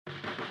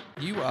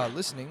You are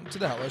listening to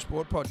the Hello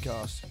Sport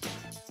podcast.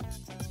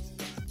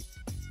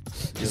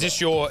 Is this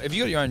your? Have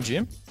you got your own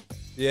gym?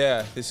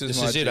 Yeah, this is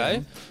it,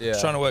 eh? Yeah. Just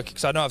trying to work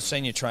because I know I've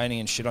seen you training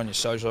and shit on your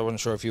social. I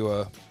wasn't sure if you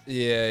were.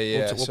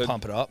 Yeah. We'll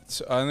pump it up.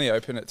 So I only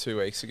opened it 2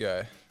 weeks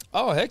ago.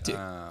 Oh, hectic.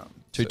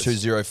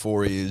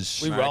 2204 is.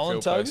 We rolling,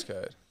 Marrickville Toby?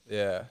 postcode.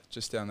 Yeah,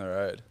 just down the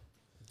road.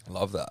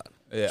 Love that.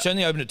 Yeah. She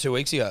only opened it 2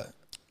 weeks ago.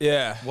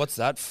 Yeah. What's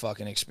that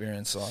fucking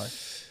experience like?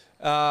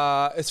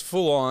 It's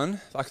full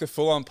on. Like the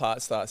full on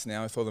part starts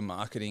now with all the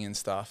marketing and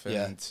stuff,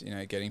 and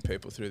getting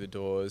people through the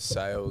doors,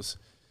 sales.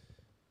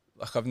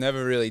 Like I've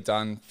never really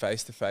done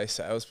face-to-face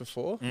sales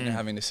before.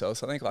 Having to sell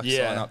something like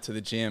sign up to the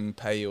gym,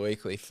 pay your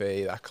weekly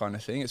fee, that kind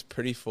of thing. It's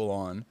pretty full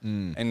on.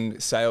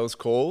 And sales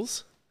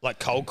calls. Like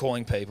cold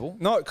calling people?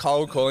 Not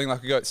cold calling,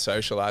 like we got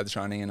social ads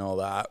running and all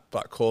that,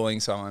 but calling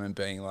someone and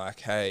being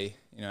like, hey,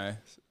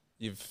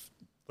 you've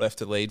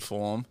left a lead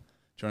form.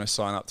 Do you want to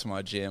sign up to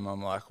my gym?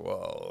 I'm like,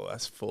 whoa,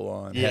 that's full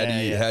on.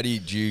 How do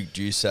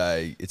you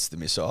say it's the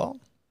missile?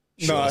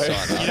 No. You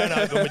don't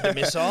open with the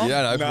missile? You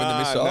don't open with the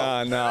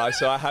missile? No.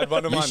 So I had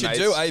one of my You should mates.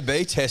 do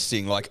A/B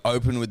testing, like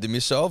open with the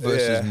missile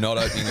versus not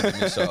opening with the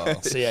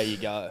missile. See how you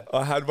go.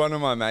 I had one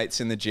of my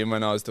mates in the gym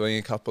when I was doing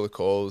a couple of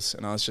calls,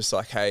 and I was just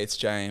like, hey, it's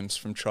James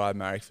from Tribe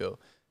Marrickville.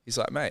 He's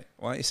like, mate,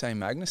 why don't you say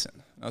Magnuson?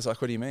 And I was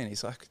like, what do you mean?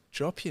 He's like,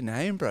 drop your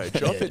name, bro.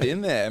 Drop it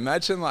in there.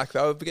 Imagine like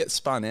that would get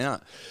spun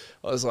out.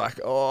 I was like,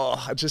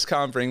 oh, I just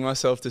can't bring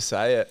myself to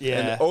say it. Yeah.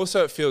 And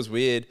also it feels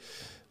weird.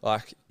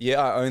 Like,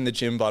 yeah, I own the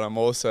gym, but I'm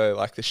also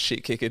like the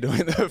shit kicker doing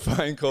the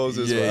phone calls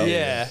as well.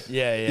 Yeah.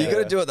 You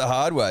got to do it the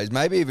hard ways.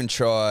 Maybe even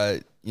try,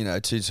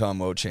 two-time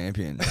world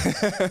champion,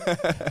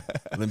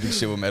 Olympic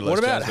silver medalist. What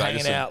about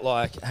James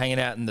Magnuson. hanging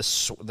out in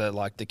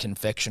the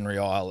confectionery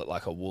aisle at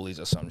like a Woolies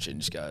or some shit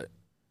and just go,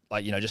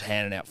 just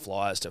handing out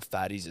flyers to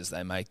fatties as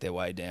they make their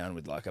way down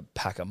with like a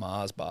pack of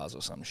Mars bars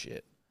or some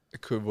shit?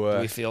 It could Do we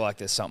work. feel like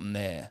there's something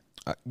there?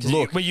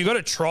 Look, But you got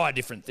to try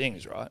different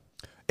things, right?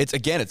 it's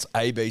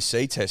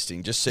ABC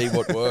testing. Just see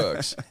what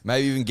works.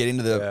 Maybe even get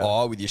into the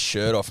aisle with your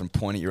shirt off and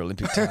point at your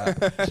Olympic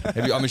tab.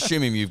 I'm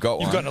assuming you've got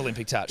one. You've got an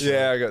Olympic touch.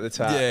 Yeah, I got the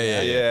tap.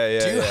 Yeah.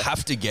 Do you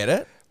have to get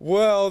it?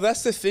 Well,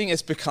 that's the thing.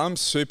 It's become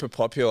super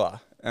popular.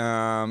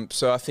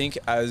 So I think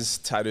as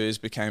tattoos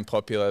became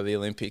popular, the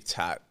Olympic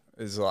tat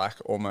is like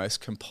almost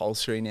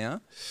compulsory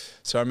now.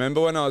 So I remember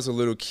when I was a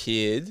little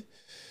kid,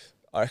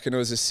 I reckon it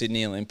was the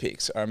Sydney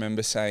Olympics. I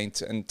remember saying,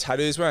 and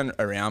tattoos weren't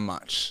around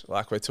much.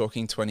 Like we're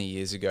talking 20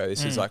 years ago.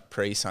 This is like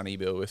pre-Sunny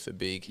Bill with the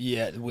big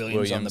Yeah, the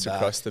Williams on the back.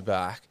 across the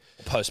back.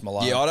 Post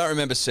Malone. Yeah, I don't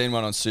remember seeing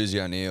one on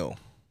Susie O'Neill.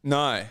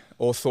 No,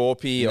 or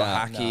Thorpe or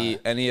Hackey,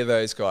 any of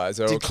those guys.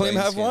 They're all Did Klim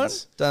clean have one?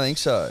 skins. Don't think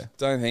so.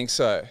 Don't think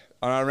so.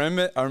 And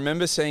I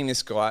remember seeing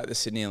this guy at the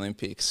Sydney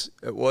Olympics.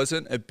 It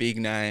wasn't a big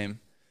name.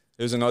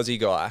 It was an Aussie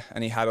guy,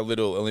 and he had a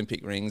little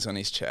Olympic rings on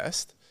his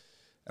chest.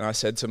 And I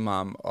said to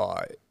Mum,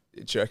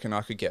 do you reckon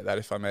I could get that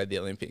if I made the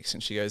Olympics?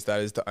 And she goes, that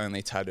is the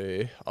only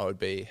tattoo I would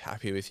be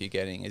happy with you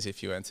getting is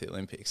if you went to the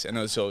Olympics. And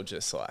it was all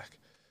just like,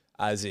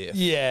 as if.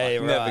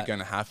 Never going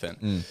to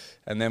happen.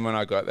 And then when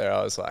I got there,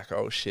 I was like,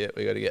 oh shit,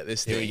 we got to get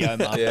this thing. Here we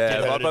go, Mum.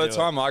 Yeah, by the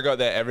time I got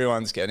there,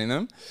 everyone's getting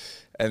them.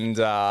 And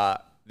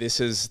this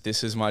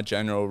is my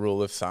general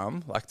rule of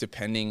thumb. Like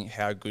depending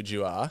how good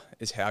you are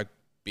is how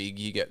big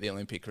you get the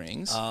Olympic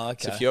rings. Oh,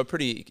 okay. So if you're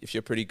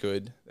pretty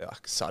good, they're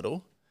like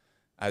subtle.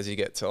 As you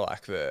get to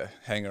like the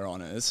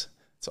hanger-oners,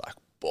 it's like,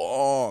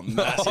 boom,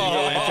 massive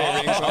Olympic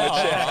rings on the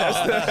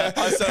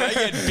chest. So they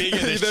get bigger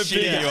the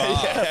shittier you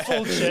are.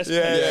 Full chest.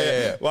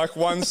 Yeah. Like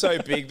one's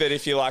so big that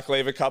if you like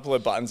leave a couple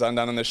of buttons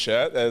undone on the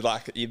shirt, they're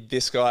like,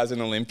 this guy's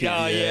an Olympian.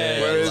 Oh,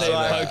 yeah. Whereas Leave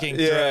like, poking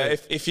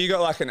if you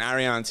got like an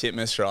Ariane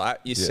Titmus, right,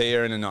 you see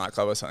her in a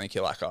nightclub or something,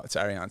 you're like, oh, it's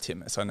Ariane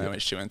Titmus. I know when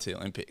she went to the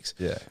Olympics.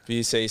 Yeah. But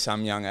you see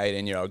some young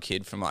 18-year-old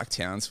kid from like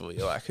Townsville,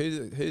 you're like,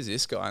 who's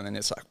this guy? And then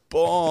it's like,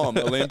 boom,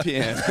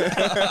 Olympian.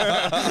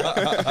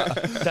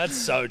 That's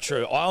so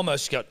true. I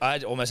almost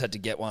had to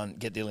get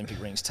the Olympic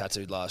rings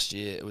tattooed last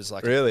year. It was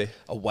like Really?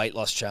 a weight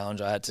loss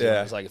challenge I had to. Yeah.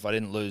 It was like if I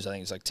didn't lose, I think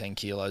it was like 10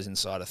 kilos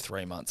inside of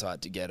 3 months. I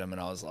had to get them,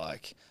 and I was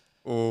like,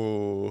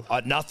 Ooh.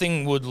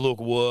 nothing would look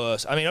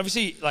worse. I mean,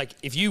 obviously, like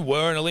if you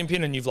were an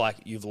Olympian and you've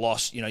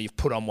lost, you've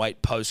put on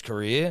weight post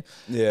career.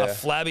 Yeah. A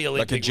flabby Like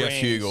Olympic a Jeff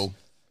rings, Hugel.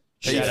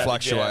 Shout He out to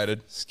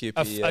fluctuated.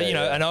 Skippy,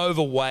 an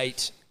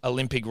overweight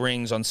Olympic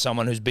rings on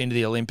someone who's been to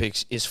the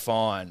Olympics is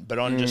fine, but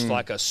on just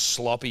like a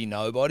sloppy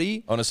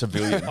nobody. On a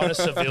civilian. On a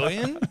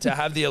civilian to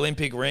have the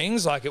Olympic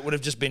rings, like it would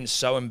have just been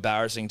so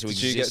embarrassing to Did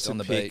you get exist to on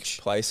the pick beach.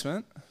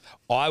 placement?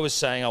 I was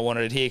saying I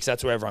wanted it here because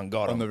that's where everyone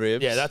got On them. the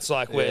ribs? Yeah, that's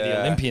like where the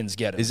Yeah. Olympians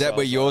get it. Is that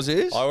where yours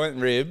is? I went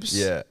ribs.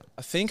 Yeah.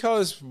 I think I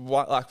was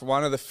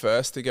one of the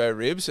first to go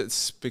ribs.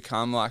 It's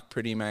become like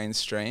pretty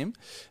mainstream.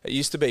 It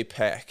used to be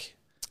pec.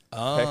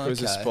 Pec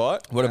was a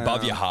spot. What,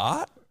 above your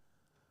heart?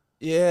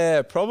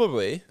 Yeah,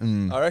 probably.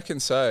 I reckon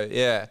so.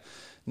 Yeah.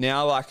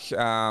 Now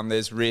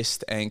there's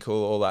wrist, ankle,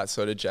 all that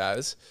sort of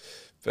jazz.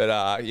 But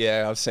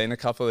I've seen a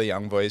couple of the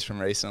young boys from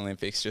recent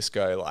Olympics just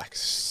go like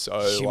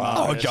so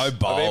large. Oh, go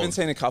bold. I've even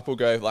seen a couple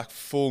go like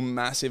full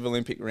massive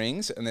Olympic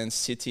rings, and then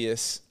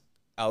Citius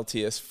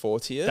Altius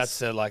Fortius. That's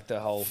the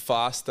whole.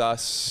 faster,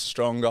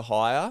 stronger,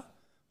 higher,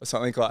 or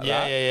something like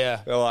Yeah, that.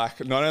 yeah. They're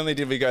like, not only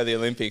did we go to the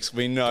Olympics,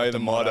 we know the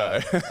motto.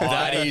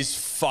 That is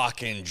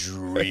fucking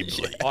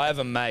dribbly. I have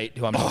a mate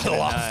who I'm not going to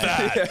love name.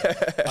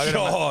 that. I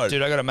God.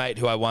 got a mate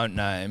who I won't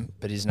name,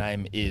 but his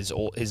name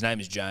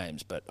is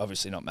James, but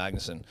obviously not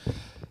Magnuson.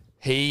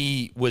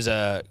 He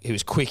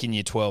was quick in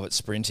year 12 at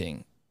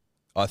sprinting.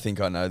 I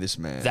think I know this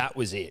man. That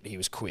was it. He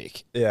was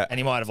quick. Yeah. And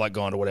he might have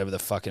gone to whatever the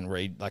fucking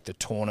the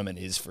tournament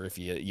is for if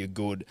you're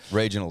good.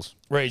 Regionals.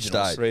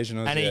 Regionals. State.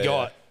 Regionals, And he yeah,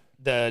 got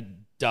the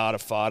data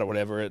fight or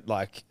whatever,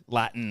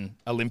 Latin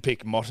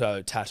Olympic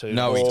motto tattooed.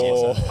 No, he on his didn't.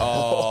 torso.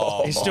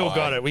 Oh, He's still my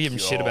got it. We give him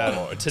shit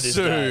about it to this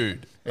day.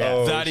 Dude,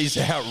 Yeah. that is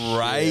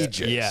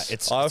outrageous. Yeah,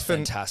 it's I often-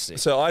 fantastic.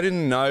 So I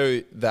didn't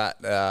know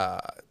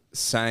that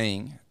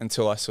saying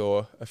until I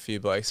saw a few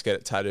blokes get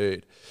it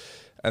tattooed.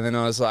 And then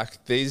I was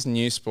like, these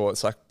new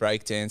sports like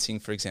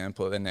breakdancing, for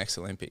example, at the next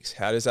Olympics,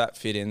 how does that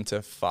fit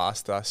into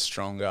faster,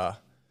 stronger,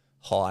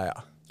 higher?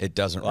 It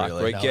doesn't Like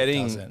really. we're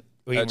getting doesn't.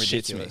 We're that getting shits me.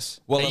 ridiculous.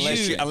 Well,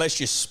 Are unless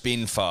you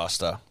spin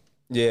faster,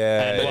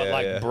 Yeah, And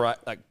yeah,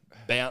 yeah.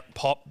 bounce,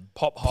 pop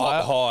pop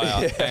higher.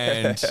 higher,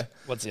 and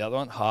What's the other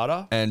one?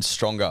 Harder,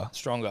 stronger.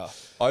 stronger.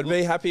 I'd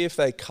be happy if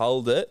they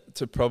culled it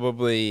to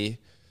probably,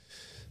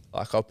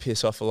 like, I'll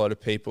piss off a lot of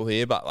people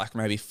here, but like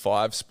maybe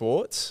 5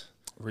 sports.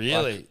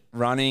 Really? Like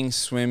running,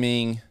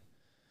 swimming,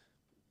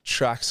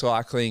 track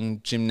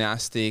cycling,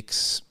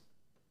 gymnastics,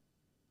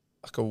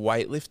 like a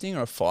weightlifting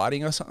or a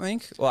fighting or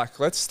something. Like,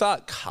 let's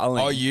start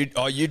culling.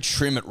 You'd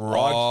trim it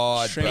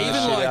right. trim back. it.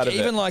 even shit out of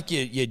even it. like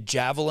your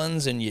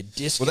javelins and your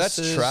discuses. Well,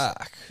 that's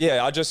track.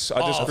 Yeah, I just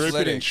group it in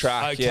athletics.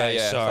 track. Okay, yeah,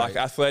 yeah. sorry. Like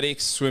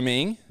athletics,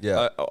 swimming.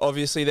 Yeah.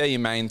 Obviously, they're your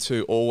main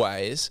 2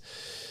 always.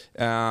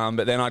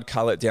 But then I'd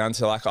cull it down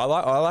to like I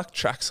like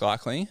track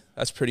cycling.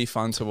 That's pretty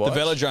fun to The watch.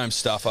 velodrome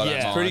stuff, I don't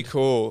Yeah. mind. Pretty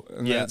cool.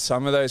 And Yeah. then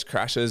some of those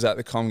crashes at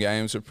the Com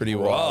Games were pretty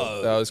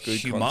wild. That was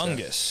good content.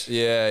 Humongous.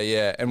 Yeah,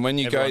 yeah. And when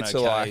you Everyone go to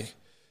okay?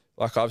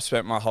 like I've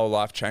spent my whole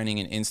life training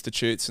in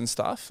institutes and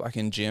stuff, like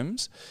in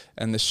gyms,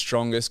 and the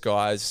strongest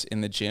guys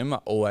in the gym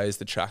are always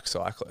the track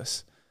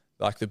cyclists.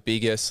 Like the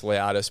biggest,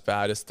 loudest,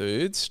 baddest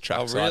dudes, track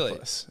Oh, really?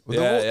 cyclists.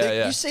 Well,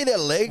 Yeah. You see their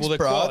legs, Well, the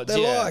bro. quads, They're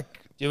yeah. like.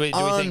 Do we think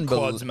unbelievable.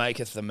 quads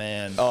maketh the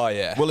man? Oh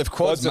yeah. Well, if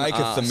quads and maketh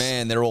the arse.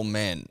 man, they're all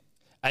men.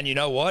 And you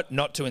know what?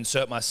 Not to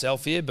insert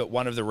myself here, but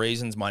one of the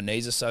reasons my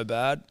knees are so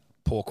bad,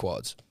 poor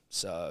quads.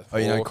 So Oh,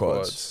 you know All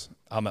quads.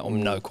 I'm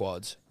no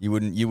quads. You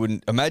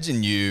wouldn't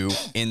imagine you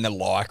in the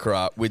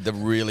lycra with the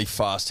really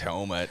fast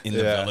helmet in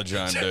the Yeah.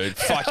 velodrome, dude.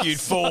 Fuck, you'd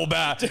fall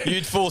back.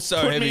 You'd fall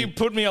so heavy.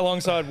 Put me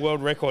alongside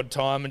world record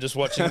time and just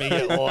watching me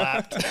get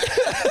lapped.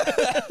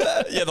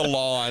 Yeah, the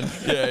line.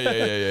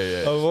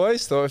 Yeah. I've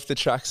always thought with the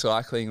track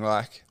cycling,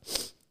 like,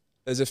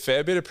 there's a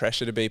fair bit of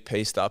pressure to be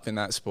pieced up in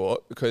that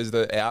sport because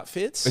the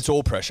outfits. It's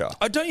all pressure.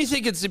 Don't you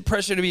think it's a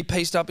pressure to be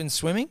pieced up in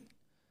swimming?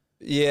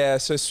 Yeah,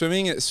 so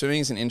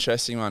swimming's an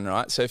interesting one,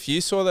 right? So if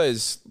you saw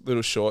those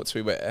little shorts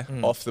we wear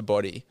off the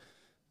body,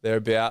 they're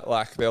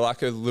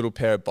like a little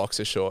pair of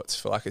boxer shorts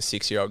for like a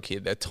 6-year-old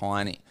kid. They're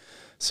tiny.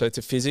 So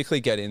to physically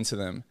get into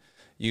them,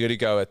 you got to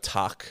go a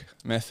tuck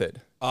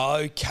method.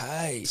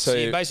 Okay. So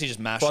you're basically just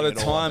mashing by the it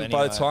all time up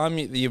by the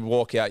anyway. time you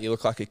walk out, you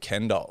look like a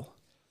Ken doll.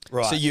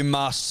 Right. So you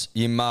must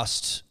You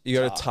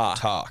got to tuck.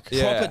 tuck.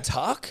 Yeah. proper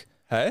tuck?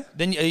 Hey?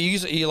 Then are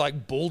you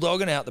like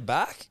bulldogging out the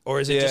back? Or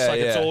is it just Yeah, like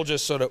it's yeah. all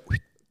just sort of...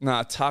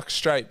 Nah, tuck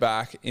straight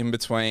back in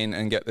between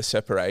and get the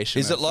separation.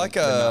 Is it of like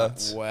the a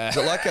nuts. Wow. is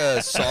it like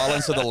a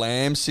Silence of the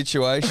Lambs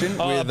situation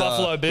Oh, with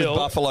Buffalo Bill. With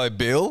Buffalo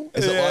Bill?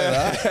 Is it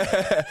like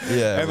that?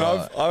 Yeah. And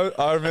right.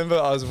 I remember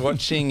I was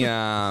watching. You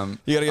got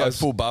to go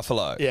full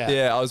Buffalo. Yeah.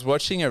 Yeah, I was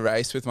watching a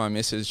race with my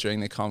missus during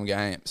the Com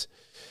Games,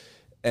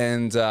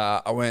 and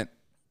I went,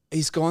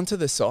 he's gone to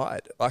the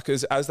side. Like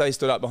as they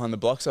stood up behind the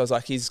blocks, I was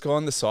like, he's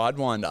gone the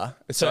sidewinder.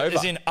 It's So over.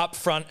 as in up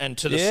front and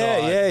to the yeah,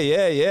 side.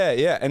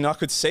 yeah. And I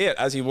could see it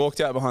as he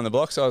walked out behind the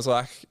blocks. I was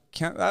like,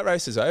 that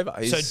race is over.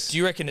 So do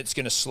you reckon it's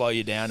going to slow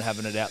you down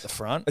having it out the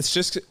front? It's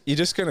just you're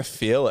just gonna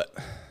feel it,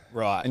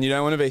 Right. and you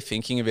don't want to be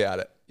thinking about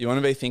it. You want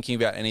to be thinking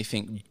about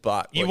anything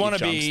but You what want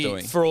to your jump's be,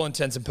 doing. for all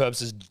intents and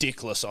purposes,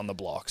 dickless on the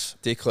blocks.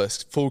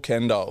 Ridiculous, full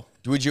Ken doll.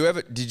 Did you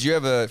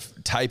ever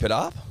tape it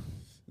up?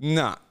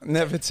 Nah,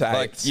 never taped.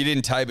 Like you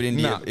didn't tape it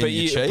into No,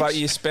 your cheeks? but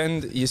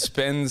you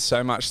spend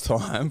so much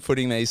time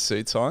putting these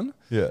suits on.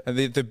 Yeah. And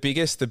the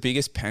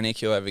biggest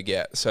panic you'll ever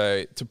get.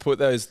 So to put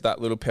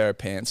that little pair of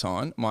pants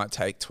on might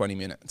take 20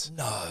 minutes.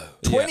 No.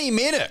 20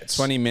 minutes.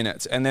 20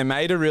 minutes. And they're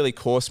made of really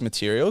coarse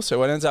material. So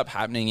what ends up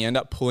happening, you end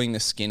up pulling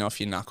the skin off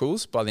your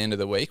knuckles by the end of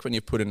the week when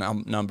you put a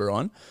number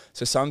on.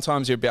 So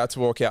sometimes you're about to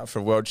walk out for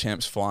a World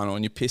Champs final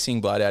and you're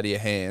pissing blood out of your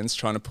hands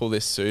trying to pull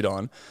this suit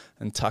on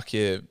and tuck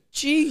your...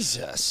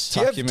 Jesus.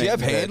 Do you Tuck have, your meat in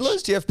the handlers?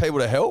 veg. Do you have people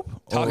to help?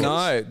 Or-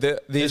 No, the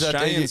Is that-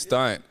 Australians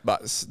don't.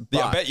 But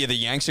Yeah, I bet you the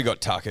Yanks have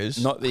got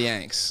tuckers. not the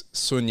Yanks.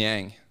 Sun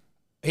Yang.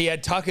 He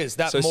had tuckers,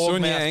 that So Sun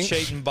morgue mouth Yang-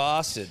 cheating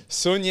bastard.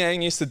 Sun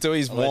Yang used to do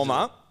his warm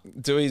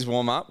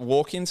up,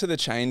 walk into the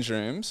change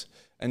rooms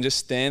and just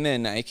stand there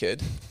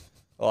naked,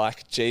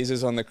 like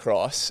Jesus on the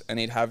cross, and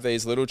he'd have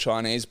these little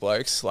Chinese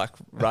blokes like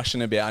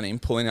rushing about him,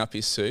 pulling up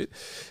his suit.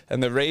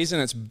 And the reason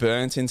it's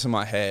burnt into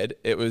my head,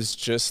 it was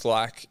just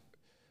like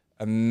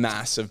a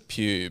mass of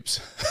pubes.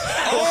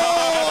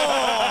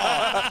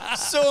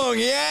 Song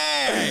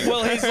Yang.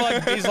 Well, he's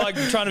like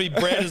trying to be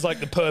bred as like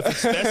the perfect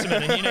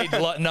specimen, and you need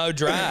like no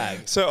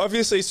drag. So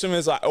obviously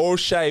swimmers like all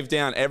shaved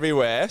down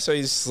everywhere. So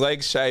his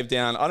legs shaved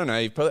down. I don't know.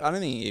 I don't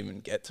think he even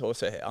get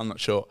torso hair. I'm not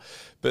sure.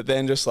 But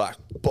then just like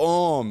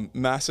boom,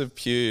 massive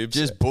pubes.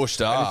 Just bushed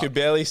And up. you could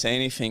barely see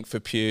anything for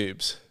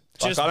pubes.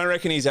 Like, I don't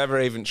reckon he's ever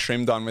even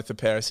trimmed on with a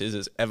pair of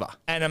scissors ever.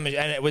 And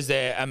it was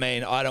there. I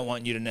mean, I don't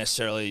want you to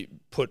necessarily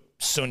put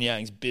Sun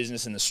Yang's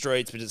business in the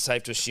streets, but it's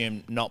safe to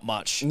assume not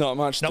much. Not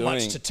much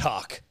to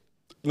tuck.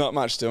 Not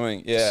much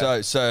doing.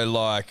 Yeah. So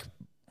like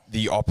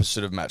the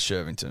opposite of Matt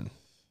Shervington.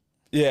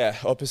 Yeah,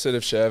 opposite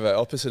of Shervo,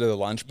 opposite of the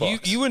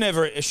lunchbox. You were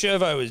never.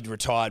 Shervo was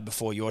retired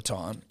before your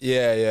time.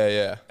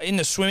 Yeah. In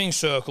the swimming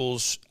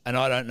circles, and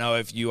I don't know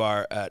if you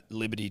are at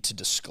liberty to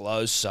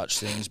disclose such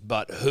things,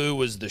 but who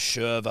was the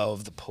Shervo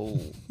of the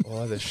pool?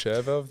 Oh, the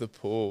Shervo of the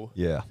pool.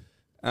 Yeah.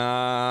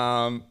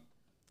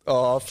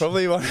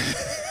 Probably one.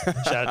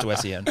 Shout out to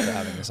SEN for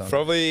having this on.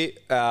 Probably.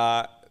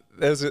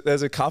 There's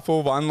a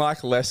couple. One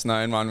like less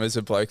known one was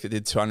a bloke that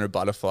did 200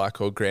 butterfly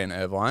called Grant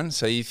Irvine.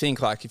 So you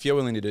think like if you're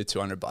willing to do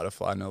 200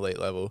 butterfly on elite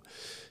level,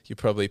 you're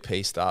probably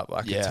pieced up.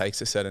 Like it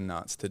takes a set of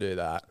nuts to do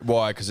that.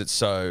 Why? Because it's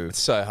so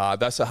hard.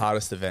 That's the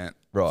hardest event.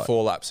 Right.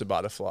 4 laps of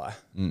butterfly.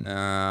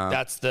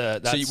 That's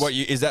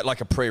is that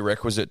like a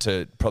prerequisite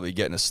to probably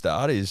getting a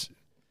start? Is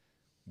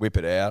whip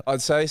it out?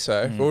 I'd say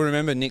so. Well,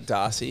 remember Nick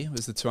Darcy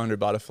was the 200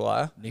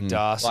 butterflyer. Nick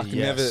Darcy. Like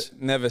yes.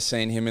 never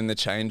seen him in the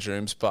change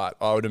rooms, but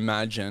I would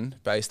imagine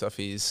based off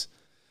his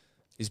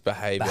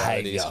behaviour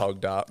that he's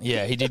hogged up.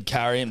 Yeah, he did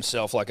carry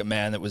himself like a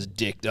man that was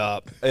dicked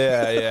up.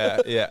 Yeah.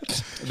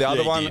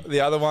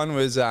 The other one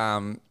was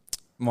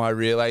my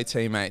relay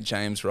teammate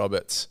James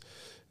Roberts.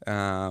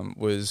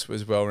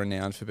 Was well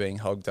renowned for being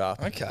hogged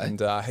up. Okay, and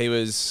he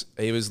was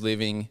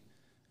living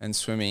and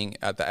swimming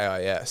at the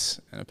AIS,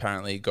 and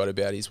apparently got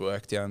about his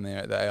work down there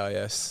at the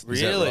AIS.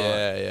 Really?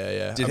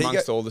 Yeah. Did he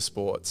amongst all the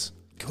sports.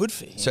 Good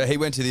for him. So he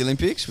went to the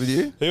Olympics with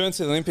you? He went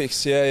to the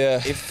Olympics,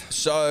 yeah.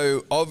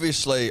 So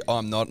obviously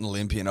I'm not an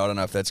Olympian. I don't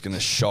know if that's going to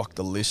shock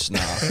the listener,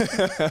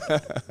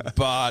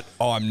 but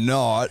I'm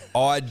not.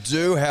 I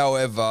do,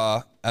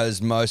 however, as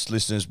most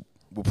listeners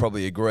will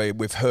probably agree,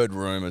 we've heard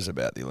rumours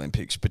about the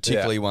Olympics,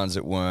 particularly ones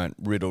that weren't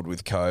riddled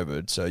with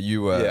COVID. So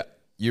you were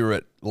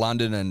at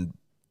London and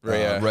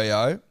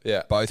Rio,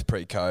 both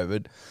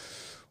pre-COVID,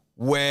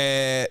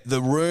 where the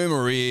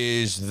rumour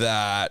is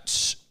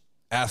that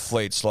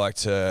athletes like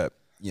to,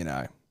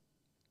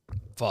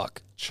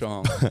 fuck.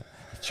 Chong.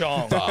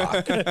 Chong.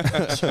 Fuck.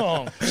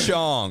 Chong.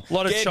 A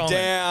lot of Get chonging.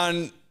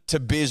 down to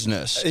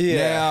business. Yeah.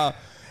 Now,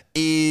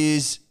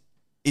 is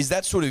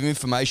that sort of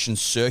information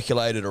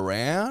circulated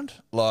around?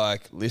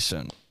 Like,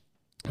 listen,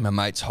 my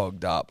mate's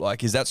hogged up.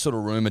 Like, is that sort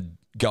of rumour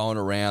going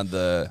around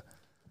the...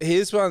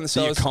 Here's one.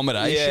 So The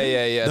accommodation?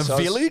 Yeah. The So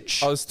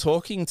village? I was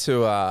talking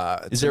to...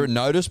 Is there a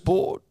notice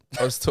board?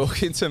 I was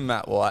talking to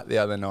Matt White the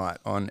other night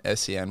on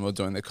SEN. We're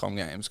doing the Com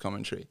Games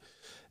commentary.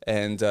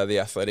 And the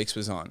athletics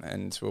was on.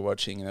 And we're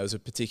watching. And there was a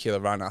particular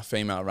runner,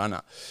 female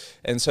runner.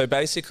 And so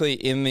basically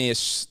in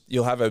this,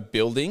 you'll have a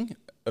building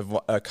of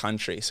a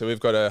country. So we've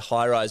got a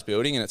high-rise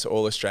building and it's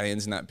all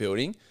Australians in that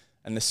building.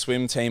 And the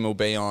swim team will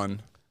be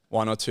on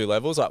 1 or 2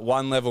 levels. Like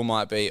one level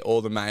might be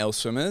all the male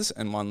swimmers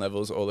and one level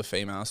is all the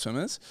female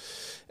swimmers.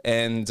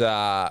 And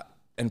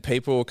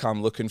people will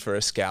come looking for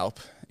a scalp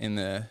in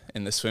the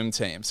swim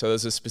team. So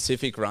there's a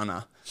specific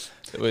runner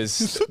that was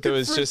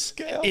just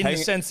In the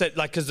sense that,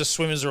 like, because the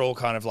swimmers are all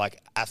kind of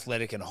like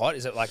athletic and hot.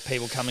 Is it like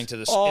people coming to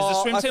the? Is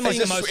the swim team like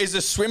the most? Is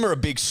a swimmer a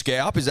big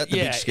scalp? Is that the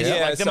big scalp?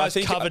 Yeah, like the most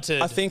I think,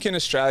 coveted. I think in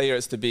Australia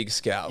it's the big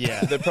scalp.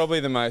 Yeah. They're probably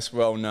the most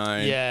well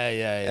known.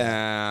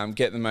 Yeah.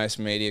 Get the most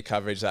media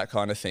coverage, that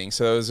kind of thing.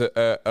 So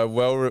there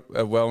was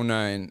a well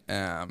known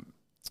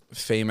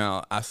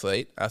female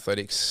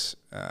athletics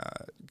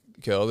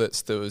girl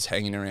that was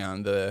hanging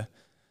around the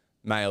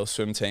male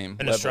swim team.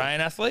 An level.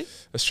 Australian athlete?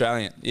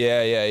 Australian.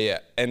 Yeah.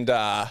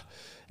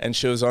 And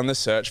she was on the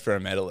search for a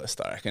medalist,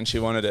 I reckon. She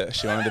wanted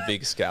a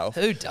big scalp.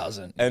 Who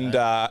doesn't?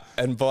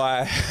 And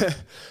by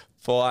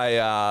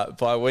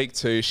week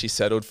 2, she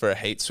settled for a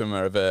heat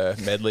swimmer of a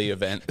medley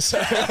event. So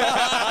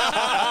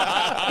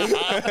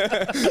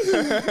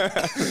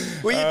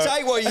Well, you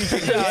take what you can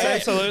Yeah, get.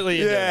 absolutely.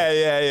 You do.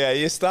 yeah.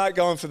 You start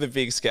going for the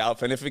big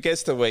scalp, and if it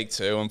gets to week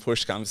 2 and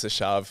push comes to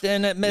shove,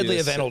 Then that medley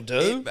you just- event will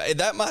do.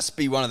 That must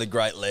be one of the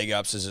great leg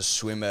ups as a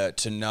swimmer,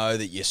 to know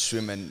that you're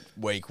swimming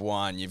week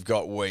 1, you've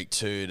got week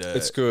 2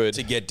 It's good.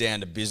 to get down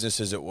to business,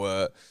 as it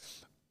were.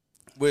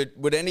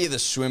 Would any of the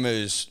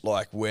swimmers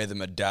like wear the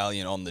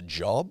medallion on the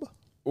job?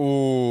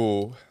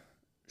 Ooh,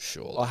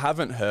 Sure. I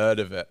haven't heard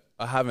of it,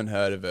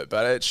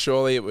 but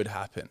surely it would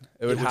happen.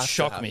 It would, It would have to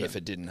shock me happen. if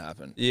it didn't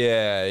happen.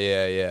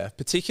 Yeah.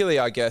 Particularly,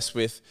 I guess,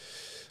 with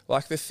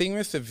like the thing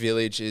with the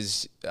village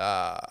is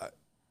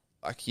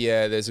like,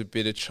 yeah, there's a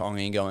bit of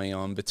chonging going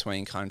on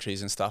between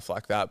countries and stuff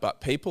like that,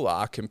 but people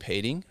are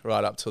competing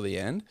right up till the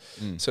end.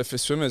 So for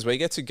swimmers, we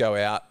get to go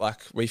out, like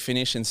we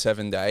finish in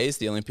 7 days.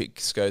 The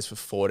Olympics goes for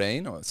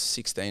 14 or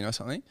 16 or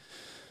something.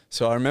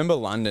 So I remember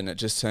London, it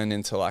just turned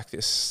into like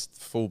this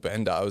full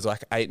bender. It was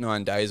like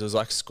 8-9 days. It was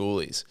like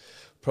schoolies.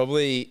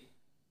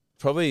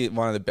 Probably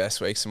one of the best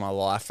weeks of my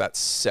life, that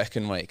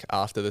second week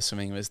after the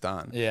swimming was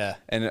done. Yeah.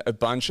 And a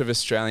bunch of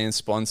Australian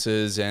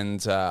sponsors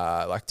and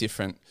like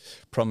different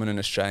prominent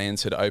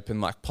Australians had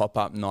opened like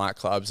pop-up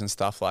nightclubs and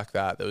stuff like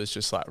that. That was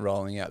just like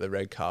rolling out the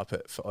red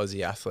carpet for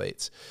Aussie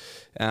athletes.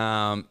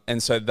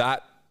 And so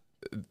that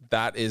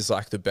is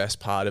like the best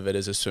part of it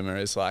as a swimmer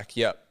is like,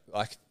 yep,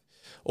 like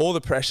all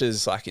the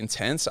pressure's like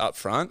intense up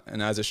front.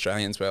 And as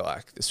Australians, we're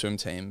like, the swim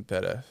team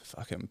better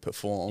fucking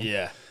perform.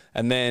 Yeah.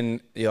 And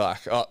then you're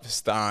like, oh,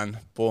 it's done.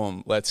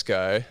 Boom, let's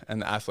go.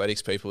 And the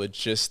athletics people are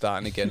just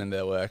starting to get in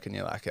their work, and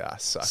you're like,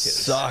 suck it.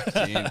 Sucked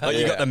in. Like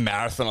you got the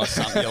marathon or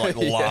something, you're like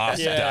last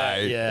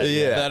day.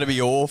 Yeah. That'd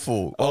be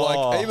awful. Or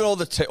like even all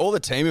the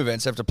team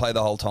events have to play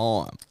the whole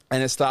time.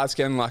 And it starts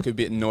getting like a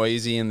bit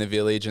noisy in the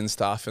village and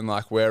stuff. And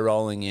like we're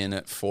rolling in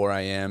at 4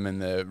 a.m. and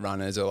the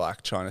runners are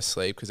like trying to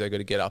sleep because they've got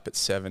to get up at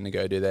 7 to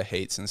go do their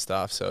heats and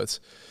stuff. So it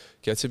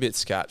gets a bit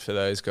scat for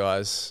those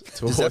guys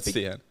towards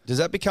the end. Does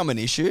that become an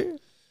issue?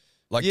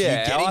 Like,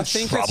 Yeah, do you I get in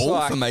think trouble it's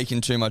like- for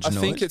making too much I noise?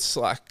 think it's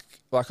like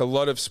a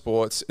lot of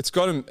sports. It's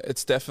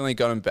definitely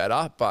gotten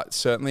better, but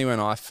certainly when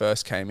I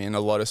first came in, a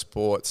lot of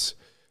sports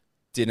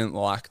didn't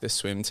like the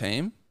swim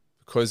team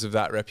because of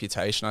that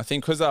reputation. I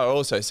think because they were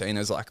also seen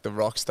as like the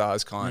rock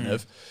stars kind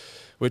of,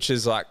 which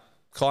is like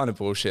kind of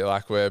bullshit.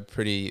 Like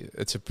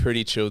it's a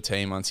pretty chill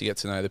team once you get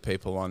to know the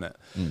people on it.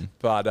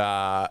 But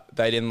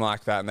they didn't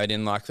like that, and they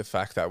didn't like the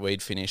fact that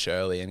we'd finish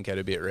early and get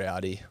a bit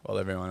rowdy while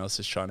everyone else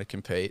is trying to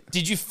compete.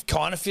 Did you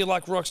kind of feel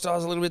like rock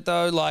stars a little bit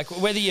though? Like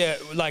whether you're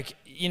like,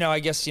 I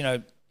guess,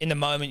 in the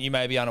moment you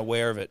may be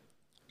unaware of it,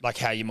 like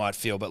how you might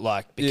feel, but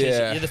like because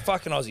Yeah. you're the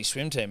fucking Aussie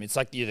swim team, it's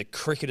like you're the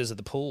cricketers of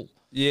the pool.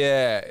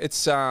 Yeah,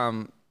 it's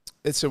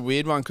a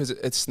weird one because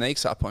it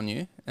sneaks up on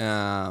you.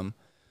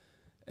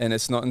 And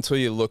it's not until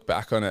you look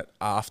back on it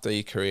after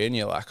your career and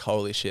you're like,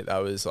 holy shit, that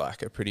was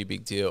like a pretty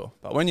big deal.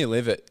 But when you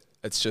live it,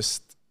 it's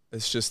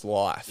just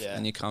life,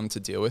 and you come to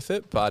deal with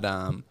it. But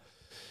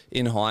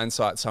in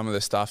hindsight, some of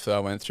the stuff that I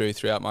went through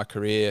throughout my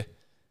career,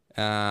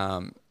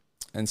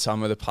 and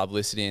some of the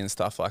publicity and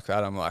stuff like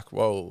that, I'm like,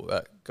 whoa,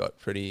 that got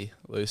pretty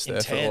loose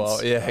there for a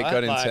while. Yeah, right? it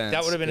got Like, intense.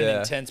 that would have been an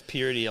intense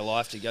period of your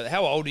life to go.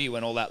 How old are you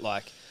when all that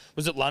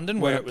was it London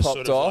When where it it was sort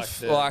popped of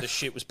off, like the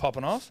shit was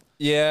popping off?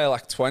 Yeah,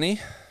 like 20.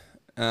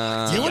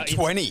 you were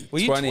 20. Were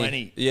you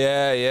 20?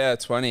 Yeah,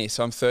 20.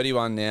 So I'm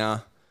 31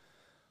 now.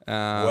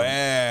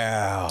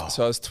 Wow.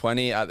 So I was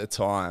 20 at the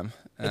time.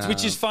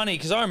 Which is funny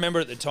because I remember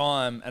at the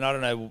time, and I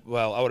don't know,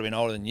 well, I would have been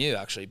older than you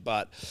actually,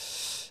 but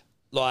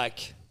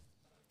like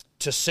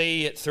to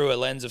see it through a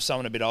lens of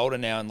someone a bit older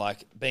now and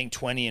like being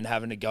 20 and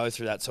having to go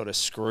through that sort of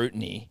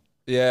scrutiny,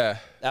 Yeah.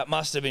 that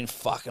must have been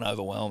fucking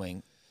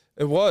overwhelming.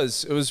 It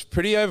was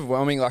pretty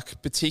overwhelming,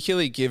 like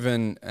particularly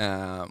given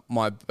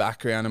my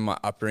background and my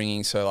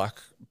upbringing. So like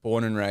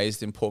born and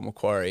raised in Port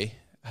Macquarie,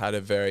 had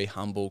a very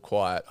humble,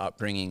 quiet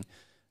upbringing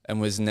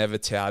and was never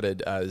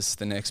touted as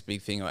the next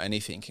big thing or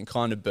anything, and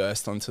kind of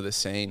burst onto the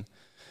scene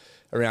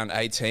around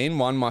 18,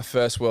 won my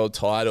first world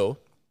title,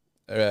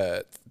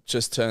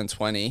 just turned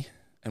 20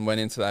 and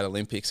went into that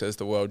Olympics as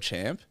the world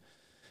champ.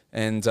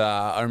 And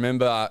I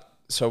remember...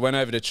 So I went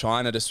over to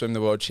China to swim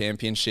the World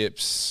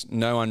Championships.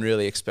 No one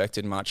really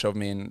expected much of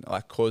me, and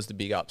like caused a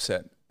big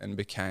upset and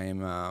became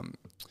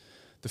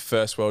the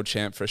first world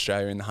champ for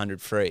Australia in the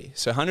 100 free.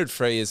 So 100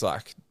 free is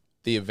like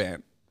the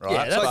event,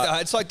 right? Yeah,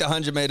 It's like the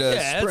 100-meter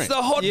sprint. It's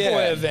the hot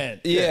boy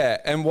event. Yeah,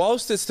 and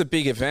whilst it's the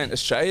big event,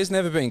 Australia's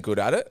never been good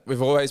at it.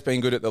 We've always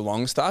been good at the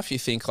long stuff. You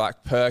think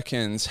like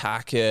Perkins,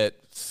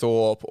 Hackett,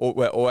 Thorpe,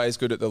 we're always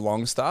good at the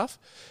long stuff.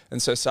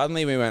 And so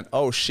suddenly we went,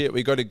 oh shit,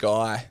 we got a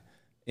guy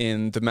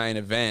in the main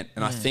event,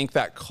 and I think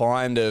that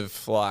kind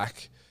of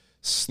like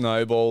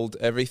snowballed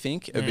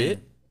everything a bit.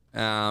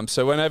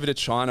 So went over to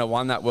China,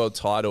 won that world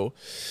title,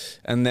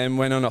 and then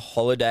went on a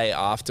holiday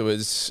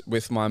afterwards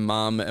with my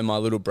mum and my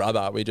little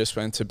brother. We just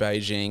went to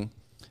Beijing,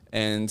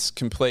 and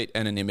complete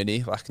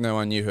anonymity, like no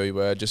one knew who we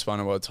were, just won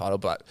a world title,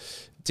 but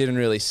didn't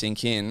really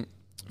sink in.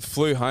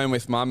 Flew home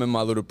with mum and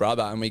my little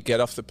brother, and we get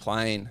off the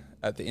plane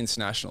at the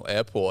international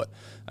airport,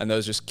 and there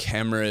was just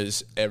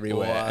cameras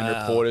everywhere and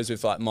reporters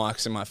with like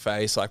mics in my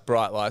face, like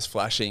bright lights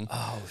flashing.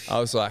 Oh, shit. I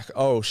was like,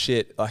 oh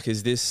shit, like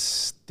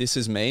this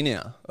is me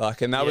now.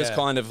 Like, and that was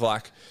kind of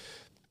like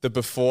the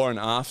before and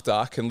after.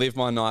 I can live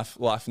my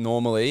life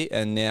normally,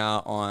 and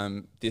now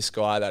I'm this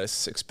guy that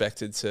is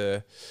expected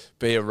to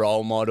be a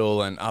role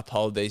model and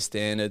uphold these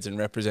standards and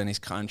represent his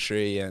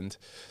country. And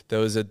there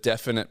was a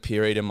definite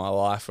period in my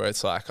life where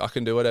it's like, I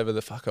can do whatever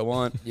the fuck I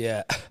want.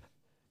 Yeah.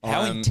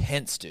 How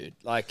intense, dude.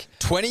 Like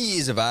 20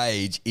 years of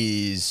age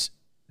is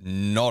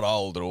not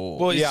old at all.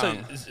 Well,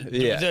 Young.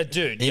 Yeah.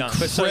 Dude, young.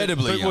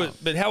 Incredibly young.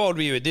 But how old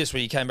were you at this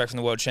when you came back from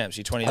the World Champs?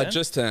 You 20 I then?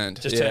 just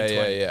turned. Just yeah, turned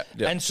 20. Yeah.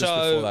 And just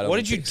before that so, what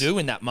did you Olympics. do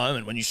in that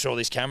moment when you saw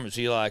these cameras?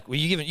 Were you like,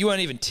 you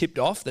weren't even tipped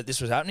off that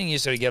this was happening? You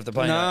just sort of get off the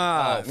plane.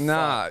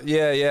 Nah.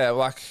 Yeah.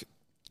 Like,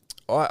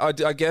 I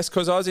guess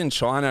because I was in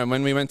China, and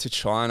when we went to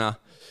China,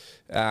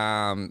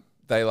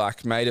 they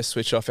like made us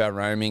switch off our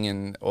roaming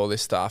and all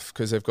this stuff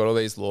because they've got all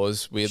these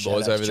weird Shout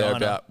laws out over to there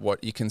China. about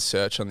what you can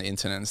search on the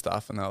internet and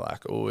stuff. And they're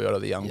like, oh, we got all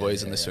the young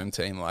boys in the swim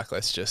team. Like,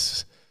 let's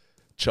just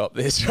chop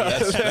this.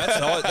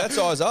 That's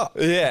eyes up.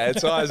 Yeah,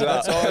 it's eyes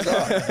up.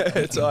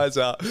 It's eyes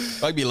up.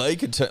 Rugby league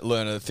could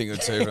learn a thing or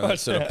two from that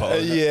sort of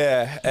policy.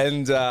 Yeah,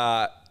 and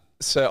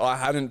so I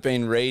hadn't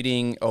been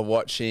reading or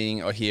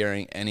watching or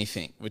hearing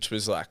anything, which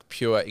was like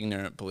pure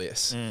ignorant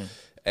bliss.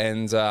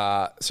 And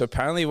so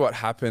apparently what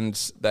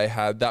happened, they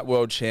had that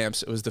World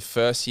Champs. It was the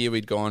first year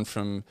we'd gone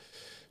from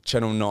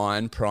Channel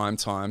 9 prime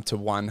time to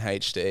 1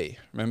 HD.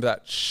 Remember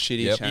that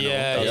shitty channel?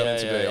 Yeah, that was yeah,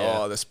 meant to be,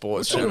 yeah. the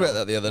sports We were channel. talking about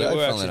that the other We day.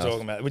 were funnily actually enough.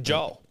 talking about it with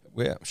Joel.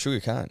 Yeah, sure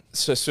you can.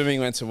 So swimming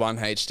went to 1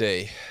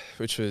 HD,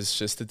 which was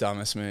just the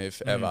dumbest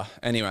move ever.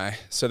 Anyway,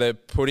 so they're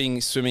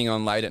putting swimming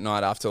on late at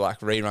night after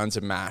like reruns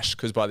of MASH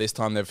because by this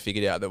time they've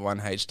figured out that 1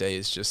 HD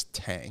is just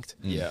tanked.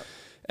 Yeah.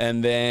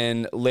 And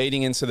then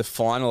leading into the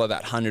final of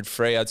that 100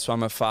 free, I'd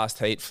swum a fast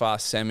heat,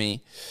 fast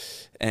semi,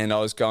 and I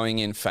was going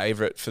in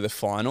favourite for the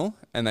final.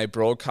 And they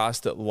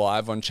broadcast it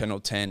live on Channel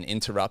 10,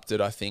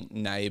 interrupted, I think,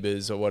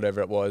 Neighbours or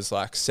whatever it was,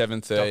 like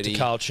 7:30. Dr.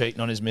 Carl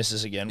cheating on his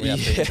missus again. We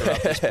have to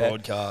interrupt this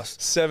broadcast.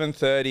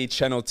 7:30,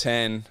 Channel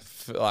 10,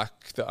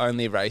 like the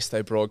only race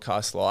they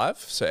broadcast live.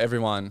 So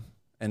everyone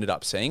ended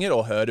up seeing it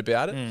or heard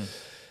about it.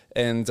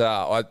 And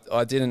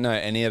I didn't know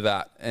any of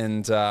that,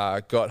 and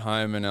got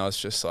home and I was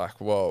just like,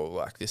 whoa,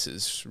 like this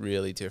is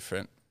really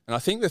different. And I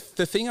think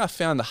the thing I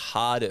found the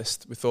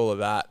hardest with all of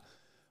that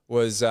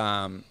was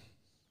I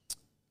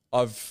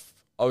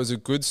was a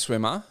good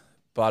swimmer,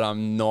 but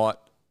I'm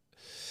not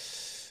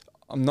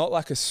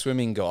like a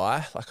swimming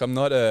guy. Like I'm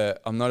not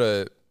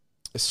a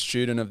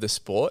student of the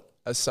sport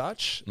as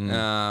such.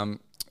 I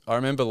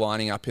remember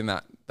lining up in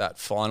that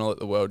final at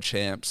the World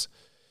Champs.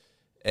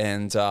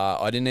 And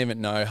I didn't even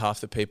know half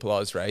the people I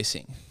was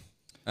racing.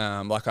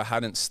 Like I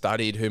hadn't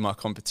studied who my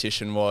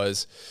competition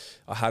was.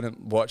 I hadn't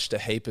watched a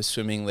heap of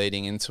swimming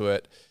leading into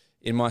it.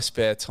 In my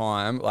spare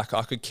time, like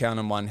I could count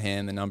on one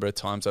hand the number of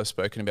times I've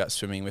spoken about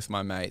swimming with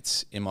my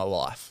mates in my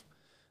life.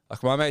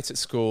 Like my mates at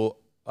school,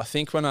 I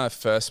think when I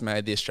first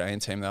made the Australian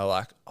team, they were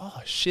like,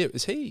 oh shit,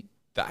 is he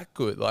that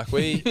good? Like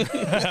we...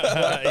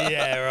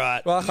 Yeah,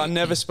 right. Like I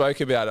never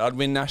spoke about it. I'd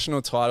win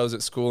national titles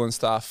at school and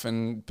stuff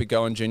and be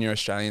going junior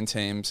Australian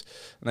teams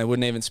and they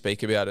wouldn't even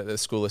speak about it at the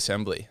school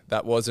assembly.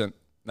 That wasn't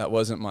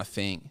my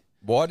thing.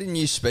 Why didn't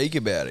you speak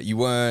about it?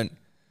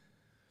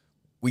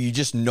 Were you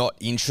just not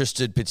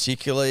interested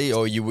particularly,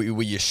 or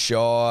were you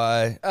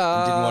shy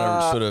and didn't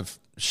want to sort of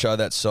show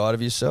that side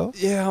of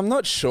yourself? Yeah, I'm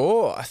not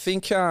sure. I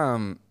think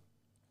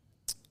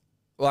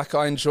like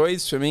I enjoyed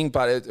swimming,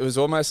 but it was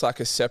almost like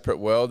a separate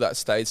world that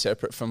stayed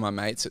separate from my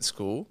mates at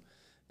school.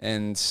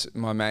 And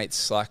my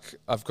mates, like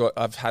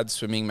I've had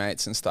swimming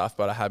mates and stuff,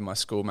 but I had my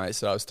school mates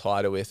that I was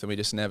tighter with and we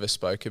just never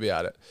spoke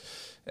about it.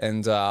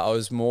 And I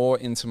was more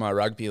into my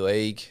rugby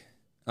league.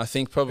 I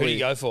think Who probably do you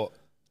go for?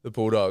 the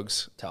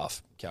Bulldogs.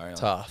 Tough. Carry on.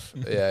 Tough.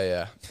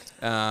 Yeah.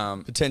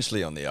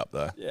 Potentially on the up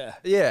though. Yeah.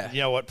 Yeah. You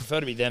know what? Prefer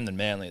to be them than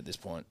Manly at this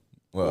point.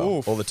 Well,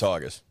 Oof. or the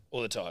Tigers.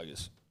 Or the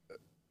Tigers.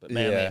 But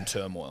Manly Yeah. in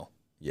turmoil.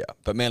 Yeah,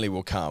 but Manly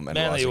will come and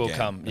Manly rise will again.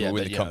 come, And yeah, we'll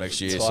win but, the you comp know,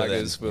 next year.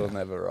 Tigers so then, will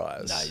never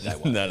rise. No, they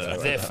won't. No.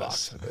 They're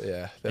fucked.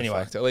 Yeah, they're Anyway.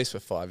 fucked, at least for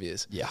 5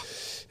 years. Yeah.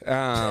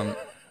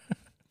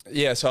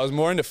 Yeah, so I was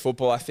more into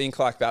football. I think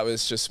like that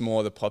was just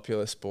more the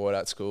popular sport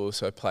at school.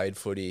 So I played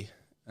footy.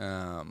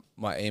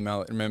 My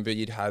email, remember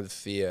you'd have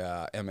the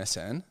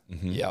MSN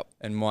Yep.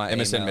 and my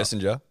MSN email,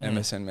 Messenger.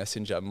 MSN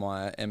Messenger.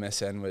 My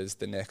MSN was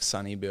the next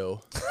Sunny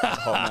Bill.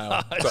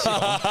 Hotmail.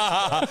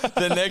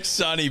 The next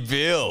Sonny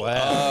Bill.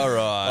 Wow. All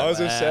right. I was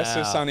obsessed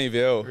with Sunny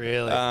Bill.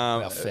 Really?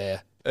 Well,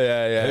 fair.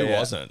 Yeah. Who yeah.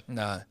 wasn't?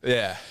 No.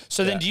 Yeah.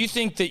 So then do you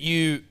think that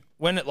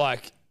when it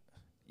like,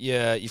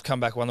 yeah, you've come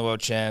back, won the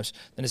world champs,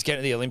 then it's getting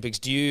to the Olympics,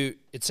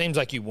 it seems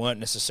like you weren't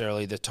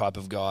necessarily the type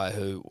of guy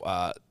who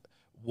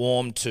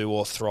warmed to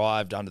or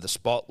thrived under the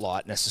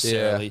spotlight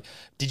necessarily. Yeah.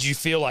 Did you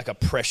feel like a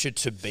pressure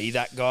to be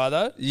that guy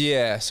though?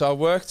 Yeah, so I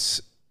worked,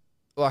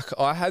 like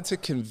I had to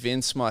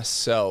convince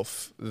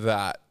myself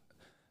that,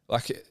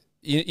 like,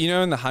 you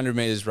know in the 100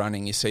 metres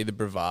running, you see the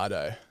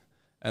bravado.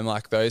 And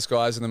like those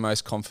guys are the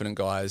most confident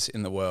guys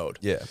in the world.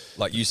 Yeah,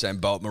 like Usain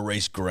Bolt,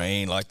 Maurice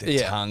Green, like their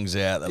tongues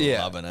out, they're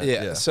loving it.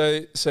 Yeah. So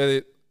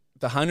the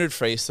 100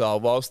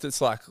 freestyle, whilst it's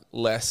like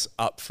less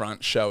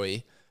upfront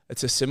showy,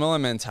 it's a similar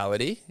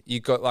mentality. You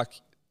got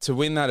like, to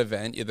win that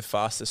event, you're the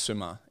fastest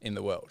swimmer in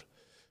the world.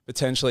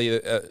 Potentially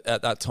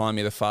at that time,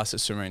 you're the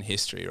fastest swimmer in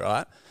history,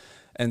 right?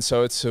 And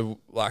so it's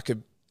like a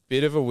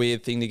bit of a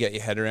weird thing to get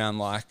your head around.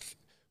 Like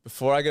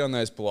before I get on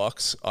those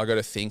blocks, I got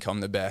to think I'm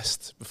the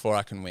best before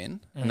I can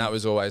win. And that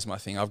was always my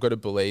thing. I've got to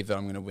believe that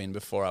I'm going to win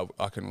before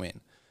I can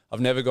win. I've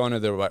never gone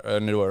into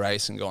a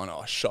race and gone,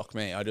 oh, shock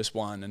me, I just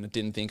won and I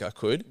didn't think I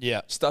could. Yeah.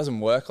 It just doesn't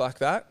work like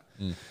that.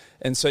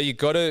 And so you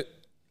got to,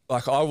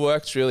 like, I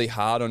worked really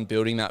hard on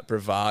building that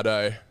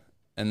bravado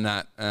and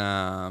that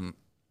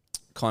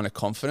kind of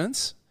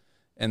confidence.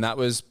 And that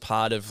was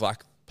part of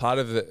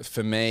it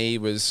for me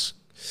was,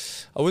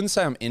 I wouldn't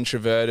say I'm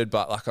introverted,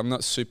 but like I'm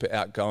not super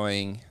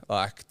outgoing,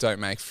 like don't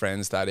make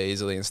friends that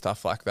easily and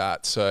stuff like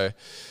that. So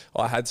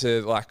I had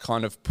to like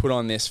kind of put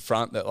on this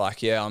front that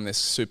like, yeah, I'm this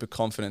super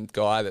confident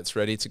guy that's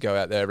ready to go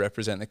out there,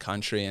 represent the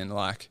country and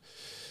like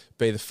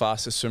be the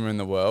fastest swimmer in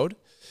the world.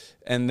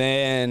 And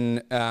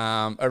then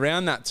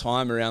around that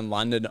time, around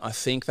London, I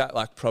think that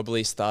like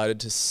probably started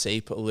to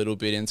seep a little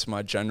bit into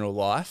my general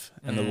life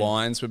and the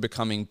lines were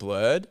becoming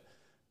blurred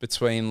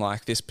between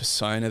like this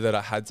persona that I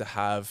had to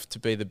have to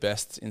be the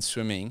best in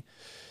swimming.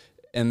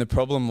 And the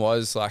problem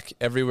was like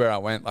everywhere I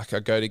went, like I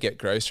go to get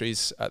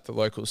groceries at the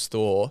local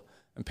store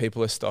and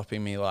people are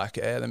stopping me like,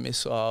 yeah, the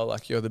missile,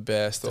 like you're the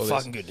best. It's a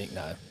fucking good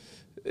nickname.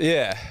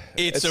 Yeah.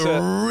 It's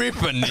a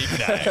ripper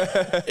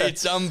nickname.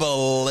 It's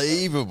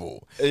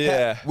unbelievable.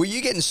 Yeah. Were you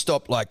getting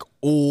stopped like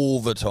all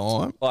the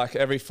time? Like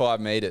every 5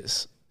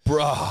 meters.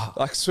 Bruh.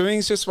 Like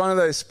swimming's just one of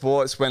those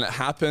sports when it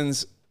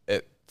happens,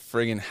 it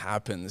friggin'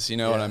 happens. You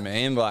know what I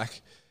mean?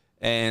 Like,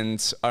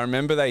 and I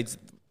remember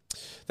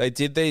they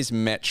did these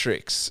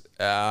metrics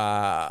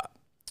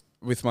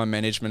with my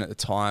management at the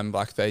time.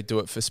 Like they do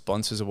it for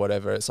sponsors or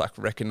whatever. It's like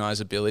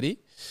recognizability,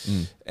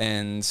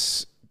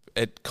 and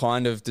it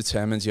kind of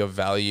determines your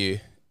value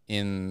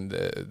in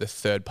the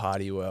third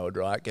party world,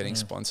 right? Getting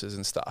sponsors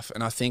and stuff.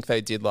 And I think they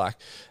did like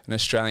an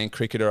Australian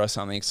cricketer or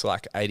something. It's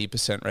like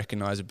 80%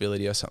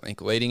 recognizability or something.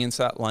 Leading into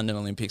that London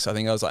Olympics, I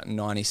think I was like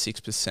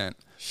 96%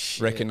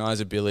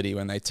 recognizability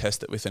when they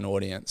test it with an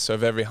audience. So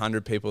of every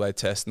 100 people they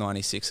test,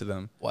 96 of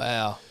them.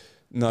 Wow.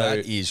 No,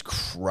 That is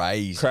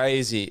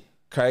crazy.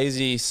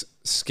 Crazy,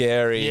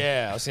 scary.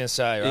 Yeah, I was going to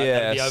say, right? Yeah,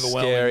 That'd be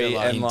overwhelming. scary to,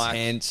 like, and like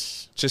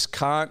Intense. just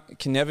can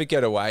never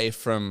get away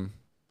from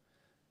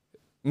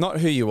not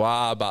who you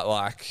are, but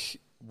like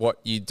what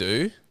you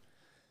do.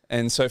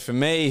 And so for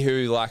me,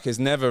 who like has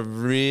never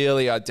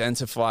really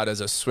identified as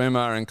a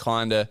swimmer and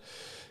kind of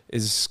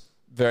is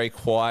very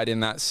quiet in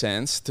that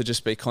sense, to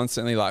just be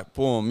constantly like,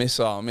 boom,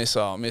 missile,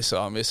 missile,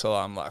 missile, missile.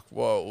 I'm like,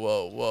 whoa,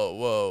 whoa, whoa,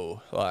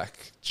 whoa.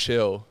 Like,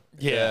 chill.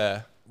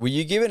 Yeah. Were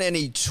you given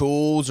any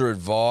tools or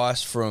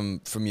advice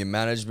from your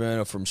management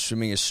or from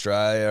Swimming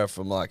Australia or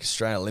from like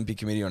Australian Olympic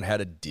Committee on how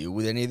to deal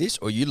with any of this?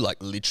 Or you like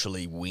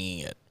literally winging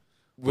it?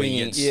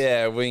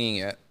 Winging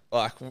it.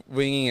 Like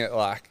winging it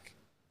like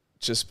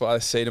just by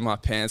the seat of my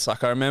pants.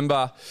 Like I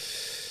remember,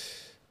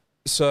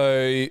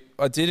 so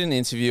I did an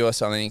interview or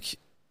something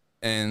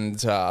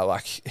and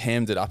like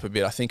hammed it up a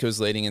bit. I think it was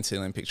leading into the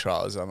Olympic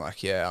trials. I'm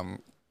like, yeah,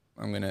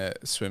 I'm going to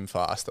swim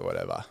fast or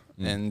whatever.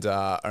 And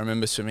I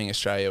remember Swimming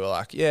Australia were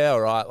like, yeah, all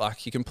right,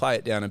 like you can play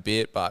it down a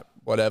bit, but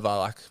whatever,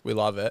 like we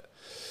love it.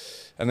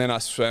 And then I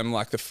swam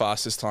like the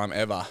fastest time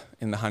ever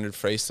in the 100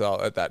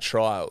 freestyle at that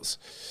trials.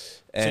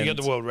 So you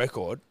got the world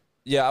record.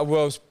 Yeah,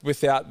 well, it was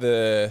without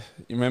you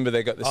remember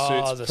they got the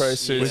suits, pro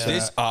suits. Was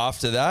this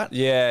after that?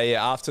 Yeah,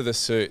 after the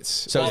suits.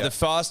 So it was the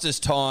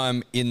fastest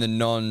time in the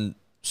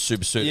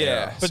non-super suit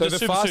era. But So the the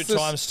super suit fastest-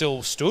 time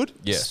still stood?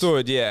 Yes.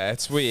 Stood, yeah,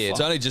 it's weird.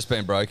 It's only just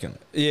been broken.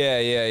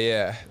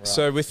 Yeah.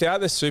 So without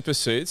the super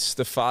suits,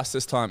 the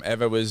fastest time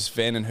ever was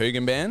Van den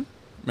Hoogenband.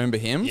 Remember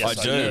him? Yes,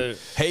 I do.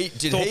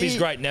 do. Thorpe's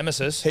great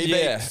nemesis. He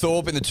Yeah. beat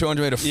Thorpe in the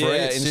 200 meter free Yeah,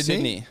 at in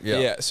Sydney.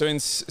 Yeah. So he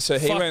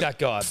Fuck went. that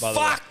guy, by the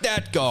way. Fuck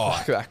that guy.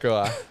 Fuck that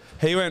guy.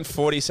 He went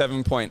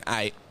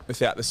 47.8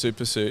 without the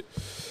super suit.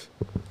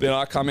 Then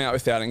I come out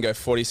without it and go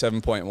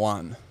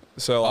 47.1.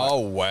 So like, Oh,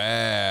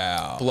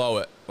 wow. blow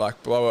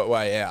it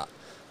way out.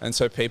 And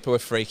so people are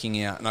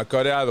freaking out. And I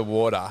got out of the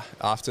water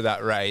after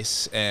that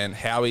race and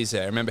Howie's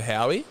there. Remember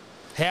Howie?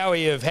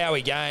 Howie of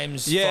Howie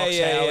Games. Fox Howie.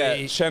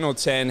 Yeah. Channel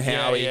 10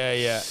 Howie.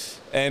 Yeah.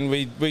 And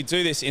we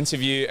do this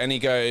interview and he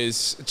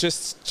goes,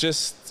 just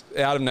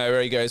out of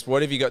nowhere, he goes,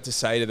 what have you got to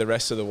say to the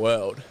rest of the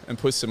world? And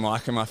puts the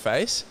mic in my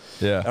face.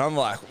 Yeah. And I'm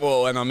like,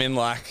 whoa. And I'm in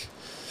like,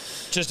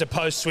 Just a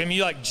post swim.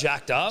 You like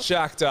jacked up?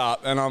 jacked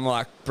up. And I'm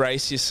like,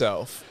 brace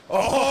yourself.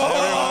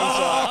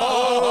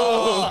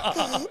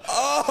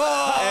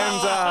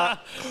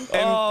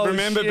 And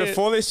remember, shit.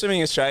 before this,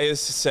 Swimming Australia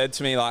said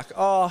to me like,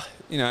 oh,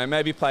 you know,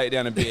 maybe play it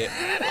down a bit.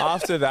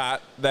 After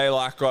that, they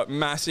like got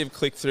massive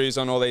click-throughs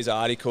on all these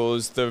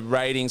articles. The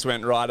ratings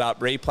went right up.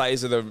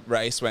 Replays of the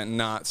race went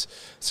nuts.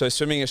 So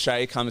Swimming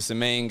Australia comes to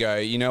me and go,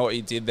 you know what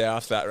you did there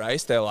after that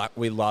race? They're like,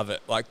 we love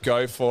it. Like,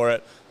 go for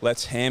it.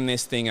 Let's ham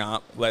this thing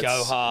up. Let's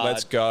Go hard.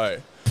 Let's go.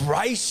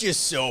 Brace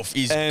yourself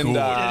is And,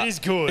 good. It is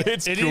good.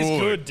 It's It good. is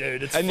good,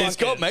 dude. It's It's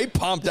got me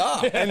pumped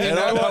up. And you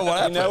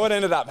know what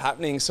ended up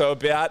happening? So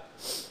about,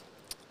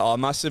 it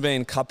must have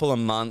been a couple of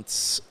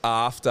months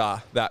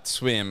after that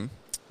swim,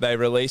 they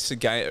released a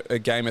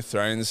Game of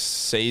Thrones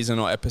season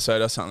or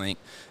episode or something,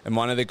 and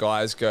one of the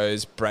guys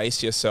goes,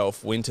 brace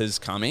yourself, winter's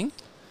coming.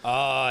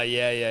 Oh,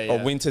 yeah. Or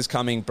winter's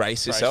coming,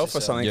 brace yourself, or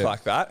yourself. something Yeah.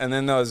 like that. And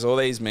then there was all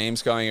these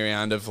memes going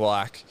around of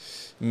like,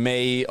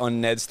 me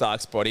on Ned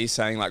Stark's body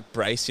saying like,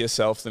 brace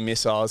yourself, the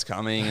missile's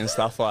coming and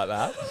stuff like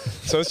that.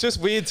 So it's just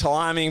weird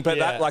timing, but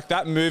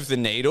that moved the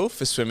needle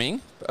for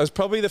swimming. It was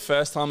probably the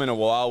first time in a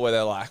while where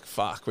they're like,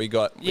 fuck, we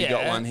got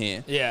one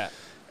here. Yeah.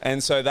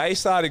 And so they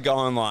started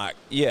going like,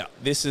 yeah,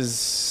 this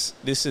is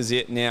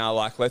it now.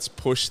 Like, let's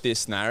push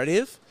this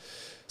narrative.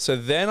 So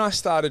then I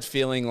started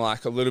feeling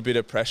like a little bit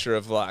of pressure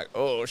of like,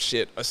 oh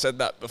shit, I said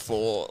that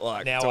before.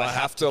 Like, Now do I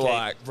have to keep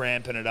like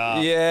ramping it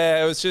up.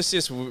 Yeah, it was just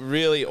this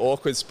really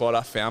awkward spot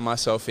I found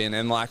myself in,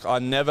 and like I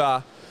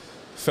never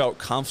felt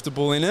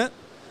comfortable in it.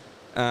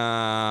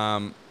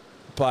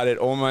 But it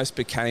almost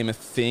became a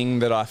thing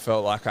that I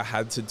felt like I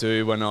had to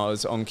do when I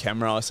was on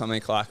camera or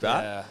something like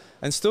that. Yeah.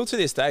 And still to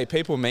this day,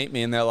 people meet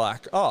me and they're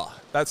like, oh,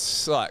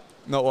 that's like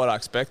not what I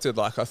expected.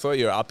 Like, I thought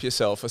you were up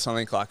yourself or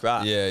something like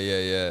that.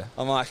 Yeah.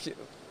 I'm like,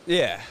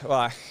 yeah,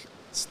 like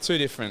it's two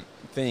different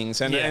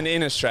things. And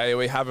in Australia,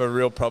 we have a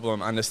real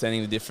problem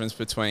understanding the difference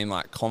between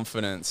like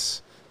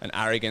confidence and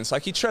arrogance.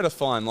 Like, you tread a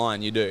fine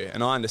line, you do.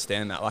 And I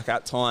understand that. Like,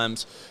 at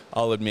times,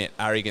 I'll admit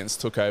arrogance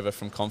took over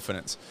from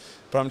confidence.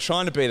 But I'm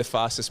trying to be the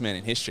fastest man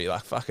in history.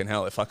 Like, fucking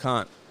hell, if I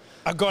can't.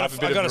 I got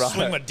to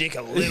swing my dick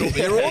a little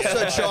bit. You're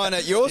also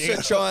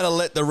trying to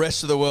let the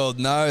rest of the world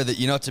know that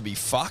you're not to be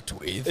fucked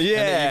with.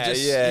 Yeah, and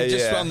that you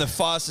just run the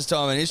fastest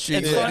time in history.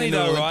 It's funny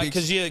though, right?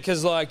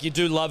 Because like you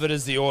do love it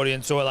as the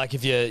audience, or like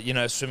if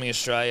you're swimming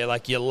Australia,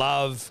 like you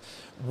love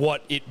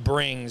what it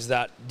brings.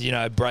 That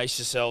brace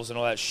yourselves and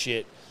all that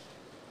shit.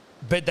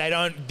 But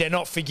they're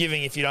not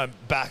forgiving if you don't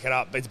back it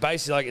up. It's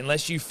basically like,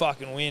 unless you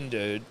fucking win,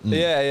 dude.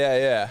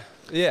 Yeah,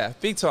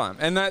 big time.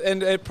 And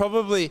it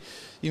probably,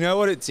 you know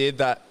what it did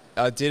that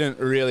I didn't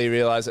really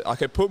realize it.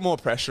 Like, it put more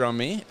pressure on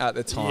me at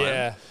the time.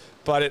 Yeah.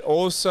 But it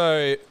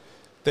also,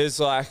 there's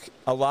like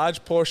a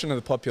large portion of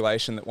the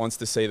population that wants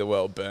to see the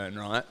world burn,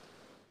 right?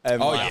 And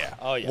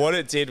what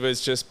it did was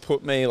just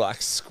put me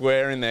like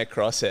square in their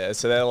crosshairs.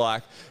 So they're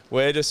like,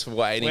 we're just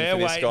waiting for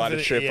this guy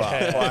to trip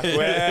up.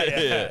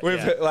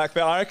 Like,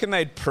 I reckon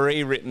they'd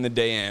pre-written the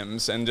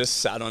DMs and just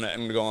sat on it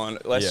and gone,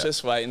 let's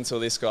just wait until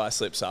this guy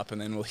slips up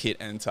and then we'll hit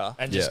enter.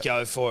 And just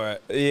go for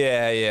it.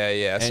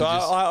 Yeah. So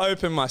I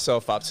opened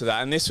myself up to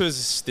that.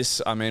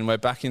 And we're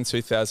back in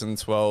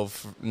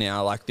 2012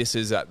 now. Like, this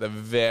is at the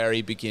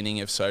very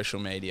beginning of social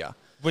media.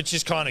 Which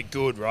is kind of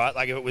good, right?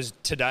 Like, if it was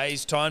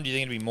today's time, do you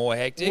think it'd be more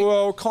hectic?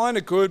 Well, kind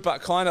of good,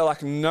 but kind of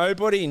like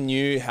nobody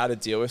knew how to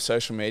deal with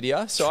social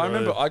media. So I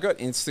remember I got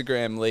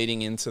Instagram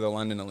leading into the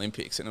London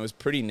Olympics, and it was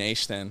pretty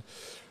niche then.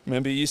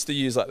 Remember, you used to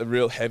use like the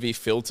real heavy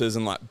filters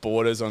and like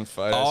borders on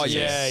photos. Oh,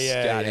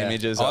 Scat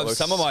images.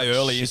 Some of my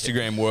early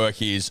Instagram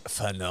work is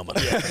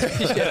phenomenal.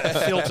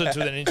 Filtered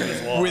to an inch of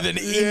its light. With an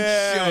inch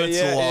of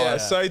its light. Yeah,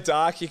 so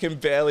dark you can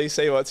barely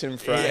see what's in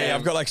frame. Yeah,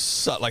 I've got like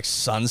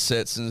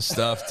sunsets and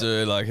stuff,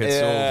 dude. Like,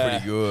 it's all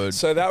pretty good.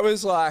 So that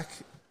was like,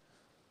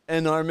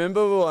 and I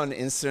remember we were on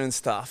Insta and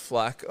stuff,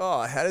 like,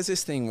 oh, how does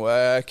this thing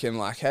work? And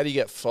like, how do you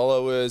get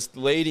followers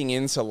leading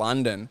into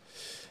London?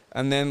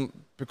 And then,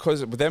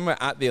 because then we're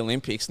at the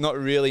Olympics, not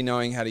really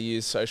knowing how to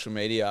use social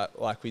media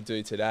like we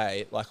do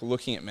today, like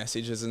looking at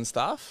messages and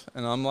stuff.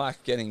 And I'm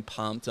like getting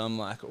pumped. I'm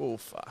like, oh,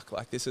 fuck,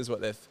 like this is what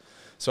they've...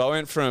 So I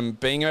went from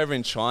being over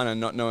in China,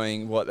 not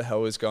knowing what the hell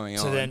was going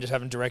on. So then just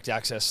having direct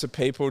access. To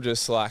people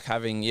just like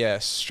having,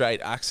 straight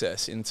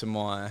access into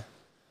my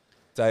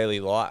daily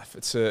life.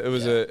 It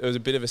was a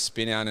bit of a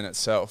spin out in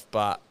itself,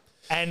 but...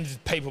 And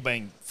people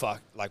being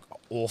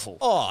awful.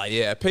 Oh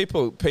yeah,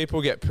 people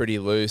get pretty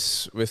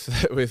loose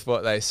with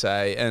what they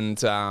say,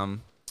 and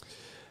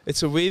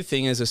it's a weird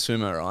thing as a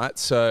swimmer, right?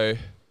 So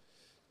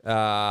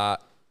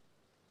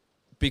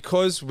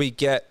because we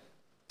get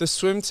the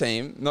swim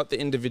team, not the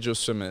individual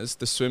swimmers,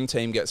 the swim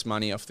team gets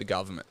money off the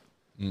government.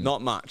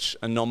 Not much,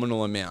 a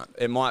nominal amount.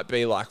 It might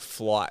be like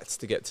flights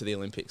to get to the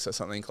Olympics or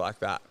something like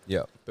that.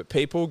 Yeah. But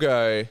people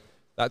go,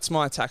 that's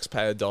my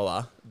taxpayer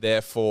dollar,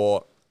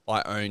 therefore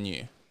I own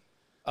you.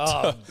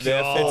 Oh, God. It's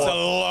a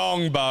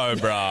long bow,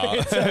 bro.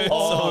 It's a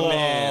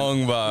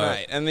long bow.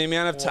 Mate, and the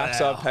amount of tax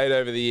I've paid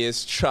over the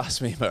years,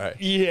 trust me, bro.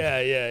 Yeah.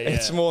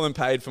 It's more than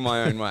paid for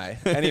my own way.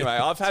 Anyway,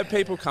 I've had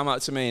people come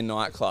up to me in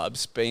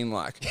nightclubs being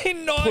like,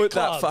 put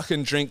that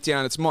fucking drink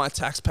down. It's my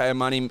taxpayer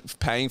money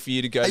paying for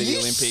you to go to the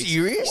Olympics.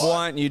 Serious?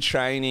 Why aren't you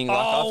training? Like,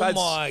 I've had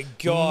my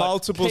God.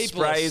 multiple People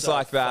sprays so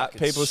like that.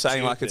 People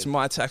saying like, it's stupid.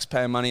 my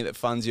taxpayer money that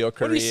funds your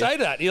career. What do you say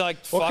to that? You're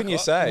like, What can you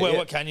say? Well, Yeah.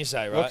 what can you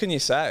say, right? What can you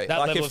say? That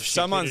like, level if of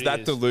someone's that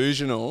stupidity is-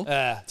 delusional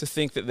to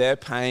think that they're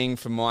paying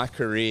for my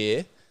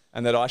career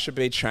and that I should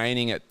be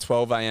training at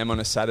 12 a.m.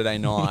 on a Saturday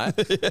night,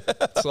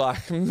 it's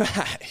like,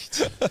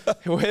 mate,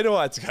 where do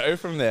I go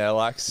from there?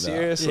 Like,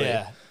 seriously.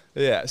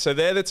 Yeah. So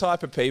they're the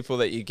type of people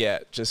that you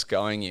get just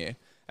going you.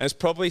 And it's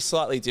probably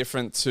slightly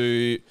different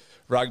to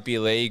rugby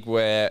league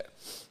where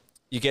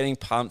you're getting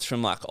pumped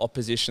from like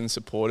opposition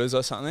supporters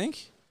or something.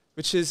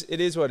 Which is,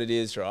 it is what it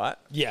is, right?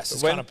 Yes,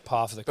 it's kind of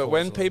par for the course. But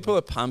when people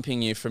are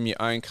pumping you from your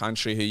own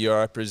country who you're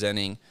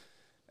representing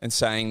and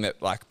saying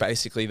that like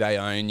basically they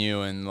own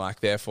you and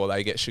like therefore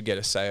they should get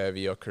a say over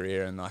your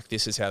career and like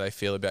this is how they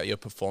feel about your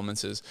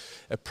performances,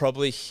 it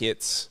probably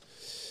hits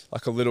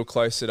like a little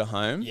closer to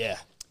home. Yeah.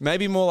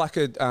 maybe more like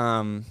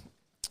a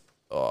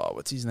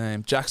what's his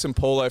name? Jackson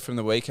Paulo from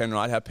the weekend,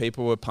 right? How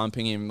people were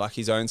pumping him like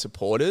his own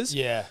supporters.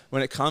 Yeah.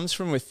 When it comes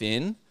from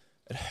within,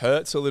 it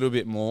hurts a little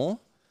bit more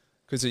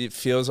because it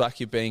feels like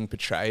you're being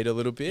betrayed a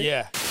little bit.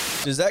 Yeah.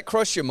 Does that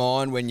cross your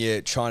mind when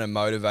you're trying to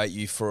motivate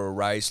you for a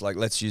race? Like,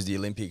 let's use the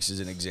Olympics as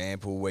an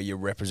example where you're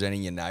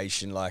representing your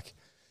nation. Like,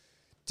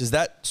 does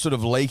that sort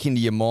of leak into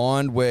your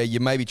mind where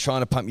you're maybe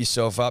trying to pump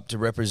yourself up to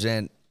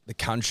represent the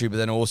country, but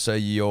then also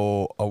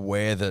you're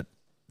aware that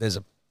there's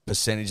a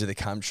percentage of the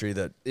country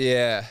that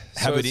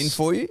have it in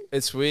for you?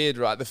 It's weird,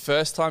 right? The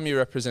first time you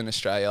represent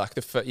Australia, like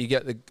you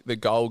get the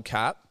gold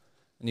cap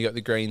and you got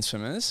the green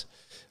swimmers.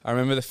 I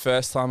remember the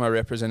first time I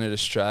represented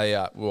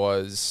Australia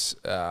was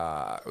it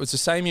was the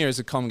same year as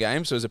the Com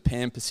Games. So it was a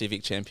Pan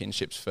Pacific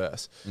Championships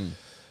first.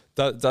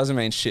 Doesn't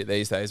mean shit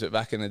these days, but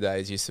back in the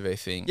days used to be a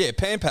thing. Yeah,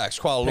 Pan Pacs,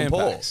 Kuala Pan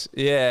Lumpur. Pacs.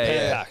 Yeah,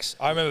 Pan Pacs.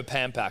 I remember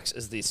Pan Pacs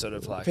as the sort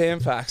of like Pan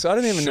Pacs. I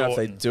don't even know if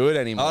they do it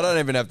anymore. I don't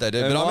even know if they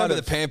do, They but I might remember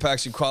have. the Pan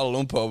Pacs in Kuala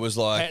Lumpur was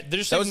like They're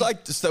just that was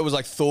even-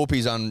 like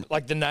Thorpe's on.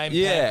 like the name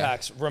Yeah. Pan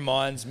Pacs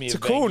reminds me It's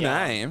of a cool being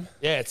young. name.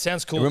 Yeah, it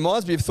sounds It cool.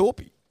 reminds me of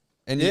Thorpe,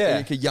 and you're Yeah.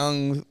 like a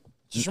young.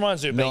 Just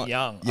reminds me of being Not-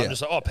 young. yeah. I'm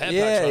just like, oh, Pan Pacs.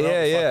 Yeah, I don't know what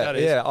the fuck that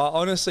is. I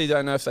honestly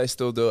don't know if they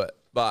still do it,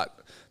 but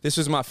this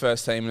was my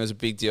first team and it was a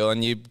big deal.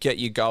 And you get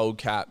your gold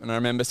cap. And I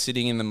remember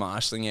sitting in the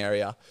marshalling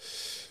area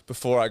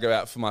before I go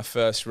out for my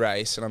first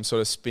race and I'm sort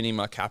of spinning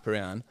my cap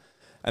around.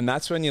 And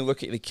that's when you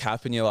look at the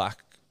cap and you're like,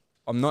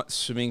 I'm not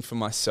swimming for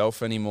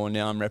myself anymore.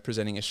 Now I'm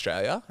representing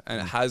Australia. And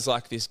it has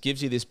like this,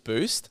 gives you this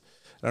boost.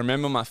 And I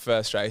remember my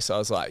first race, I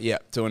was like, yeah,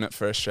 doing it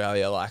for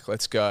Australia. Like,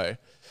 let's go.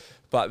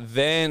 But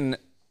then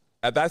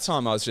at that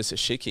time, I was just a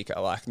shit kicker.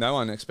 Like, no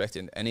one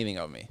expected anything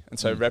of me. And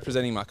so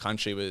representing my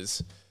country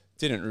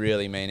didn't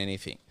really mean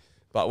anything.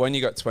 But when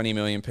you got 20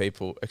 million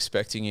people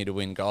expecting you to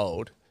win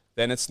gold,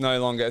 then it's no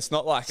longer, it's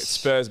not like it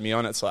spurs me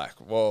on. It's like,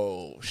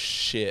 whoa,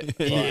 shit.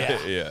 Like,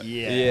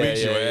 Yeah.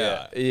 Wigs you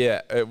out.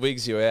 Yeah, it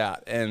wigs you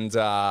out. And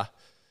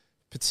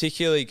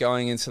particularly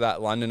going into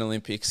that London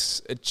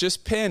Olympics, it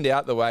just panned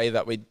out the way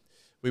that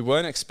we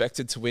weren't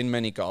expected to win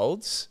many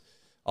golds.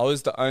 I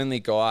was the only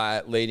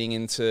guy leading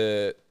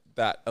into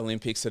that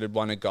Olympics that had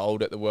won a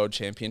gold at the World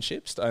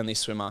Championships, the only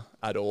swimmer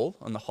at all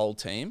on the whole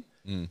team.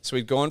 So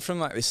we'd gone from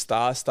like this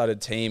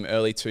star-studded team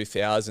early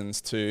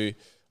 2000s to,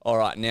 all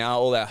right, now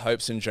all our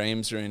hopes and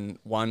dreams are in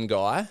one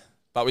guy,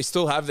 but we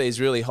still have these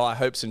really high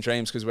hopes and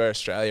dreams because we're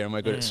Australia and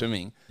we're good at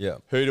swimming. Yeah.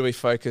 Who do we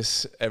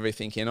focus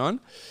everything in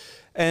on?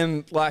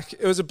 And like,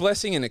 it was a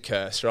blessing and a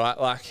curse, right?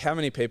 Like, how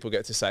many people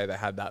get to say they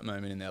had that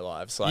moment in their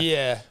lives? Like,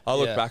 Yeah, I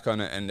look yeah. back on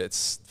it and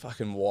it's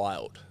fucking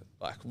wild,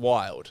 like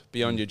wild,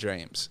 beyond your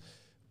dreams.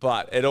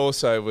 But it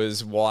also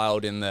was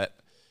wild in that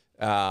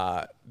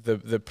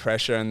the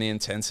pressure and the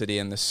intensity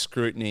and the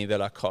scrutiny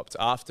that I copped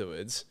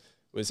afterwards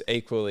was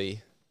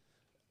equally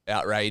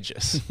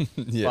outrageous.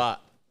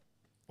 But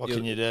What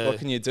can you do? what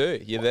can you do?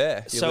 You're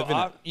there. You're So living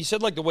it. you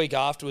said like the week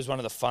after was one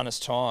of the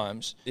funnest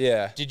times.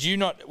 Yeah. Did you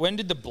not? When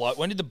did the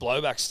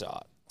blowback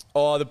start?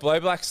 Oh, the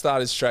blowback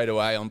started straight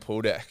away on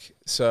pool deck.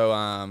 So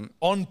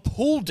On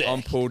pool deck.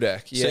 on pool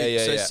deck. Yeah,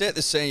 So yeah. set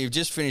the scene. You've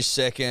just finished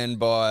second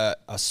by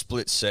a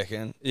split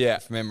second. Yeah.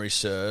 If memory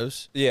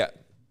serves. Yeah.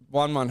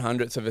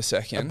 1/100th of a a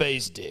second.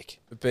 bee's dick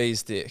A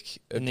bee's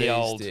dick. A in bee's the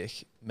old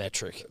dick.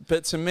 metric.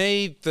 But to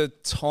me, the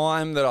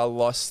time that I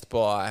lost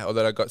by or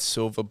that I got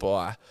silver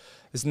by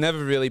has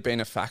never really been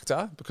a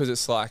factor because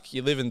it's like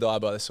you live and die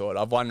by the sword.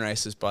 I've won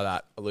races by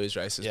that. I lose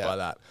races Yeah. by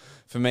that.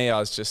 For me, I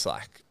was just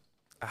like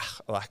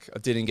I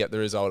didn't get the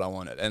result I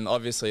wanted. And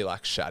obviously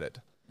like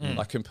shattered,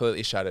 like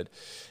completely shattered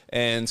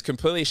and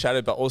completely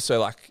shattered, but also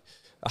like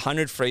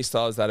 100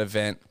 freestyles that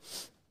event.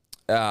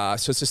 So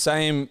it's the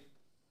same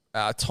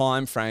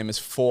time frame as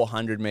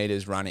 400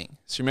 meters running.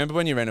 So remember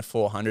when you ran a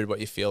 400, what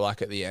you feel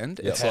like at the end?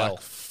 It's Hell.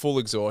 like full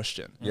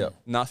exhaustion. Yep.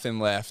 Nothing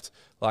left.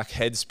 Like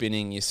head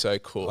spinning. You're so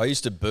cool. I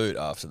used to boot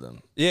after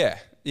them. Yeah.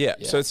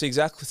 So it's the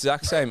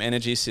exact same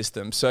energy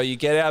system. So you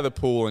get out of the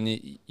pool and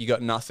you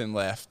got nothing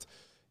left.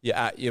 You're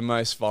at your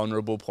most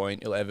vulnerable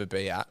point you'll ever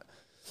be at.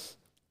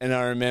 And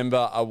I remember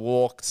I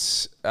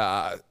walked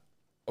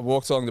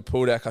along the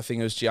pool deck. I think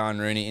it was Gian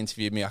Rooney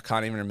interviewed me. I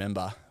can't even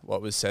remember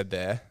what was said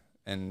there.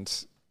 And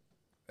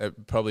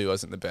it probably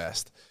wasn't the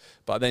best.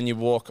 But then you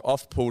walk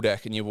off pool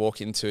deck and you walk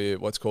into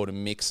what's called a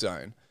mix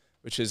zone,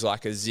 which is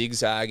like a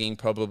zigzagging,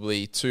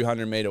 probably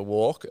 200-meter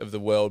walk of the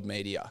world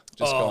media.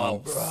 Just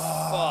going,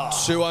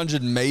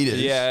 200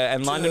 meters. yeah,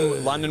 and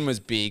London was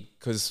big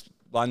because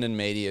London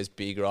media is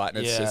big, right?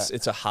 And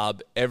it's a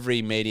hub.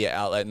 Every media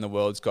outlet in the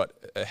world's got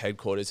a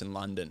headquarters in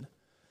London.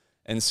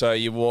 And so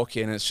you walk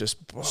in, it's just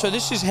So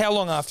this is how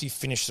long after you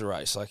finish the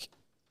race? Like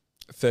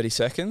 30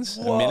 seconds,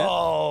 a minute.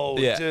 Whoa,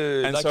 Yeah.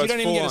 dude. And Like so you it's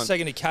don't even full get a on.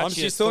 second to catch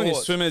You're your still in your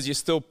thoughts. swimmers, you're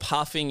still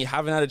puffing, you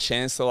haven't had a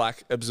chance to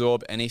like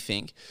absorb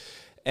anything.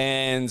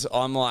 And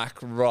I'm like,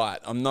 right,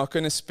 I'm not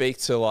going to speak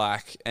to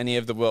like any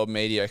of the world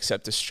media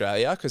except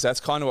Australia because that's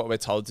kind of what we're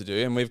told to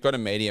do. And we've got a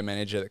media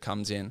manager that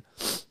comes in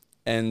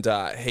and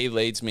he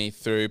leads me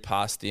through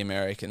past the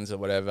Americans or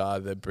whatever,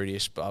 the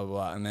British, blah, blah,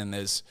 blah. And then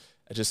there's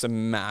just a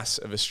mass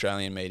of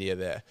Australian media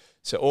there.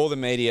 So all the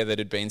media that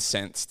had been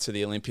sent to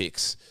the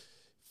Olympics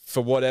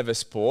for whatever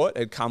sport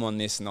had come on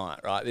this night,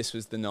 right? This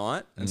was the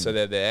night. And so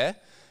they're there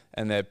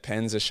and their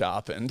pens are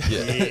sharpened.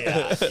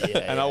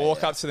 And I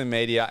walk up to the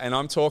media and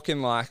I'm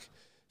talking like,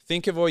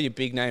 think of all your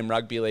big name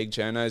rugby league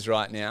journos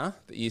right now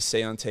that you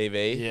see on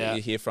TV, that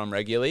you hear from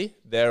regularly.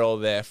 They're all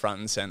there front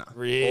and centre.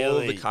 Really? All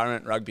of the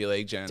current rugby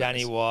league journos.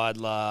 Danny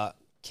Widler,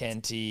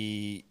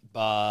 Kenty,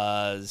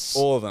 Buzz.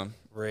 All of them.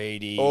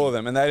 Reedy. All of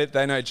them. And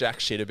they know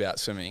jack shit about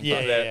swimming.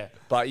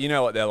 But you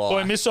know what they're like.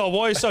 Boy, Missile,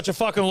 why are you such a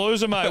fucking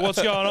loser, mate?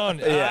 What's going on?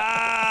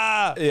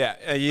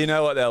 Yeah, you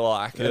know what they're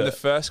like. And the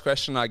first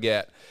question I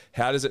get,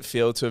 how does it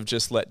feel to have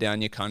just let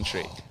down your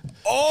country?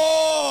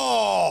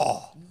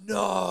 Oh!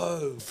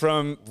 No.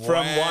 From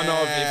one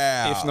of,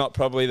 if not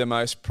probably the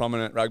most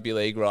prominent rugby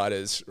league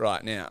writers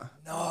right now.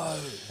 No.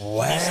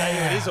 Wow. Can you say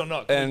who it is or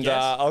not? Can And you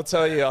guess? I'll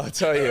tell you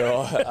off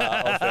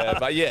air.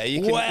 But yeah,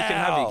 you can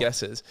have your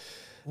guesses.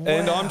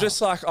 And I'm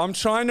just like, I'm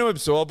trying to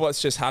absorb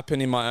what's just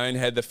happened in my own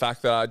head, the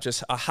fact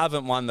that I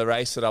haven't won the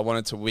race that I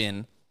wanted to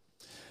win.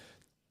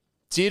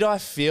 Did I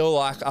feel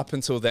like up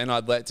until then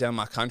I'd let down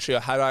my country, or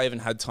had I even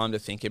had time to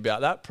think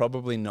about that?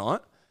 Probably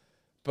not.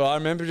 But I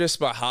remember just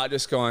my heart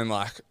just going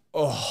like,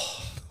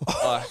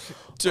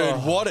 Dude,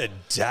 what a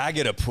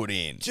dagger to put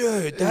in.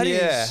 Dude, that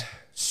is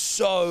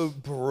so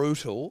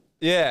brutal.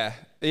 Yeah.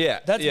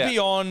 That's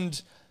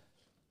beyond.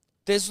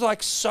 There's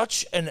like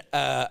such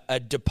a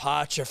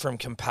departure from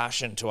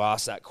compassion to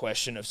ask that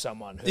question of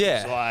someone who's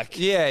like...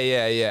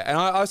 Yeah. And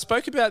I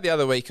spoke about it the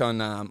other week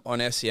on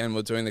SEN.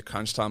 We're doing the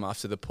crunch time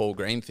after the Paul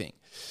Green thing.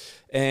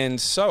 And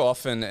so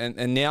often,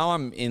 and now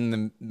I'm in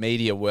the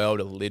media world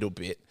a little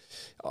bit,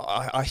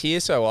 I hear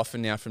so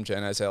often now from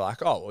journos, they're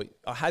like, oh, well,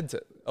 I had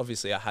to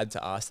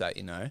ask that,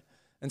 you know.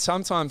 And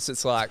sometimes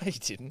it's like, you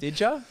didn't. Did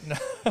you? No.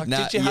 Like,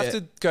 did you have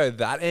to go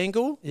that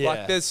angle? Yeah.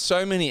 Like, there's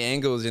so many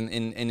angles in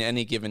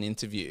any given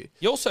interview.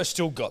 You also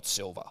still got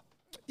silver.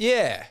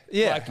 Yeah.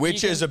 Like,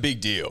 Which is a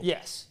big deal.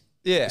 Yes.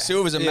 Yeah.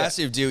 Silver's a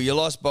massive deal. You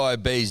lost by a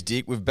bee's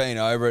dick. We've been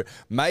over it.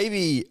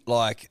 Maybe,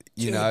 like,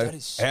 you know, that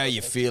is so how are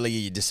you feeling? Are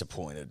you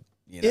disappointed?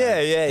 You know?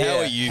 Yeah. How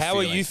are you How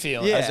feeling? are you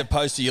feeling? Yeah. As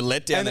opposed to you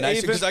let down And the nation.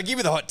 even- Because I give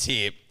you the hot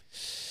tip.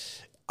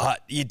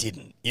 You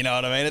didn't. You know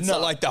what I mean? It's not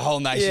like the whole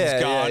nation's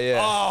Yeah, gone,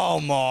 yeah. oh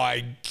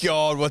my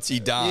God, what's he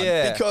done?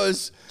 Yeah.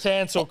 Because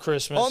Cancel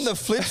Christmas. on the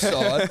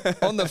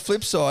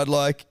flip side,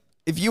 like,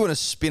 if you want to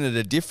spin it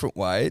a different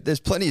way, there's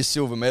plenty of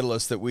silver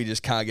medalists that we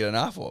just can't get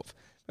enough of.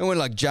 And when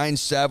like Jane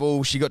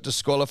Saville, she got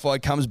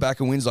disqualified, comes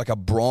back and wins like a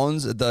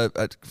bronze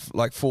at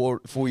like 4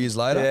 years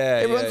lager.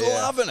 Yeah, Everyone's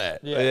yeah. loving it.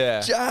 Yeah.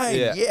 Jane,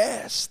 Yeah.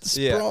 yes,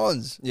 the Yeah.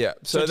 bronze. Yeah.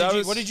 So that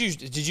was, what did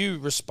you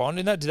respond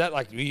in that? Did that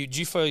like did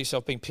you feel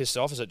yourself being pissed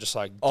off? Is it just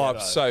like I'm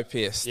ghetto? so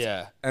pissed.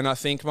 Yeah. And I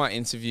think my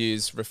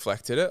interviews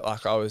reflected it.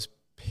 Like, I was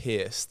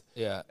pissed.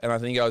 Yeah. And I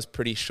think I was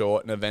pretty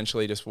short and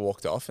eventually just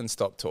walked off and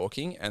stopped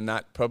talking. And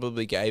that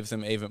probably gave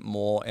them even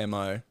more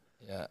MO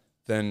Yeah.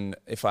 than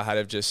if I had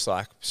have just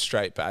like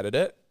straight batted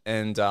it.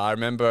 And I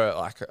remember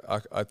like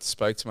I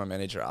spoke to my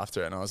manager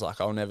after it and I was like,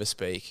 I'll never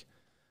speak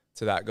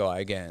to that guy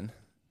again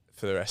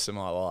for the rest of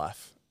my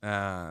life.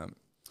 And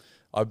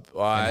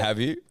have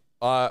you?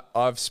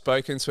 I've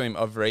spoken to him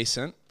of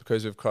recent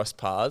because we've crossed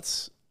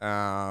paths.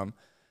 I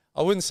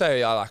wouldn't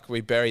say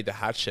we buried the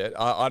hatchet.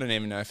 I don't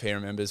even know if he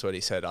remembers what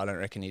he said. I don't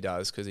reckon he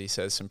does because he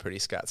says some pretty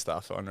scat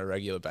stuff on a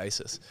regular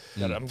basis.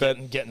 I'm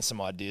getting some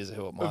ideas of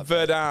who it might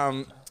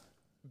be.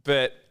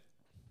 But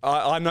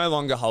I no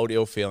longer hold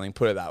ill feeling,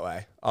 put it that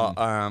way.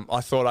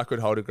 I thought I could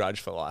hold a grudge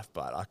for life,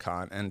 but I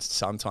can't. And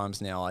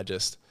sometimes now I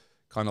just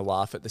kind of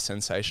laugh at the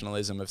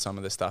sensationalism of some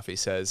of the stuff he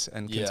says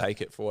and can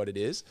take it for what it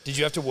is. Did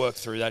you have to work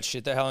through that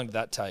shit? How long did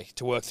that take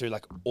to work through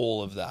like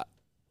all of that?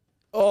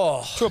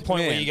 Oh, To a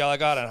point where man. you go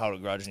like, I don't hold a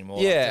grudge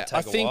anymore. Yeah, Like,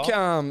 I did it take a think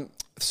while?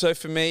 so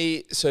for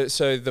me, so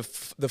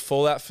the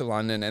fallout for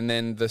London and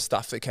then the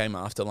stuff that came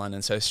after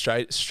London. So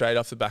straight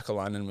off the back of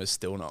London was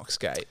Still Knox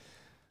Gate,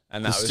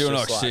 and that was Still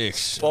just Knox like,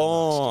 6.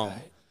 Boom.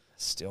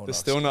 Still The not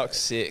Still scary. Knox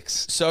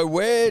 6. So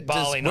where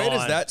Barley does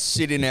 9. that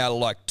sit in our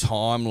like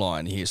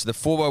timeline here? So the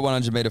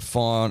 4x100 meter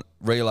fine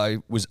relay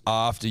was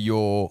after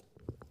your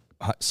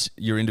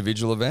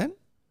individual event.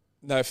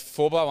 No,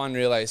 4x1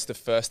 relay is the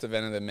first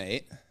event of the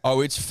meet.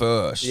 Oh, it's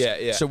first.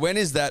 Yeah. So when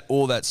is that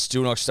all that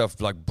Still Knox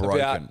stuff like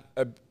broken?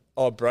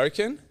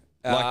 Broken?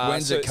 Like,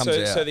 when's it comes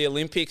out? So the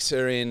Olympics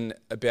are in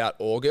about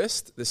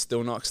August. The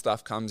Still Knox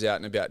stuff comes out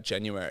in about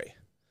January.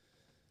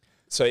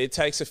 So it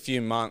takes a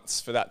few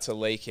months for that to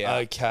leak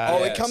out. Okay. Oh,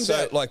 Yeah, it comes so-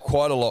 out like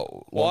quite a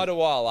lot. Quite a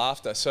while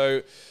after.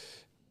 So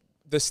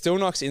the Still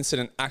Knox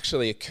incident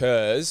actually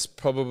occurs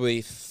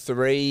probably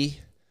 3,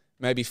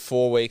 maybe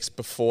 4 weeks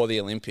before the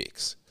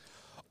Olympics.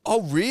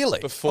 Oh, really?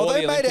 Before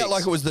they the made Olympics. out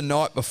like it was the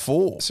night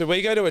before. So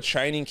we go to a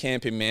training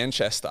camp in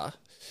Manchester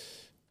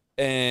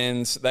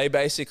and they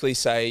basically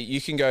say you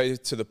can go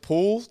to the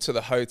pool, to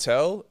the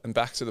hotel and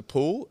back to the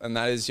pool, and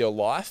that is your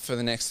life for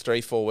the next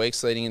 3-4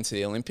 weeks leading into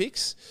the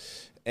Olympics.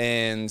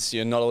 And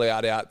you're not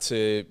allowed out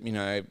to,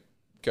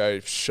 go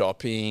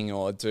shopping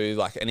or do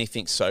like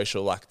anything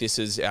social. Like this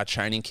is our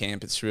training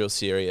camp. It's real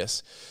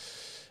serious.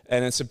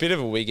 And it's a bit of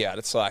a wig out.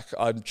 It's like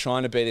I'm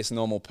trying to be this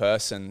normal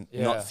person,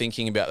 not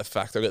thinking about the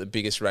fact I've got the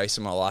biggest race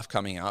of my life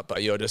coming up.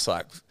 But you're just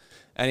like,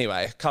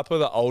 anyway, a couple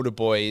of the older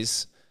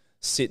boys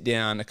sit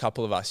down, a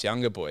couple of us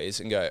younger boys,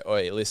 and go,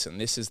 oi, listen,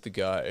 this is the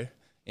go.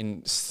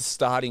 In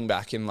starting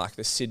back in like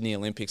the Sydney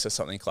Olympics or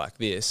something like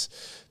this,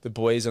 the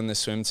boys on the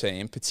swim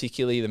team,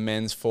 particularly the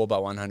men's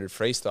 4x100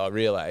 freestyle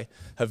relay,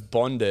 have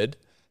bonded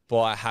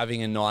by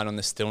having a night on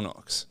the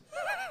Stilnox.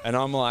 And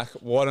I'm like,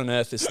 what on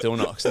earth is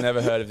Stilnox?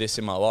 Never heard of this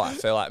in my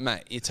life. They're like,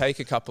 mate, you take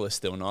a couple of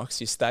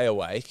Stilnox, you stay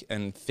awake,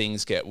 and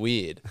things get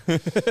weird. And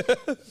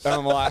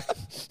I'm like,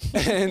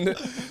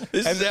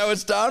 this is how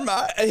it's done,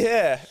 mate.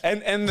 Yeah.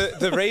 And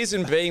the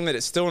reason being that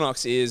it's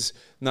Stilnox is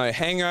no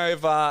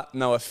hangover,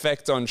 no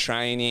effect on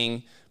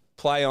training,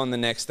 play on the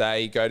next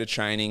day, go to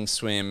training,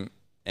 swim,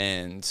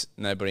 and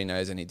nobody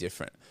knows any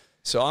different.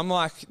 So I'm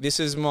like,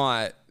 this is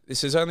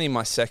only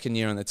my second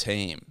year on the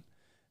team.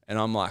 And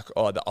I'm like,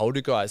 oh, the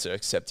older guys are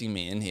accepting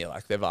me in here.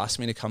 Like they've asked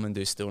me to come and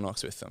do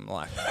Stilnox with them.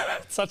 Like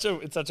it's such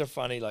a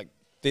funny like.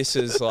 This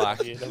is like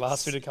they've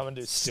asked me to come and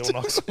do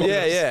Stilnox.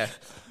 Yeah.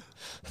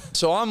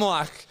 So I'm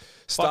like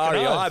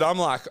starry-eyed. I'm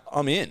like,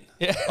 I'm in.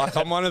 Yeah. Like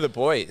I'm one of the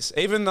boys.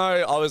 Even though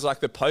I was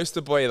like the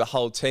poster boy of the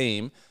whole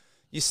team,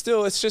 it's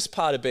just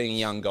part of being a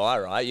young guy,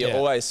 right? You're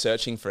always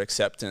searching for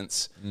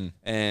acceptance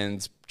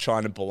and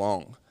trying to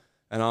belong.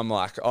 And I'm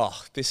like,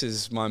 oh, this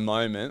is my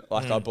moment.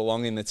 Like I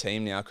belong in the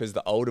team now because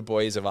the older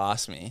boys have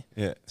asked me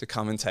to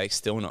come and take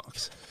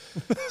Stilnox.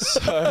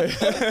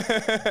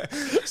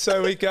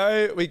 So we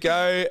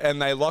go and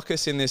they lock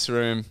us in this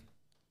room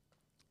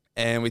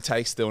and we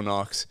take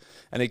Stilnox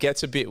and it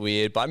gets a bit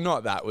weird, but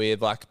not that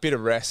weird. Like a bit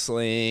of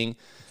wrestling,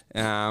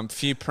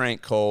 few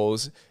prank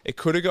calls. It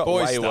could have got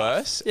way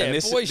worse. Yeah, and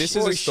this is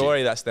a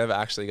story that's never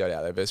actually got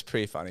out there, but it's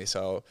pretty funny.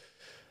 So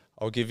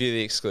I'll give you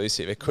the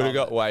exclusive. It could have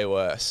got way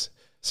worse.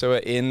 So we're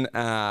in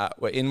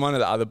one of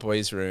the other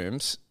boys'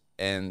 rooms,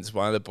 and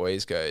one of the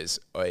boys goes,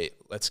 "Oi,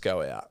 let's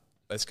go out.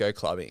 Let's go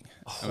clubbing."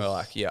 And we're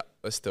like, "Yeah,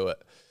 let's do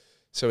it."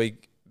 So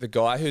the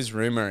guy whose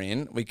room we're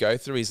in, we go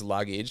through his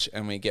luggage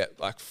and we get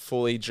like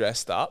fully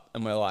dressed up,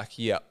 and we're like,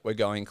 "Yeah, we're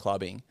going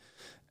clubbing."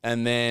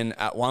 And then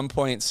at one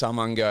point,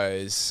 someone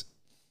goes,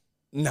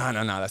 No,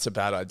 that's a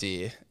bad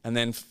idea. And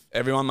then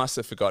everyone must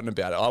have forgotten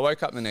about it. I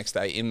woke up the next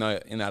day in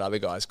that other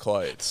guy's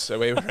clothes, so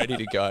we were ready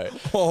to go.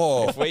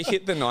 If we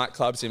hit the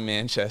nightclubs in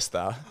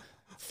Manchester,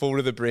 full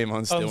to the brim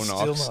on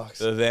Stilnox,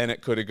 then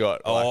it could have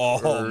got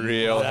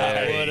real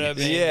hairy.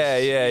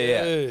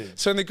 Yeah.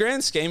 So in the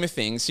grand scheme of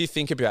things, you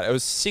think about it, it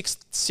was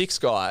six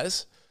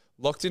guys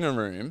locked in a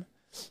room.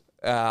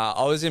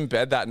 I was in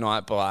bed that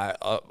night by,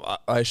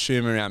 I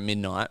assume, around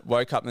midnight.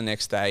 Woke up the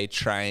next day,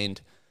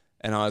 trained.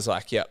 And I was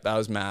like, yep, that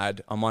was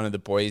mad. I'm one of the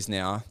boys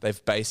now.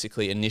 They've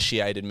basically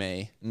initiated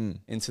me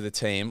into the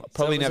team.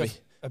 Probably so never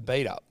a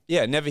beat up.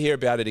 Yeah, never hear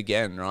about it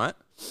again, right?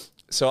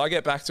 So I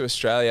get back to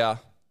Australia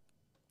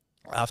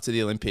after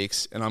the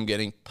Olympics and I'm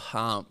getting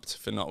pumped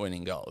for not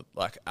winning gold.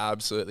 Like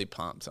absolutely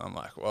pumped. I'm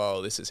like,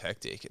 whoa, this is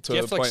hectic. Do you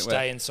have to like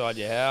stay inside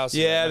your house?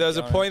 Yeah, there was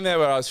a point there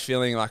where I was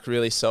feeling like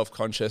really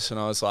self-conscious and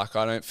I was like,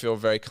 I don't feel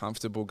very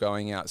comfortable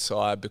going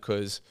outside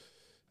because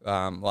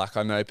like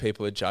I know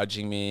people are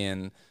judging me,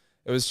 and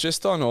it was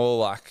just on all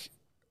like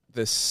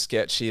the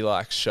sketchy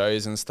like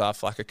shows and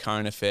stuff, like A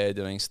Current Affair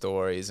doing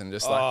stories and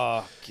just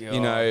like, you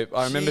know,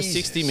 I remember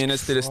 60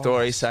 Minutes did a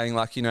story saying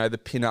like, you know, the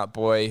pin-up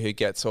boy who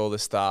gets all the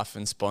stuff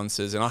and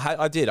sponsors. And I had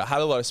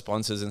a lot of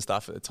sponsors and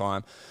stuff at the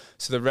time.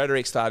 So the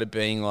rhetoric started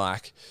being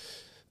like,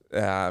 you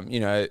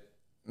know,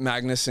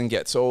 Magnussen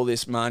gets all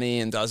this money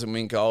and doesn't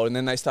win gold. And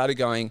then they started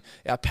going,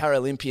 our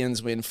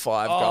Paralympians win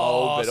 5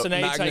 gold, but so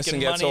now Magnussen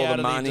gets all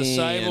the money.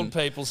 Disabled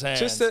people's hands.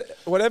 Just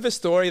whatever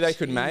story they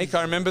could make.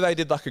 I remember they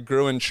did like a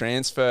Gruen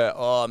transfer.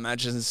 Oh,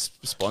 imagine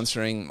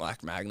sponsoring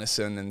like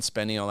Magnussen and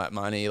spending all that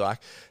money. Like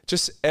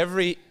just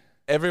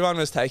everyone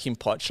was taking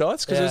pot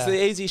shots because it was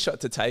the easy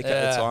shot to take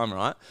at the time,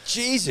 right?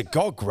 Jeez, it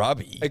got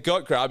grubby. It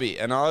got grubby,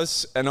 and I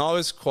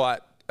was quite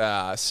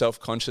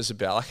self-conscious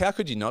about like, how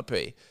could you not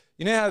be?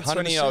 You know how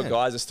 20-year-old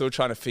guys are still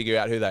trying to figure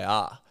out who they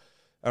are?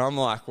 And I'm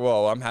like,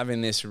 whoa, I'm having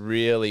this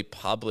really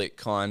public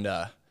kind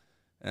of,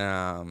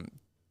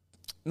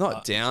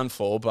 not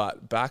downfall,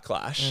 but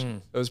backlash.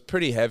 It was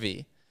pretty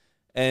heavy.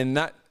 And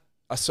I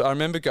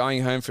remember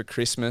going home for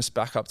Christmas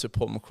back up to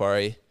Port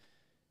Macquarie,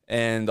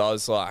 and I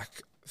was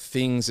like,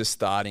 things are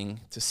starting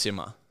to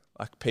simmer.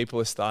 Like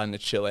people are starting to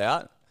chill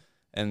out,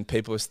 and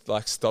people are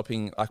like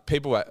stopping. Like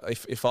people,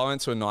 if I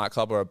went to a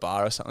nightclub or a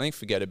bar or something,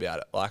 forget about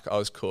it. Like I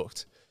was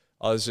cooked.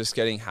 I was just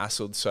getting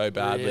hassled so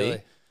badly.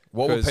 Really?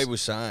 What were people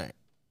saying?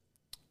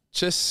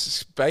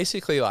 Just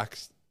basically like,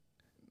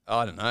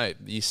 I don't know,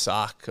 you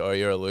suck or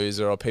you're a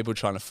loser, or people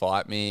trying to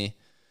fight me.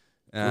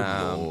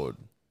 Good Lord.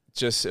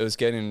 Just, it was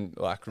getting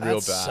like real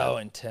bad. So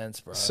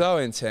intense, bro. So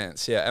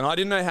intense, yeah. And I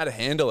didn't know how to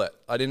handle it.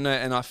 I didn't know,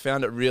 and I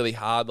found it really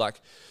hard.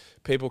 Like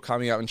people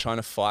coming up and trying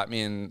to fight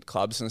me in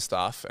clubs and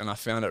stuff, and I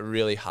found it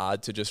really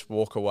hard to just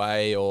walk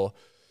away, or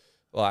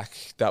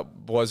like that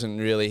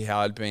wasn't really how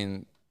I'd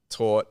been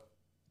taught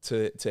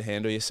to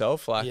handle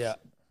yourself. Like, Yeah.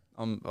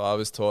 I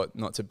was taught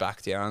not to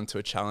back down to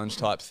a challenge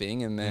type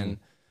thing, and then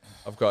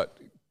I've got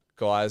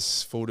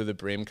guys full to the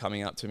brim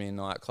coming up to me in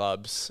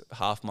nightclubs,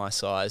 half my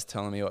size,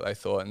 telling me what they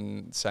thought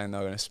and saying they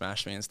were going to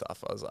smash me and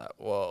stuff. I was like,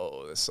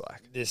 whoa, it's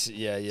like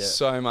Yeah.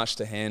 so much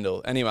to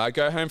handle. Anyway, I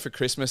go home for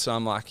Christmas and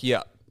I'm like,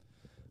 yeah,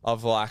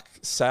 I've like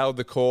sailed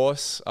the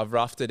course, I've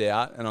roughed it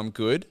out and I'm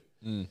good.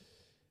 And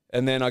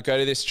then I go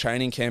to this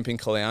training camp in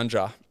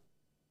Caloundra,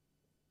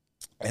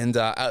 and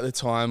at the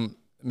time,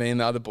 me and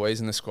the other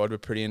boys in the squad were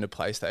pretty into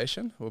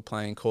PlayStation. We were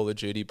playing Call of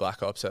Duty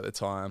Black Ops at the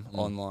time,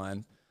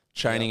 online,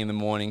 training in the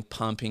morning,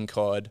 pumping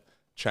COD,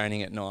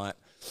 training at night.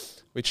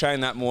 We train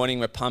that morning,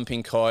 we're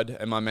pumping COD,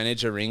 and my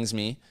manager rings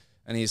me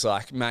and he's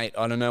like, mate,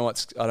 I don't know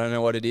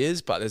what it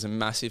is, but there's a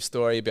massive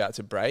story about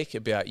to break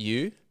about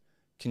you.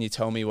 Can you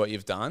tell me what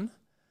you've done?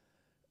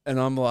 And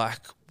I'm like,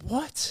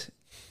 what?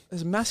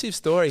 There's a massive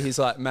story. He's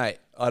like, mate,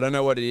 I don't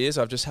know what it is.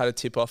 I've just had a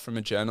tip off from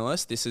a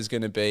journalist. This is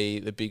going to be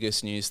the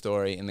biggest news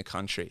story in the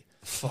country.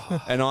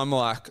 And I'm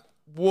like,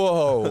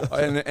 whoa.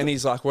 And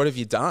he's like, what have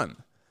you done?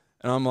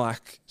 And I'm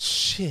like,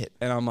 shit.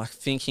 And I'm like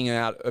thinking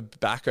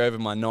back over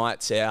my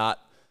nights out.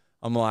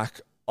 I'm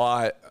like,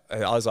 I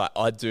was like,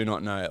 I do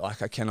not know.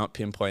 Like, I cannot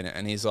pinpoint it.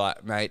 And he's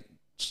like, mate,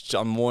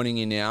 I'm warning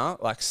you now,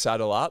 like,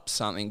 saddle up,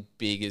 something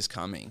big is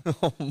coming.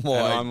 Oh my And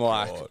I'm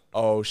like, God.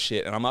 oh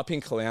shit. And I'm up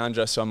in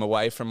Caloundra, so I'm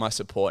away from my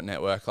support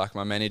network. Like,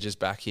 my manager's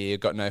back here,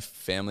 got no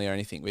family or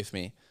anything with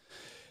me.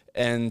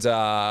 And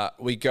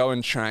we go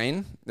and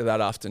train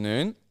that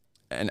afternoon.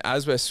 And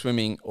as we're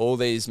swimming, all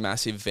these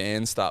massive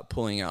vans start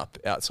pulling up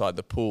outside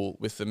the pool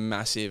with the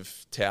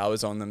massive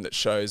towers on them that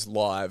shows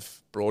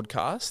live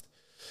broadcast.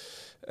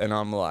 And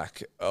I'm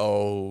like,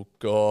 oh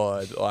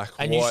God, like,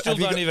 And what? you still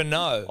don't even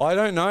know. I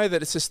don't know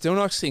that it's a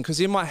Stillnox thing, because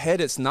in my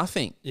head it's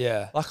nothing.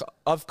 Yeah. Like,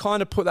 I've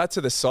kind of put that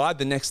to the side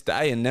the next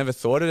day and never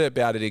thought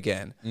about it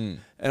again. And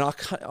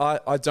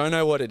I don't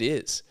know what it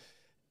is.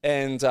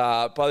 And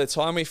by the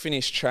time we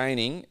finish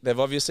training, they've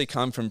obviously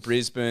come from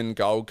Brisbane,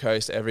 Gold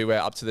Coast,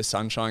 everywhere up to the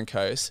Sunshine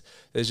Coast.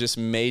 There's just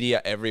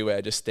media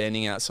everywhere, just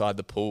standing outside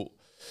the pool.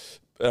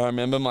 And I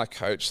remember my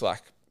coach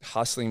like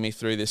hustling me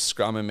through this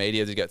scrum of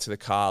media to get to the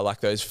car,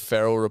 like those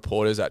feral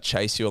reporters that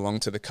chase you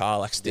along to the car,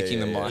 like sticking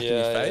the mic in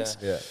your face.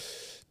 Yeah.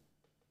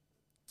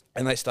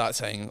 And they start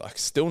saying, like,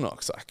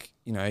 Stillnox, like,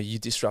 you know, you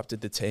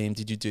disrupted the team.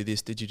 Did you do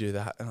this? Did you do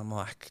that? And I'm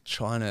like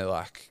trying to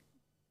like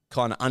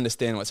kind of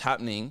understand what's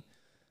happening,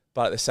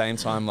 but at the same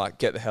time, like,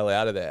 get the hell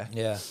out of there.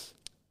 Yeah.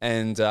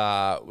 And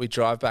we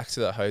drive back to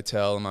the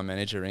hotel and my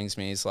manager rings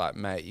me. He's like,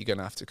 mate, you're going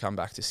to have to come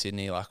back to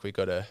Sydney. Like, we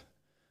got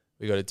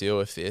to deal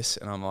with this.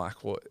 And I'm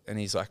like, what? And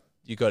he's like,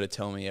 you got to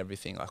tell me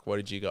everything. Like, what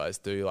did you guys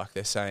do? Like,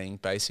 they're saying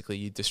basically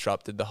you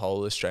disrupted the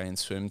whole Australian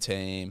swim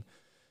team,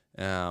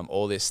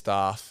 all this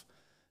stuff.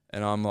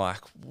 And I'm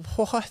like,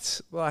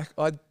 what? Like,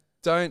 I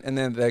don't. And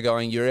then they're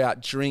going, you're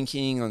out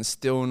drinking on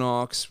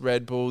Stillnox,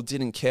 Red Bull,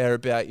 didn't care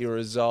about your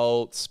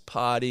results,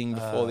 partying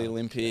before the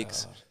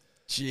Olympics. God.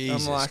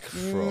 Jesus I'm like,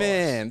 Christ.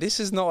 man, this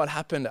is not what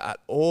happened at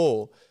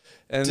all.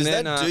 And Does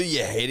then, that do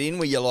your head in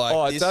where you're like,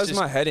 oh, it this does just-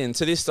 my head in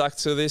to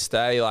this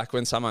day. Like,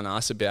 when someone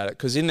asks about it,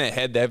 because in their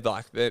head they've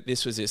like,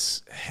 this was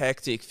this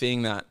hectic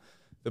thing that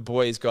the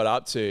boys got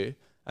up to,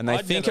 and they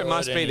I'd think never it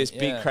must heard be any- this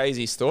big yeah.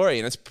 crazy story,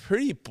 and it's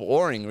pretty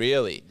boring,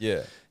 really.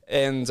 Yeah.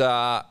 And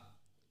So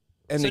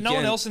again, no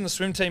one else in the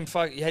swim team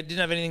didn't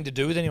have anything to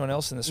do with anyone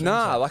else in the swim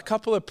nah, team? like a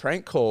couple of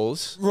prank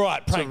calls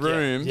Right, to prank, yeah.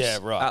 rooms Yeah,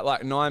 right. at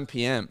like 9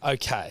 p.m.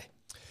 Okay.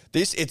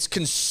 It's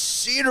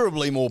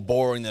considerably more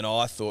boring than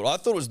I thought. I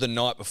thought it was the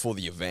night before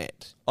the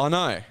event. I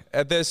know.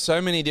 There's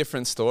so many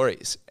different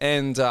stories.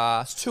 And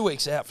It's 2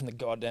 weeks out from the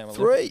goddamn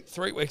Three. Olympics.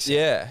 3 weeks out.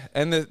 yeah,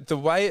 and the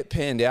way it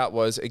panned out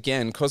was,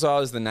 again, because I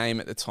was the name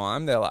at the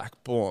time, they're like,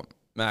 boom,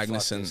 this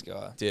Magnuson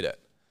guy. did it.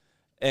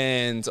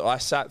 And I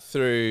sat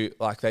through,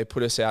 like, they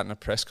put us out in a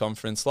press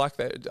conference. Like,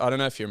 I don't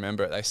know if you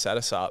remember it, they sat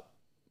us up,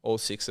 all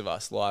 6 of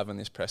us, live on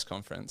this press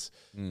conference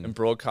and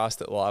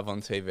broadcast it live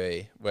on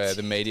TV, where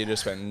the media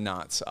just went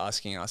nuts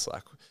asking us,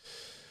 like,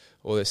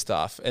 all this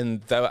stuff.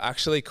 And they were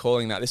actually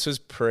calling that, this was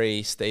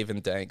pre-Stephen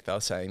Dank, they were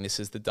saying this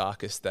is the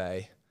darkest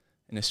day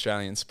in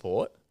Australian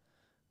sport.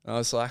 And I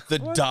was like, The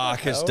what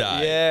darkest hell?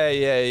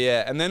 day.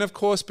 Yeah. And then, of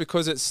course,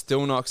 because it's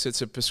Stillnox,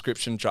 it's a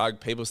prescription drug,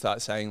 people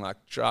start saying, like,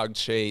 drug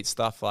cheat,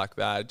 stuff like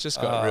that. It just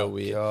got real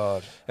weird.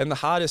 God. And the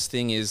hardest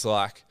thing is,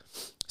 like,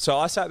 so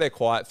I sat there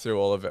quiet through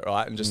all of it,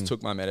 right, and just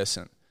took my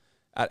medicine.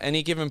 At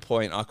any given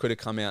point, I could have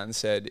come out and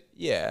said,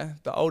 yeah,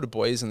 the older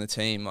boys in the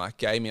team, like,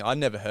 gave me, I'd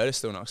never heard of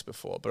Stillnox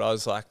before, but I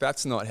was like,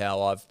 that's not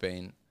how I've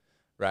been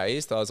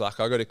raised. I was like,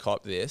 I got to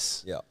cop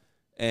this. Yeah.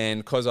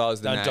 And because I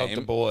was the Don't dog name,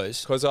 the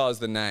boys. because I was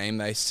the name,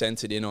 they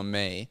sent it in on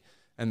me.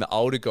 And the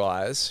older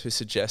guys who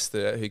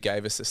suggested it, who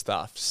gave us the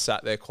stuff,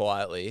 sat there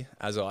quietly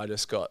as I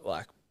just got,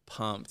 like,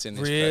 pumped in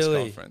this press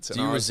Really? conference. Do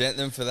And you I was, resent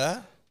them for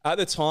that? at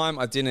the time,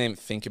 I didn't even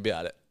think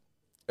about it.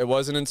 It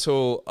wasn't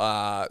until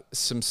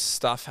some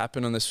stuff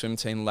happened on the swim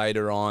team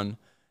later on,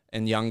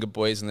 and younger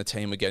boys in the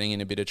team were getting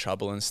in a bit of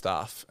trouble and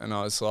stuff. And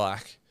I was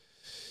like,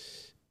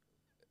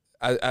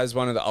 as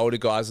one of the older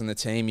guys on the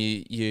team,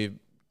 you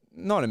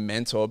not a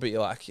mentor, but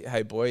you're like,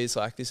 hey boys,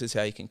 like this is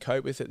how you can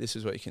cope with it. This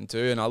is what you can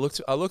do. And I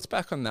looked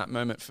back on that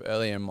moment for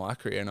earlier in my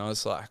career, and I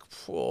was like,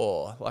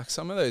 whoa, like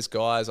some of those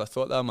guys, I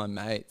thought they were my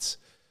mates.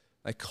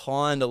 They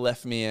kind of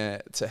left me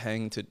to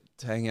hang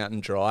out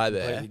and dry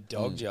there. Completely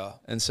dogged you.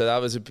 And so that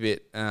was a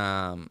bit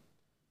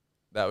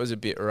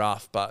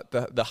rough. But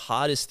the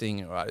hardest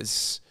thing, right,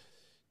 is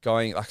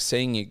going, like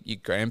seeing your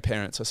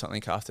grandparents or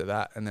something after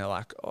that, and they're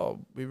like, oh,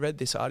 we read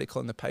this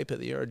article in the paper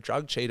that you're a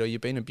drug cheat or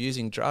you've been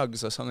abusing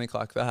drugs or something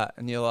like that.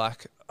 And you're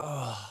like,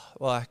 oh,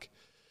 like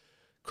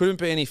couldn't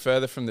be any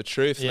further from the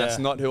truth. Yeah. That's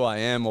not who I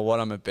am or what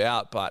I'm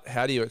about. But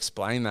how do you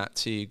explain that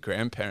to your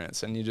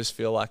grandparents? And you just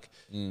feel like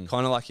kind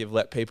of like you've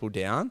let people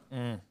down.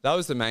 That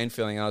was the main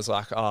feeling. I was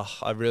like, oh,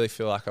 I really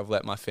feel like I've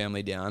let my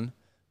family down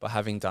by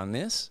having done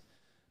this.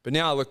 But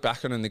now I look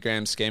back on it in the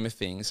grand scheme of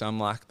things, I'm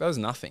like, that was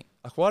nothing.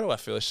 Like, why did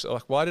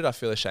I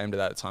feel ashamed of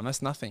that at the time?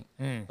 That's nothing.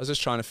 I was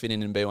just trying to fit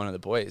in and be one of the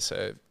boys.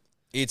 So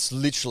It's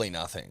literally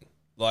nothing.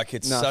 Like,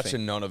 it's Nothing. such a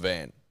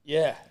non-event.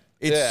 Yeah.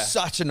 It's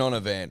such a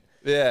non-event.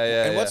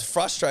 yeah. And what's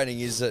frustrating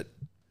is that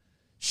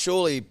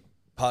surely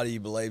part of you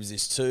believes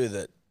this too,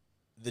 that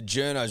the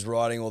journos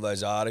writing all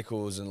those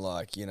articles and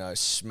like, you know,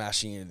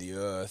 smashing into the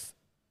earth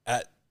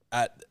at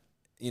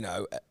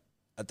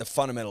the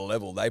fundamental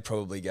level, they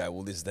probably go,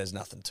 well, there's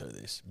nothing to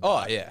this.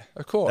 Oh yeah,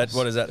 of course.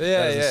 What is that?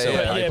 Yeah, that doesn't sell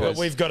Yeah, but papers.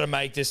 we've got to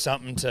make this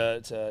something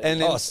to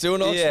And then, Still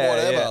not yeah,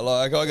 whatever. yeah.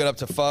 Like, I got up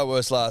to far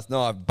worse last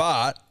night,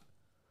 but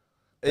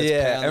let's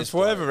Yeah, pound and this for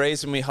whatever bloke.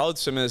 reason, we hold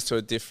swimmers to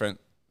a different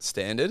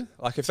standard.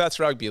 Like if that's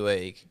rugby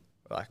league,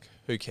 like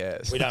who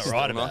cares? We don't Still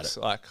write about knocks,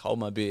 it. Like hold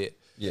my beer.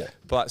 Yeah.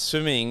 But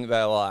swimming,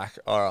 they're like,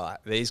 all right,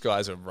 these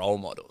guys are role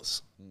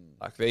models.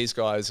 Like these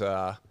guys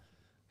are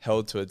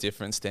held to a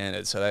different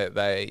standard, so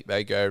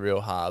they go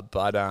real hard.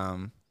 But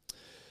the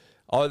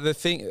other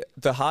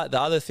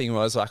thing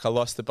was like I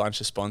lost a bunch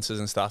of sponsors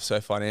and stuff, so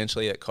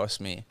financially it cost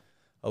me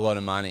a lot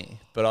of money.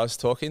 But I was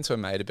talking to a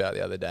mate about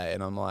the other day,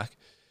 and I'm like,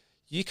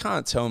 you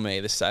can't tell me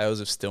the sales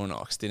of Still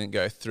Knox didn't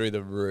go through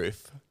the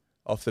roof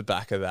off the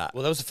back of that.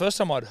 Well, that was the first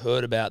time I'd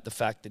heard about the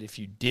fact that if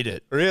you did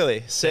it, Really?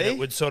 then See? it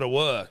would sort of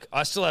work.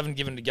 I still haven't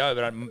given it a go,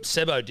 but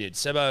Sebo did.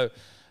 Sebo,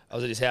 I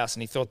was at his house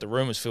and he thought the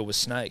room was filled with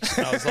snakes.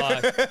 And I was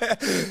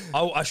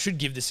like, I should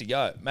give this a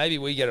go. Maybe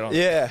we get it on.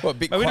 Yeah. What,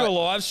 big Maybe we do a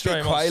Qua- live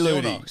stream big on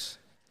Still Quaalude. Knox.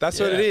 That's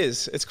what it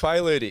is. It's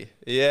Quaalude.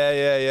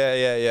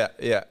 Yeah.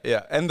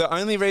 And the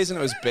only reason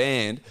it was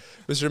banned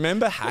was,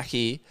 remember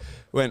Hacky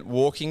went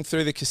walking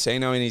through the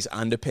casino in his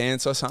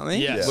underpants or something,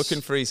 Yes.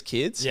 looking for his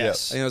kids.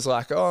 Yes. And he was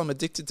like, oh, I'm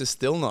addicted to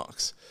Still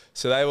Knox.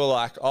 So they were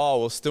like, oh,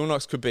 well, Still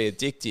Knox could be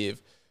addictive,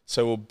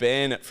 so we'll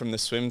ban it from the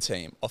swim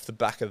team off the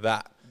back of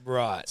that.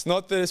 Right. It's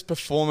not that it's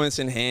performance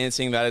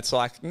enhancing, that it's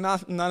like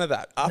none of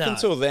that. Up No.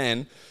 until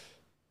then,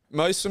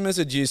 most swimmers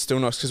had used Still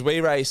Knox because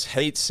we race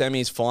heats,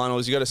 semis,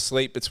 finals. You got to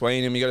sleep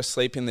between them. You got to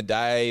sleep in the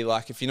day.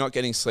 Like if you're not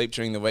getting sleep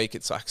during the week,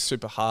 it's like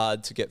super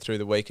hard to get through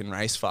the week and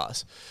race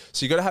fast.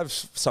 So you got to have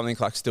something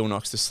like Still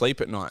Knox to sleep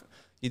at night.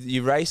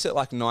 You race at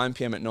like 9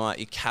 p.m. at night.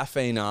 You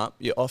caffeine up.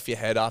 You're off your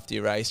head after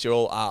you race. You're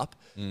all up.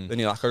 Then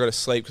you're like, I got to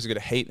sleep because I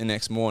got to heat the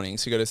next morning.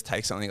 So you got to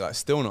take something like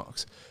Still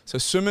Knox. So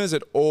swimmers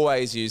had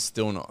always used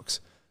Still Knox,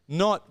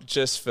 not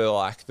just for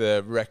like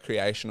the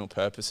recreational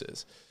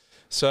purposes.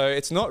 So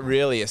it's not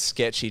really a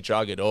sketchy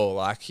drug at all.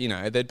 Like, you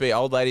know, there'd be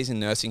old ladies in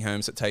nursing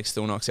homes that take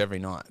Still Knox every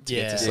night to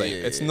get to sleep.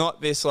 Yeah. It's not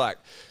this like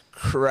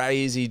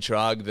crazy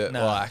drug that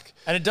like,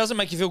 And it doesn't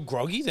make you feel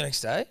groggy the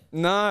next day?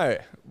 no.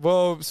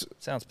 Well,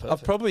 Sounds I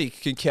perfect. probably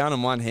can count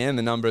on one hand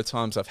the number of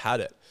times I've had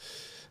it.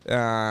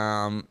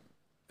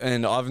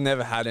 And I've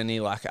never had any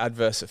like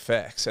adverse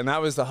effects. And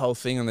that was the whole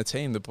thing on the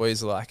team. The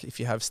boys are like, if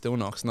you have Still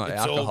Knox, not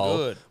It's all alcohol,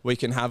 good. we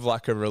can have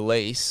like a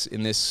release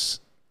in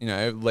this, you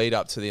know, lead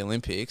up to the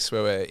Olympics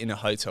where we're in a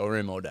hotel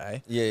room all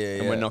day. Yeah.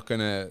 And we're not going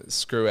to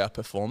screw our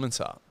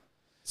performance up.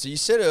 So you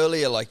said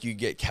earlier, like you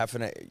get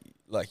caffeine,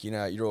 like, you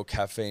know, you're all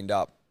caffeined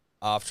up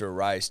after a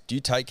race. Do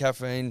you take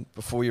caffeine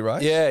before you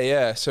race?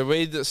 Yeah. So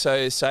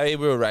say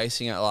we were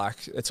racing at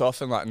like, it's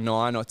often like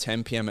 9 or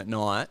 10 p.m. at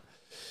night.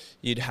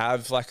 You'd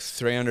have like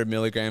 300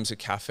 milligrams of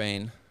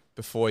caffeine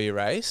before you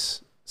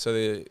race.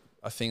 So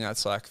I think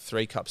that's like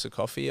 3 cups of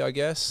coffee, I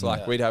guess.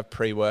 Like we'd have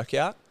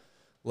pre-workout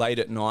late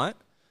at night.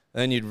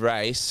 And then you'd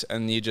race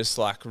and you just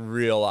like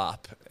reel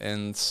up.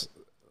 And,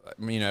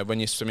 you know, when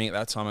you're swimming at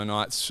that time of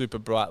night, super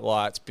bright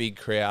lights, big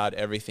crowd,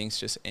 everything's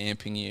just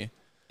amping you.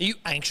 Are you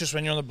anxious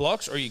when you're on the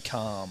blocks or are you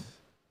calm?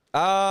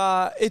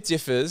 It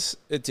differs.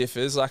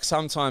 Like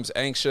sometimes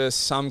anxious,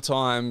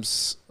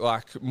 sometimes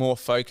like more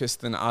focused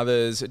than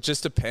others. It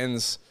just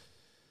depends.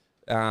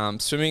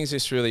 Swimming is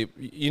just really,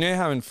 you know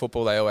how in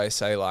football they always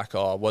say like,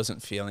 oh, I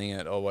wasn't feeling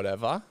it or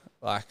whatever.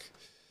 Like,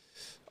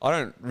 I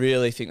don't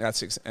really think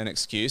that's an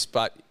excuse,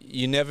 but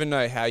you never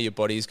know how your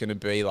body's going to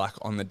be like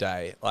on the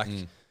day. Like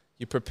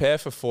you prepare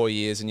for 4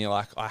 years and you're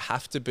like, I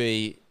have to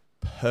be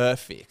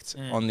perfect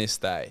on this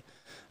day.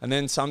 And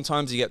then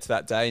sometimes you get to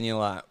that day and you're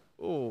like,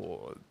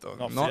 oh,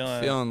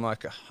 not feeling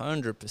like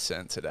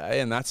 100% today.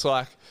 And that's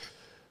like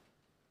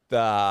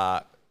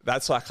the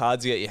that's like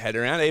hard to get your head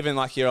around. Even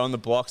like you're on the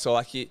blocks or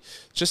like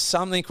just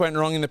something went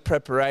wrong in the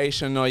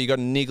preparation or you got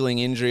a niggling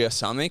injury or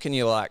something and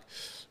you're like,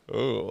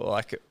 oh,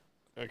 like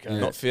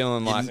not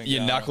feeling like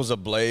your knuckles are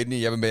bleeding.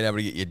 You haven't been able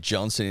to get your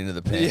Johnson into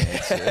the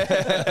pants.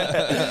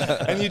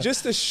 And you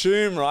just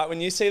assume, right,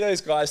 when you see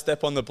those guys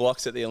step on the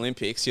blocks at the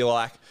Olympics, you're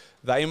like,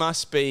 they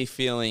must be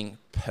feeling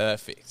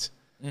perfect.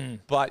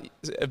 But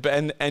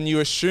you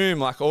assume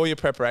like all your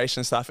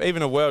preparation stuff,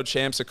 even a world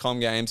champs or Com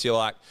Games, you're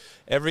like,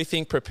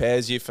 everything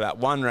prepares you for that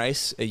one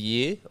race a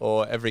year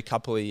or every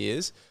couple of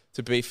years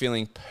to be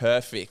feeling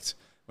perfect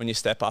when you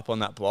step up on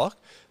that block.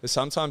 But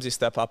sometimes you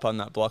step up on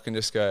that block and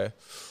just go,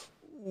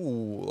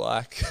 ooh,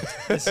 like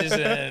This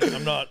isn't.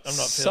 I'm not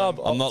feeling.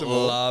 I'm not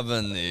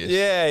loving this.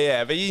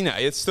 Yeah, but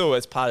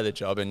it's part of the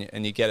job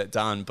and you get it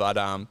done. But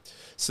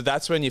so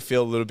that's when you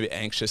feel a little bit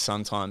anxious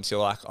sometimes.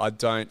 You're like, I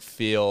don't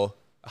feel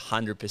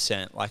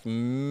 100%. Like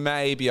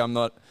maybe I'm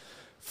not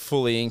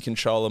fully in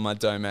control of my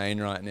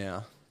domain right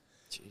now.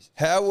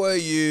 How were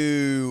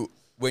you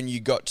when you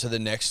got to the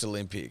next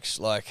Olympics?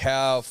 Like,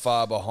 how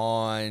far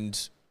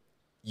behind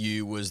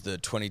you was the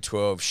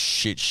 2012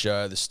 shit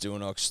show, the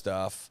Stilnox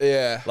stuff?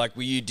 Yeah. Like,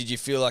 did you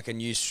feel like a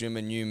new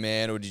swimmer, new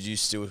man, or did you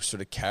still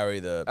sort of carry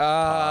the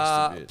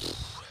past a bit?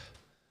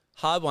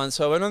 Hard one.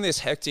 So I went on this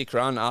hectic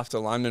run after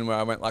London where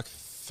I went like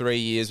 3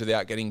 years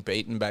without getting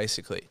beaten,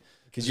 basically.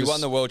 Because you won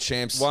the world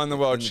champs. Won the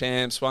world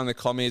champs, won the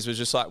commies, was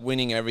just like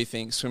winning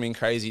everything, swimming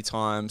crazy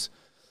times.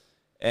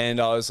 And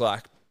I was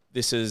like,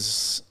 this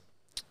is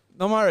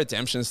not my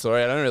redemption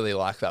story. I don't really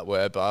like that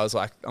word, but I was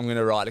like, I'm going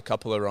to right a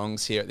couple of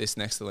wrongs here at this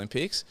next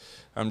Olympics.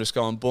 I'm just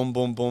going boom,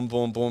 boom, boom,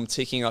 boom, boom,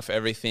 ticking off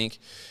everything.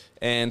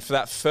 And for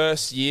that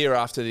first year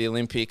after the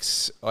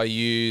Olympics, I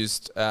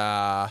used,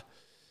 I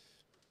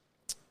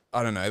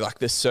don't know, like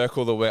the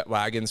circle the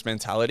wagons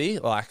mentality,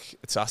 like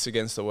it's us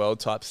against the world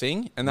type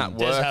thing. And that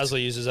worked. Des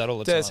Hasler uses that all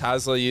the time. Des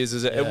Hasler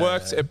uses it. It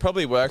worked. It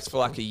probably worked for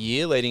like a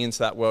year leading into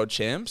that world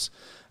champs.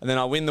 And then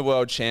I win the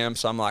world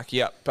champs. I'm like,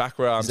 yep, back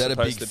where I'm supposed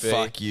to be. Is that a big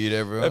fuck you to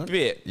everyone? A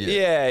bit.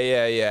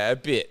 Yeah, a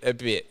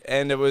bit.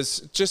 And it was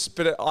just,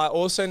 but I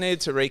also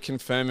needed to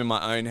reconfirm in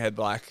my own head,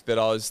 like, that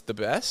I was the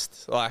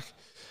best. Like,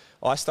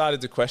 I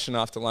started to question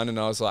after London.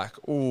 I was like,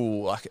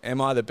 ooh, like, am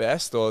I the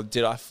best or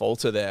did I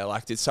falter there?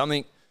 Like, did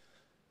something,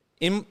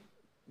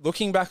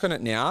 looking back on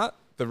it now,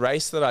 the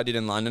race that I did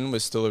in London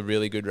was still a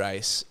really good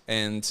race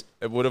and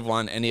it would have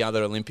won any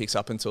other Olympics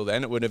up until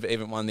then. It would have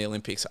even won the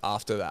Olympics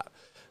after that.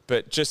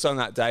 But just on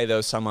that day, there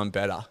was someone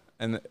better.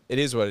 And it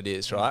is what it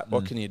is, right?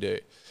 What can you do?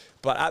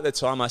 But at the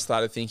time, I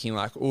started thinking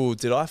like, ooh,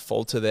 did I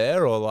falter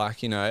there? Or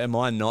like, am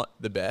I not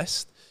the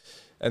best?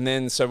 And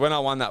then, so when I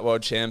won that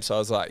world champs, I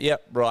was like,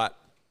 yep, right.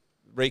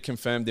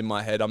 Reconfirmed in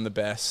my head, I'm the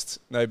best.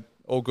 No,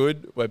 all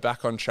good. We're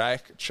back on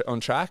track.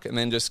 And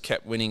then just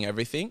kept winning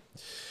everything.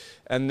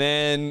 And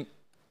then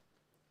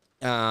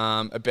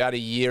about a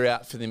year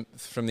out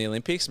from the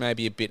Olympics,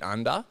 maybe a bit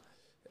under,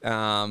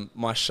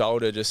 my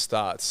shoulder just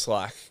starts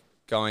like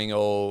going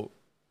all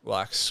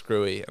like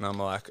screwy. And I'm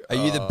like, are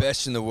you the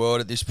best in the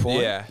world at this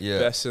point? Yeah.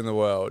 Best in the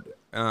world.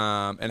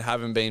 And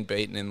haven't been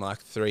beaten in like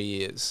 3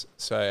 years.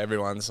 So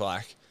everyone's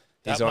like,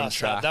 he's on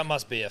track. That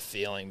must be a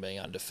feeling being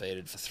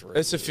undefeated for 3 years.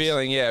 It's a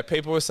feeling, yeah.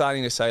 People were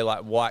starting to say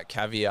like white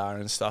caviar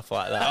and stuff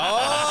like that.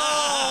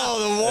 Oh,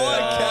 the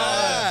white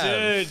caviar.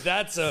 Dude,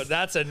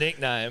 that's a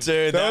nickname.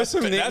 Dude, there were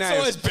some nicknames. That's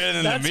always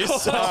better than the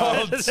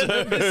missile,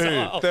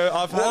 dude.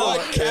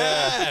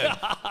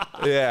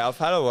 I've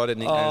had a lot of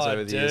nicknames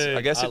over the years. Dude,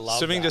 I guess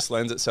swimming that. just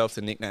lends itself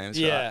to nicknames.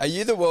 Yeah. Right? Are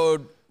you the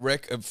world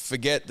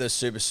forget the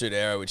supersuit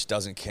era, which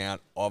doesn't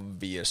count,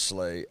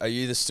 obviously. Are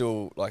you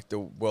still like the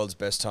world's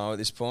best time at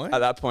this point? At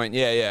that point,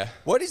 yeah.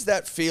 What is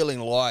that feeling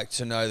like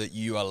to know that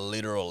you are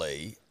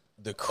literally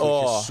the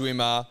quickest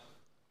swimmer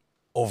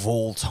of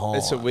all time?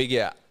 It's a wig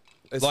out.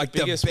 It's like the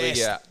biggest wig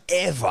best out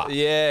ever.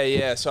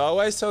 Yeah. So I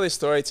always tell this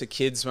story to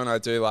kids when I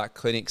do like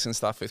clinics and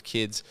stuff with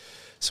kids.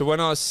 So when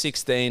I was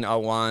 16, I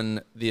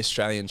won the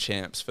Australian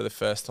champs for the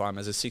first time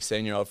as a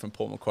 16-year-old from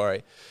Port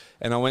Macquarie.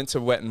 And I went to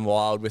Wet n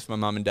Wild with my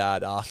mum and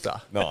dad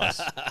after. Nice.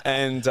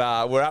 And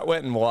we're at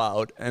Wet n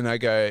Wild and I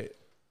go,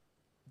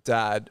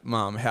 Dad,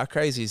 Mum, how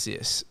crazy is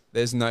this?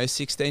 There's no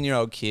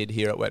 16-year-old kid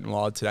here at Wet n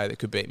Wild today that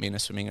could beat me in a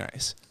swimming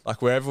race.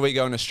 Like wherever we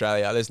go in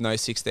Australia, there's no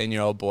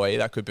 16-year-old boy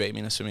that could beat me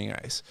in a swimming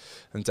race.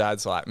 And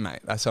Dad's like, mate,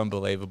 that's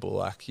unbelievable.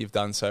 Like you've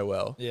done so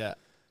well. Yeah.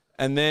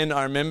 And then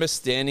I remember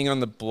standing on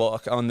the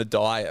block, on the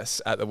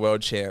dais at the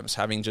World Champs,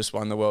 having just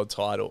won the world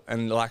title.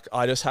 And like,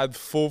 I just had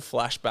full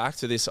flashback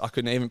to this. I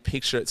couldn't even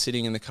picture it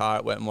sitting in the car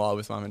at Wet n Wild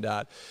with Mum and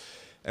Dad.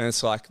 And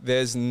it's like,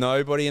 there's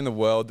nobody in the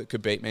world that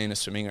could beat me in a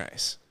swimming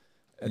race.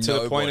 And to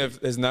the point of,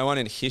 there's no one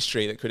in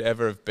history that could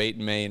ever have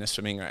beaten me in a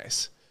swimming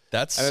race.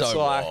 That's and so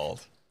wild.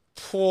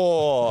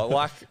 Poor,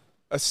 like,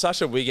 it's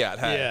such a wig out,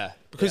 hey? Yeah.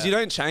 Because you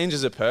don't change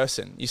as a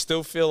person. You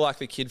still feel like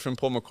the kid from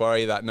Port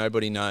Macquarie that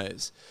nobody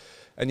knows.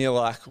 And you're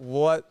like,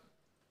 what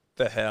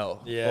the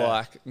hell? Yeah.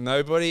 Like,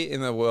 nobody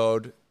in the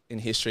world in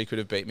history could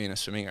have beat me in a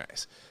swimming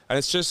race. And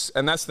it's just,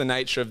 and that's the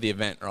nature of the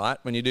event, right?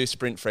 When you do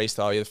sprint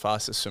freestyle, you're the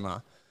fastest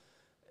swimmer.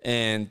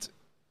 And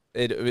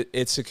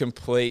it's a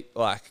complete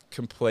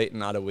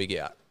and utter wig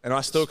out. And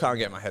I still can't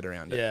get my head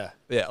around it. Yeah.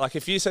 Yeah. Like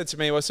if you said to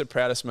me, what's the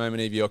proudest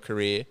moment of your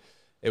career?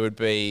 It would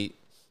be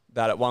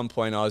that at one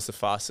point I was the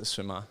fastest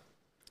swimmer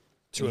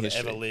To in have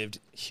history. ever lived To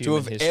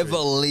human have history. ever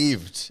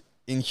lived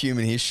in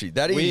human history.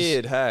 That is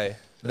Weird, hey.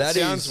 That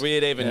sounds is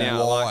weird even now.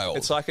 Like, wild.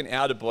 it's like an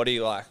out of body,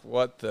 like,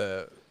 what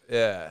the,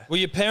 yeah. Were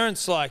your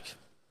parents like,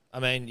 I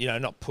mean,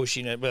 not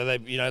pushing it, but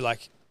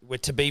they,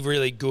 to be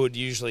really good,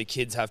 usually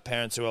kids have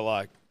parents who are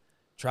like,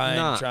 train.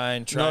 Not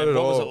What at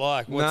all. was it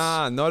like?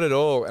 Nah, not at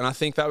all. And I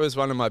think that was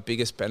one of my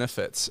biggest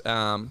benefits.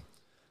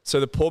 So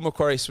the Paul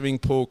Macquarie swimming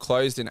pool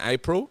closed in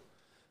April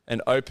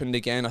and opened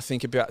again, I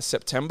think about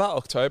September,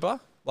 October,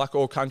 like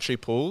all country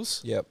pools.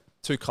 Yep.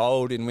 Too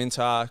cold in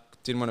winter,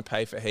 didn't want to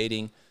pay for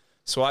heating.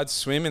 So I'd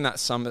swim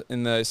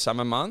in those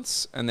summer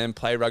months and then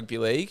play rugby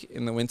league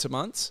in the winter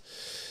months.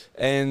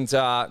 And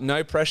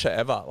no pressure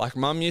ever. Like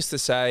Mum used to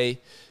say,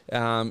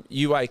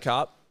 you wake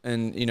up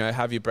and,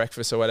 have your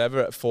breakfast or whatever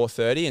at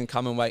 4:30 and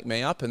come and wake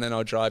me up and then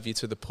I'll drive you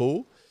to the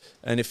pool.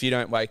 And if you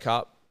don't wake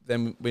up,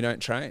 then we don't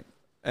train.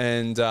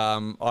 And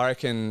I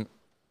reckon,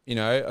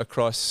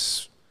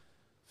 across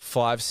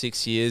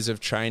 5-6 years of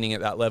training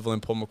at that level in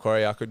Paul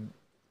Macquarie, I could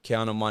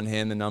count on one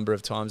hand the number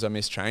of times I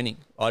missed training.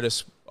 I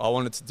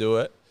wanted to do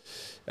it.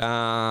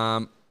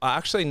 I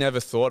actually never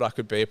thought I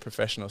could be a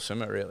professional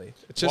swimmer, really.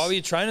 Why were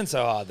you training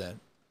so hard then?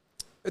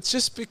 It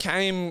just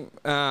became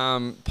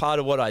part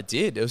of what I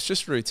did. It was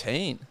just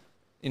routine.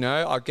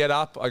 I get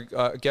up at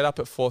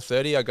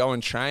 4:30, I go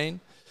and train,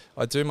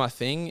 I do my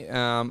thing.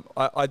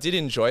 I did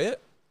enjoy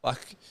it.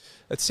 Like,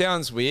 it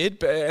sounds weird,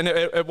 but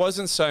it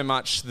wasn't so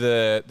much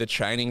the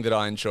training that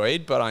I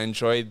enjoyed, but I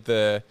enjoyed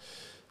the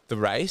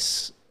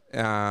race.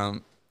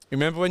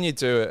 Remember when you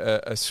do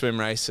a swim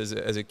race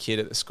as a kid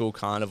at the school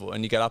carnival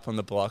and you get up on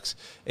the blocks,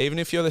 even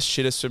if you're the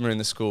shittest swimmer in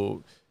the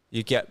school,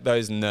 you get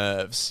those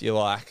nerves. You're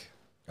like...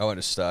 I went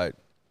to state.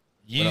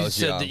 You I was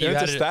said young. that You you went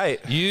had to state.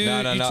 You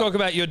No. talk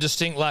about your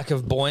distinct lack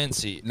of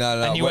buoyancy.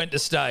 No. And you went to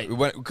state.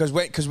 Because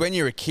when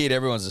you're a kid,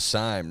 everyone's the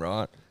same,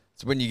 right?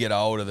 It's when you get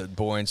older that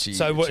buoyancy.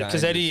 So because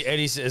changes.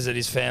 Eddie says that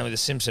his family, the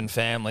Simpson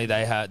family,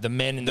 they had the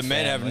men in the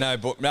men have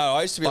family. no.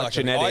 I used to be Like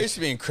genetic. I used to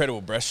be an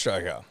incredible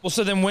breaststroker. Well,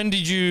 so then when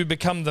did you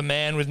become the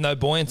man with no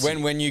buoyancy?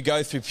 When you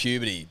go through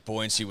puberty,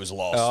 buoyancy was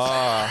lost.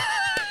 Oh,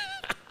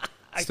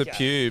 it's the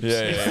pubes.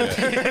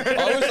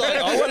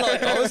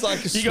 I was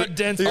like, You got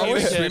dense I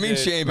was pubes, swimming dude.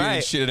 champion and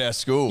Mate. shit at our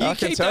school. You I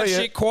can keep tell that you.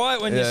 shit quiet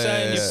when you're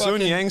saying you're Sun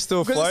fucking... Yang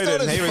still Because it's floated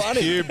not and he as was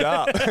funny. cubed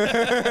up.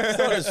 It's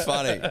not as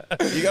funny.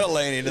 You got to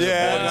lean into the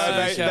Yeah,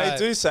 buoyancy. okay. they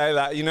do say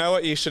that. You know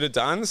what you should have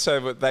done?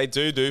 So they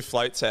do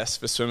float tests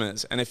for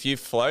swimmers. And if you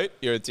float,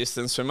 you're a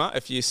distance swimmer.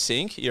 If you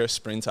sink, you're a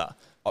sprinter.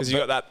 Because you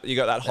got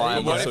that higher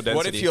muscle density.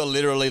 What if you're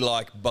literally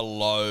like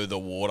below the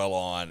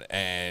waterline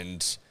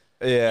and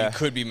Yeah, you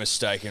could be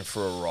mistaken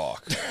for a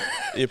rock?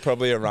 you're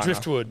probably a runner.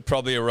 Driftwood.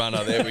 Probably a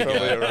runner. There we go.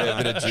 Probably a runner. Yeah,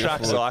 a bit of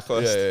Track driftwood.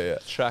 cyclist. Yeah.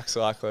 Track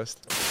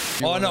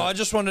cyclist. Oh, no, I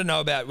just wanted to know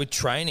about with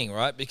training,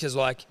 right? Because,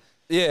 like,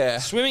 Yeah.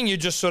 swimming, you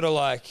just sort of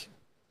like...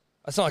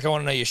 It's not like I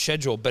want to know your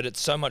schedule, but it's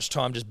so much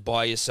time just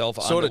by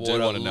yourself Sort of do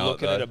underwater, want to know it,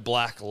 looking at though. a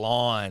black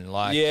line.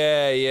 Like,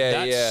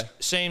 Yeah.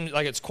 seems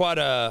like it's quite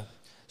a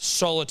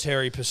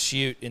solitary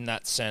pursuit in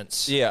that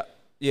sense. Yeah.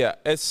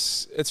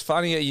 It's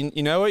funny.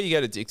 You know what you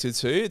get addicted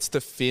to? It's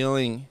the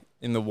feeling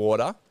in the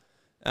water.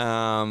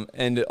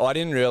 And I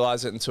didn't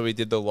realize it until we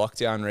did the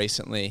lockdown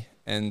recently.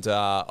 And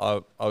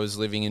I was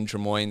living in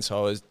Drummoyne,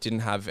 so I didn't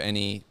have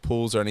any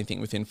pools or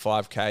anything within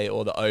 5K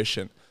or the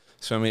ocean.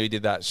 So when we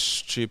did that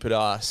stupid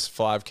ass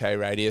 5K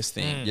radius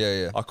thing,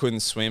 Yeah. I couldn't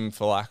swim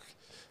for like,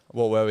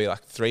 what were we,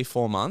 like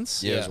 3-4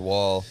 months? Yeah, it was a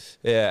while.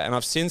 Yeah, and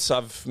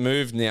I've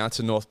moved now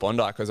to North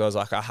Bondi because I was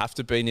like, I have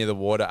to be near the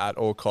water at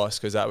all costs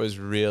because that was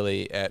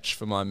really etched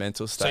for my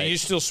mental state. So you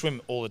still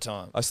swim all the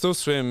time? I still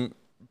swim,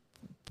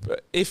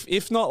 but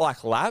if not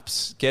like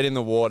laps, get in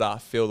the water,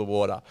 feel the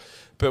water.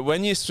 But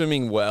when you're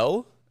swimming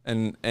well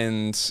and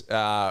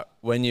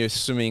when you're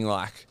swimming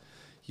like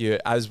you're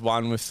as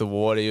one with the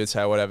water, you would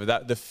say whatever,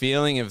 that the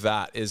feeling of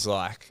that is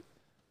like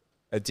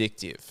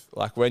addictive.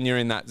 Like when you're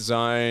in that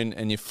zone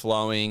and you're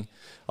flowing,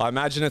 I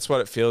imagine it's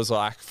what it feels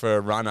like for a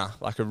runner,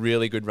 like a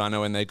really good runner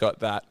when they got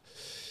that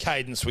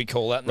Cadence, we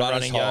call that in the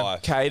Runner's running high.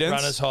 game. cadence.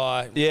 Runner's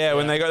high. Yeah,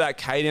 when they got that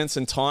cadence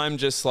and time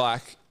just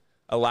like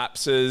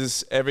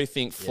elapses,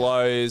 everything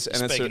flows, and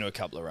Speaking to a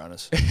couple of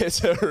runners.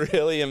 it's a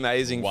really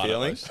amazing One of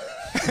feeling. those.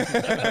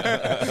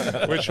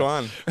 Which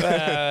one?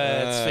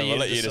 It's for you We'll to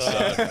let you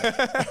decide.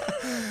 decide.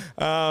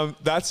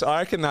 I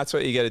reckon that's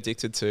what you get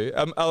addicted to,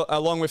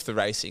 along with the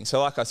racing.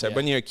 So like I said,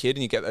 when you're a kid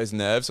and you get those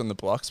nerves on the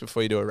blocks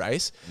before you do a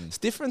race, it's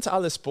different to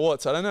other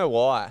sports. I don't know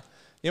why.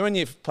 When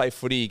you play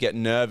footy, you get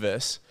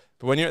nervous.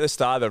 But when you're at the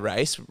start of the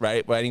race,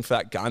 waiting for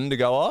that gun to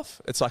go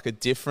off, it's like a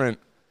different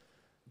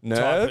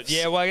nerves.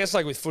 Yeah, well, I guess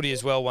like with footy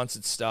as well, once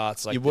it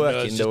starts, like You the work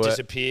nerves into just it.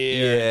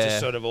 disappear. Yeah. It's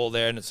just sort of all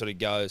there and it sort of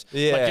goes.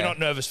 Yeah. Like you're not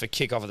nervous for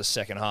kick-off of the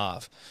second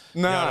half.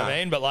 You know what Nah. I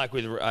mean? But like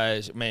with,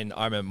 I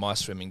remember my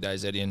swimming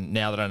days, Eddie, and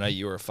now that I know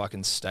you were a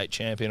fucking state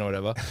champion or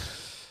whatever,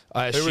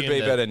 I Who assume would be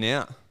that better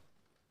now?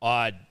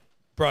 I'd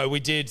Bro,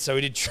 we did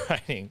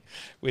training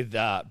with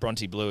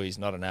Bronte Blue. He's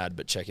not an ad,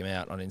 but check him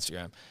out on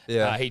Instagram.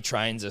 Yeah. He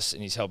trains us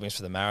and he's helping us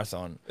for the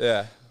marathon.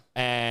 Yeah.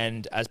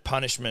 And as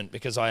punishment,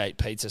 because I ate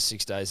pizza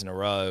 6 days in a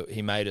row,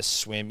 he made us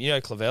swim. You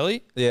know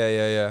Clavelli?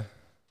 Yeah.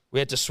 We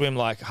had to swim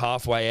like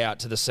halfway out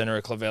to the center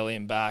of Clavelli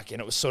and back,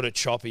 and it was sort of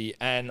choppy.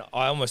 And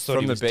I almost thought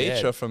From he the was beach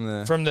dead. or from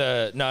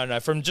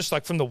the... from just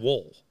like from the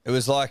wall. It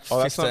was like 15,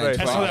 that's not very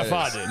 20 far. That's not that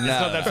far, dude. It's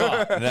not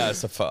that far. No,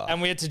 it's a far.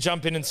 And we had to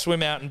jump in and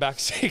swim out and back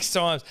 6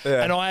 times.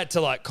 Yeah. And I had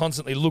to like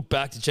constantly look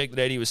back to check that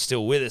Eddie was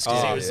still with us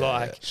because he was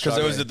like, Because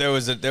there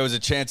was a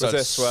chance Was I'd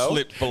there swell?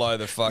 slip below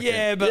the fucking.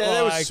 yeah, but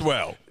there like was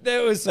swell.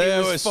 It was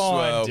fine,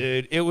 swell.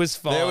 dude. It was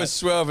fine. There was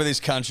swell for this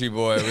country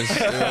boy. It was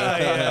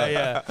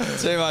yeah.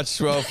 too much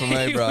swell for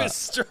me, He bro. was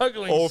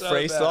struggling. All so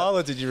freestyle, bad.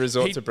 or did you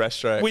resort to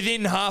breaststroke?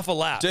 Within half a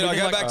lap. Dude, I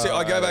Within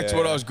go back to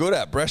what I was good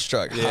at,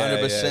 breaststroke,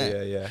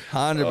 100%. Yeah.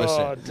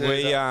 100%. dude,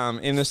 We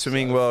in the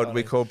swimming world,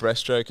 we call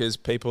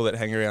breaststrokers people that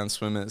hang around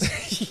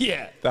swimmers.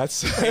 yeah.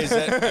 That's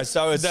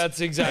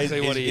That's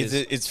exactly what he is.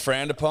 It's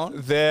frowned upon.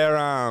 they're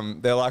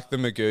like the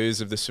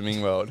Magoos of the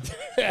swimming world.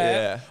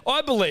 Yeah.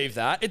 I believe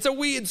that. It's a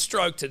weird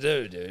stroke to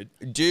do, dude.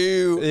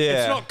 Yeah.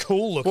 It's not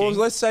cool looking. Well,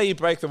 let's say you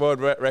break the world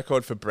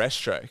record for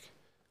breaststroke.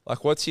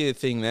 Like, what's your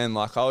thing then?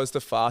 Like, I was the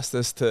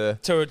fastest to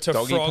doggy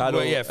frog, paddle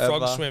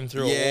frog ever. swim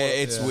through. Yeah,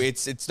 a water.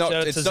 it's not Shout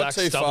out it's to not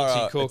Zach too far.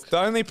 Stubblety Up.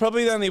 Cook.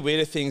 Probably the only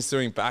weirder things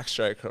doing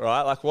backstroke,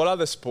 right? Like, what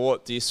other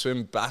sport do you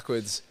swim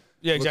backwards?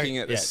 Yeah, looking exactly.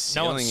 at the No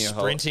ceiling one's you hold?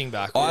 sprinting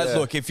backwards. I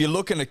look, if you're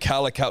looking to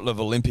cull a couple of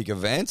Olympic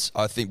events,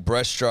 I think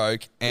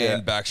breaststroke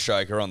and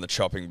backstroke are on the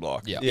chopping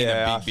block. Yeah. in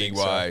I a big think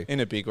so. way. In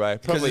a big way.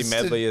 Probably it's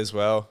medley as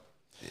well.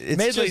 It's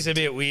Medley's just- a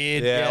bit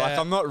weird. Yeah, like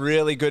I'm not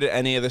really good at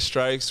any of the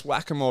strokes.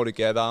 Whack them all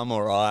together, I'm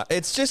all right.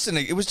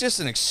 It was just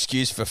an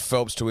excuse for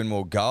Phelps to win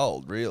more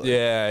gold, really.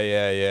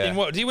 Yeah. In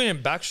what? Did he win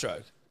in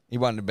backstroke? He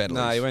won the medals.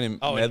 No, he went in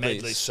Oh, medleys. in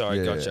medley. Sorry,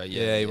 Yeah. gotcha.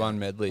 Yeah, he won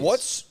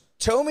medleys.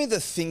 Tell me the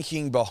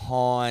thinking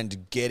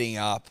behind getting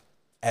up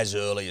as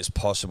early as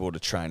possible to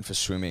train for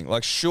swimming.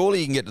 Like, surely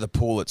you can get to the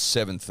pool at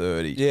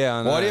 7:30. Yeah,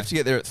 I know. Why do you have to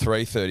get there at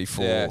 3:34?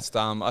 Yeah, it's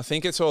dumb. I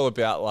think it's all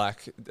about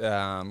like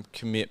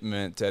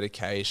commitment,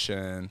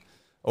 dedication,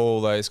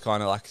 all those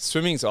kind of like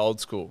swimming's old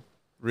school,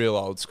 real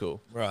old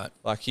school. Right.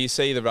 Like you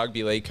see the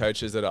rugby league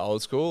coaches that are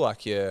old school,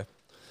 like your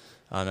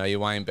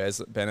Wayne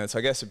Bennett's,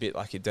 I guess a bit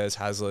like your Des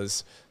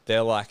Haslers.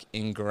 They're like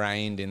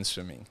ingrained in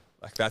swimming.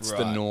 Like that's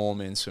the Right. norm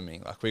in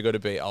swimming. Like we got to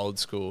be old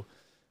school.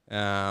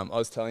 I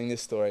was telling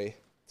this story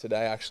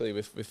today actually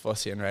with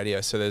Fossey on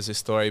radio. So there's this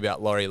story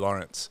about Laurie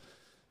Lawrence.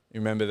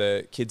 You remember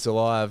the Kids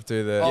Alive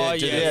do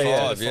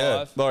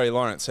the Laurie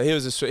Lawrence. So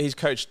he's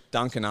coached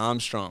Duncan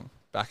Armstrong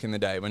back in the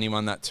day when he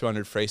won that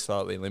 200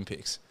 freestyle at the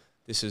Olympics.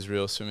 This is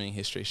real swimming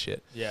history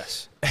shit.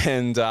 Yes.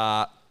 And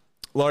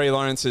Laurie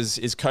Lawrence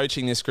is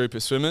coaching this group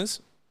of swimmers.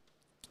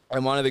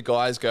 And one of the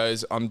guys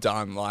goes, I'm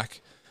done.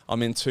 Like,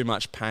 I'm in too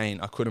much pain.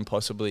 I couldn't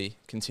possibly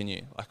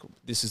continue. Like,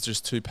 this is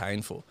just too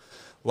painful.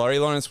 Laurie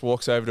Lawrence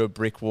walks over to a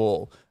brick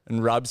wall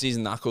and rubs his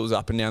knuckles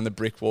up and down the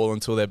brick wall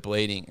until they're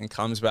bleeding and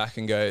comes back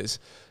and goes,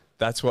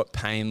 that's what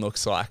pain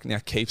looks like. Now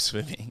keep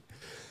swimming.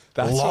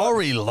 That's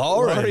Laurie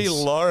Lawrence. Laurie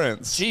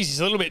Lawrence. Jeez, he's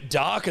a little bit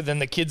darker than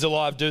the Kids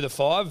Alive Do the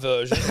 5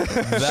 version.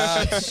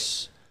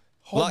 That's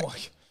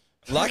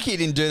lucky he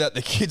didn't do that.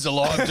 The Kids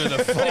Alive do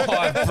the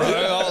 5,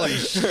 bro. Holy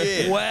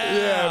shit. Wow.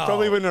 Yeah,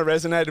 probably wouldn't have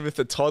resonated with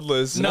the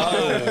toddlers. No.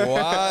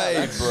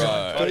 way,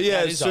 bro. But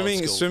yeah, That is old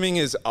school. swimming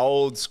is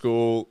old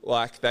school.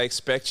 Like they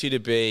expect you to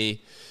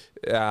be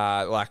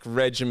like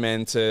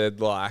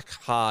regimented, like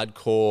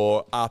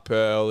hardcore, up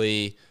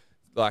early,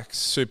 like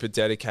super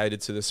dedicated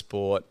to the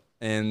sport.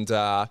 And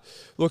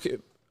look,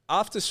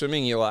 after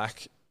swimming, you're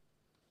like,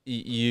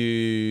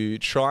 you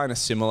try and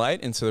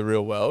assimilate into the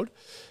real world,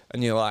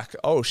 and you're like,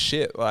 oh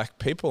shit, like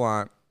people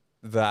aren't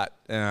that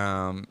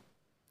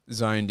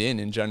zoned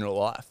in general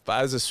life.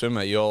 But as a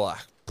swimmer, you're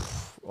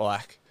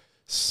like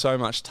so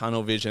much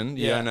tunnel vision.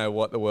 You Yeah. don't know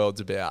what the world's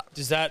about.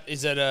 Is that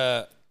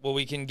well,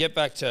 we can get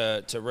back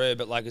to Rhea,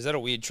 but like, is that a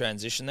weird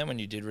transition then when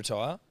you did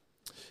retire?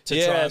 To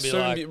try and be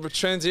like,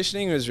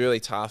 transitioning was really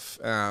tough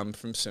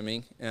from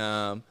swimming.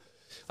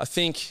 I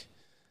think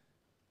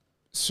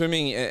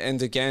swimming,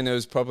 and again, it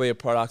was probably a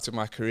product of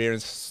my career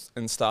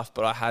and stuff,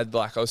 but I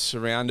was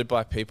surrounded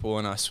by people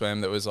when I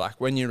swam that was like,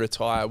 when you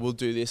retire, we'll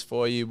do this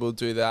for you, we'll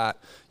do that,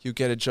 you'll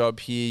get a job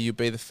here, you'll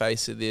be the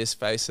face of this,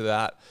 face of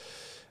that.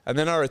 And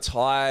then I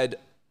retired,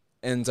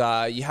 and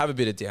you have a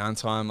bit of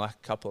downtime, like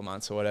a couple of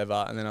months or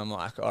whatever, and then I'm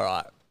like, all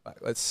right, like,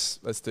 let's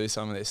do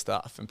some of this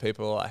stuff. And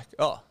people are like,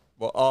 no,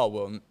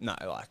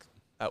 like,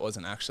 that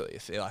wasn't actually a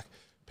thing. Like,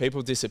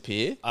 people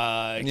disappear.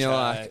 And you're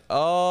like,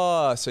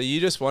 oh, so you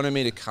just wanted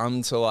me to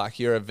come to like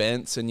your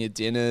events and your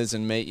dinners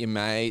and meet your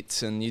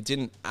mates, and you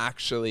didn't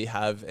actually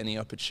have any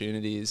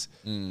opportunities.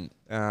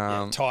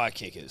 tire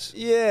kickers.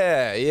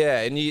 Yeah.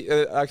 And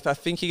you, I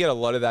think you get a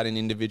lot of that in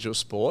individual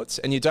sports,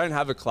 and you don't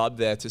have a club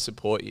there to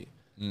support you.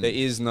 There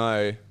is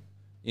no,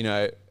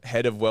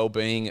 head of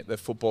well-being at the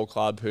football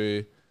club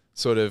who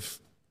sort of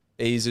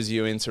eases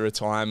you into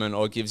retirement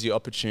or gives you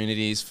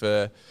opportunities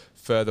for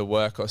further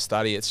work or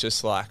study. It's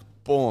just like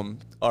boom,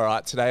 all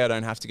right, today I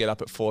don't have to get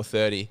up at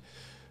 4:30.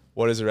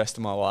 What does the rest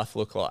of my life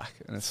look like?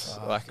 And it's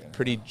like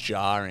pretty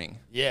jarring.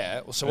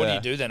 Yeah. Well, so what do you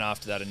do then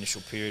after that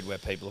initial period where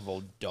people have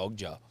all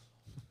dogged you?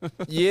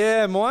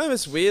 Yeah, mine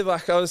was weird.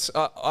 Like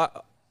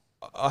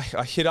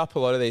I hit up a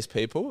lot of these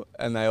people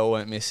and they all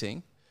went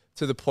missing,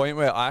 to the point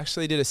where I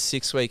actually did a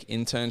 6-week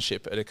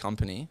internship at a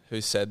company who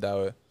said they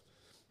were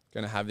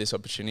going to have this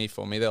opportunity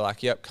for me. They're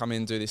like, yep, come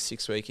in, do this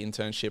 6-week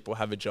internship. We'll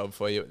have a job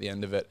for you at the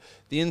end of it.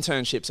 The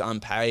internship's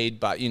unpaid,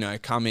 but, you know,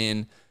 come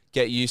in,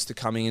 get used to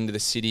coming into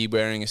the city,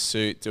 wearing a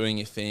suit, doing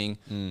your thing.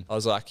 I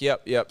was like,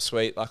 yep,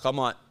 sweet. Like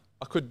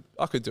I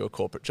could do a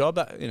corporate job.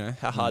 You know,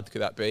 how hard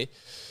could that be?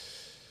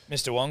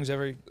 Mr. Wong's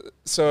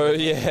So,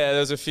 yeah,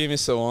 there's a few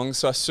Mr. Wongs.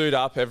 So I suit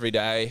up every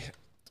day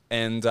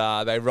and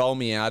they roll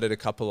me out at a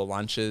couple of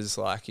lunches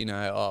like, you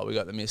know, oh, we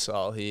got the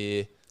missile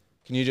here.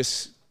 Can you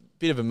just...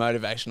 bit of a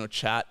motivational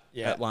chat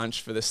at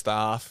lunch for the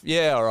staff.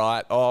 Yeah, all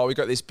right. Oh, we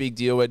got this big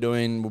deal we're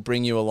doing. We'll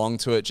bring you along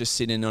to it. Just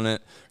sit in on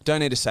it. Don't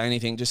need to say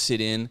anything. Just sit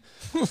in.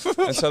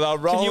 And so they'll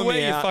roll me out. Can you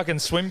wear your fucking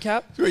swim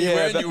cap? Did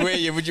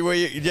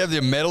you have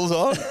your medals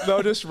on? They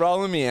were just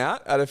rolling me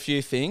out at a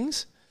few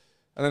things.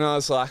 And then I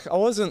was like, I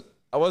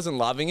wasn't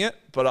loving it,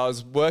 but I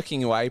was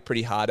working away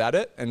pretty hard at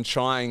it and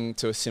trying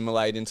to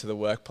assimilate into the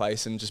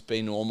workplace and just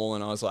be normal.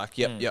 And I was like,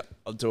 yep,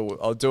 I'll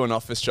do an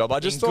office job. I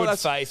just thought good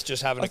faith,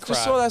 just having a crack. I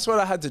just thought that's what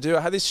I had to do.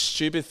 I had this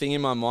stupid thing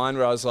in my mind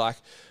where I was like,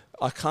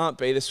 I can't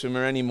be the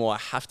swimmer anymore. I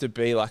have to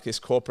be like this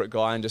corporate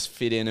guy and just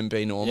fit in and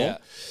be normal. Yeah.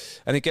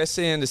 And it gets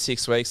to the end of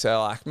 6 weeks. They're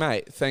like,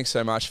 mate, thanks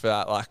so much for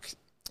that. Like,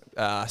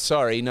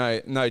 sorry,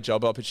 no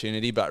job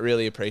opportunity, but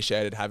really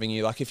appreciated having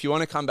you. Like, if you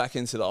want to come back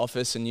into the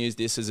office and use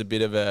this as a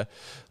bit of a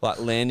like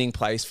landing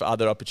place for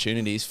other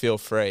opportunities, feel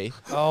free.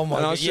 Oh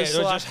my god! Yeah,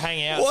 like, just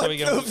hang out. What so we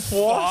can the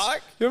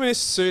fuck? You want me to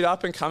suit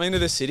up and come into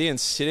the city and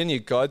sit in your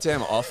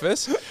goddamn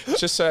office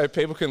just so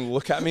people can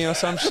look at me or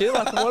some shit?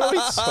 Like, what are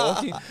we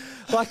talking?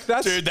 Like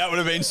that's Dude, that would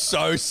have been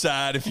so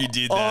sad if you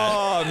did that.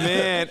 Oh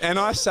man! And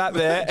I sat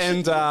there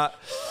and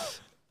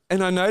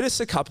I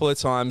noticed a couple of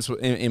times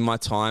in my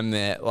time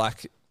there,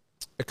 like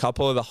a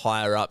couple of the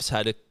higher ups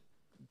had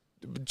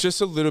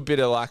just a little bit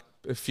of like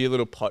a few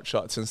little pot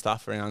shots and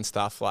stuff around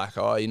stuff like,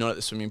 oh, you're not at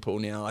the swimming pool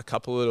now, like a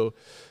couple of little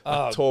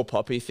like, tall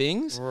poppy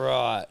things.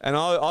 Right. And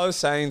I was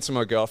saying to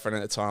my girlfriend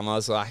at the time, I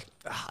was like,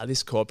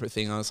 this corporate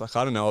thing, I was like,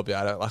 I don't know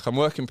about it. Like I'm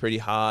working pretty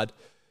hard.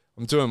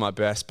 I'm doing my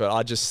best, but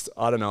I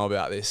don't know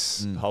about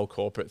this whole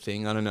corporate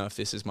thing. I don't know if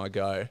this is my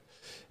go.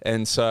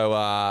 And so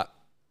I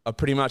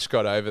pretty much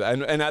got over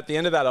that. And at the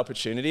end of that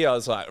opportunity, I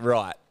was like,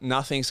 right,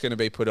 nothing's going to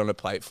be put on a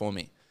plate for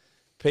me.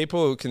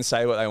 People can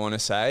say what they want to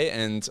say,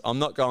 and I'm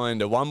not going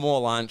to one more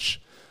lunch,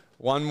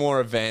 one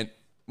more event.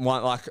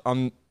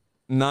 I'm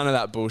none of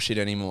that bullshit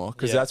anymore,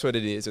 because that's what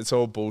it is. It's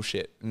all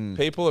bullshit.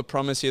 People have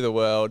promised you the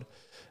world,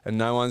 and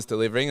no one's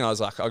delivering. I was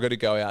like, I've got to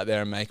go out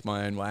there and make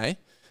my own way.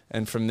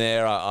 And from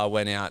there, I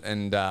went out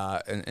and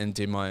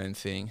did my own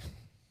thing.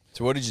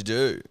 So what did you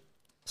do?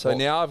 So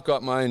now I've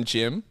got my own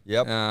gym.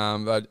 Yep.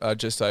 I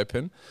just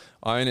opened.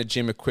 I own a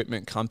gym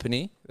equipment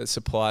company that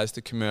supplies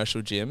to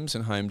commercial gyms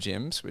and home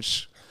gyms,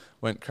 which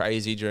went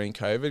crazy during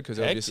COVID because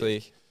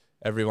obviously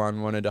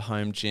everyone wanted a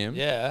home gym.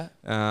 Yeah.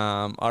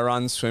 I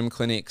run swim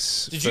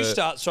clinics. Did you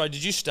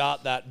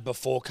start that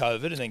before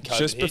COVID and then COVID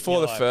just hit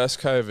before the first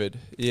COVID?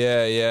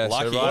 Yeah.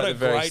 Lucky. So right What at a the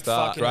very great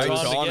start. fucking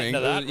time to get into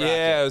that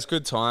Yeah, it was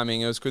good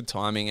timing.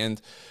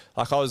 And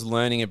like I was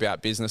learning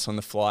about business on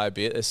the fly a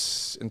bit.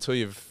 Until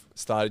you've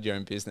started your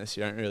own business,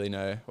 you don't really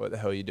know what the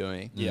hell you're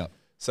doing. Yeah.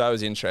 So that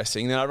was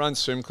interesting. Then I run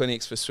swim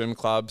clinics for swim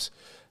clubs.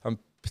 I'm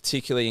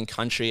particularly in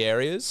country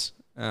areas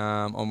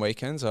on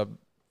weekends. I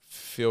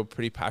feel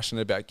pretty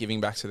passionate about giving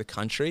back to the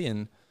country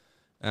and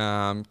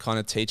kind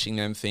of teaching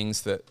them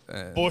things that...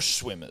 bush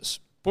swimmers.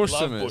 Bush Love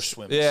swimmers. bush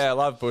swimmers. Yeah, I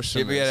love bush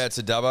You swimmers. ever get out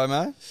to Dubbo,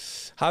 mate?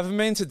 Haven't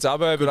been to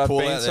Dubbo, but I've pool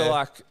been out to there.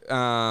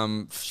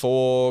 like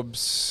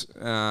Forbes,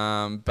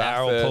 Barrel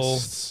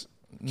Bathurst,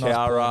 Nice pool in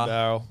Cowra.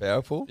 Barrel.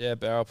 Barrel pool? Yeah,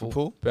 barrel pool.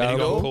 Pool? Barrel Mittagong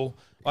pool. pool.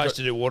 I used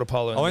to do water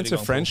polo. In I went to Mittagong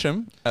pool.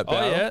 Frensham at Oh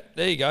Barrel. yeah,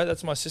 there you go.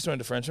 That's my sister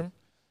went to Frensham.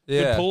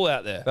 Yeah. Good pool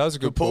out there. That was a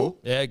good pool.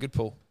 Yeah, good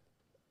pool.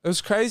 It was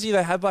crazy.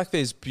 They had like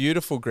these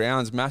beautiful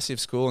grounds, massive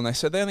school, and they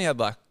said they only had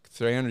like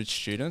 300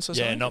 students or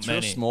something. Yeah, not it's real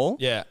many. small.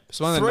 Yeah. It's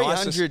one of the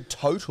nicest. 300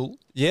 total?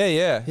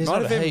 Yeah. Here's Might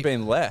not have a even heap.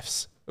 been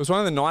less. It was one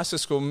of the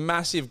nicest schools,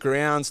 massive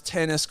grounds,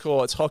 tennis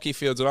courts, hockey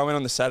fields. And I went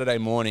on the Saturday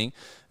morning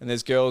and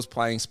there's girls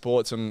playing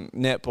sports on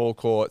netball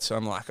courts. So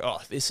I'm like,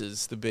 oh, this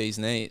is the bee's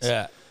knees.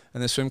 Yeah.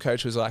 And the swim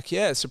coach was like,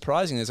 yeah, it's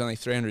surprising there's only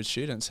 300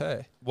 students,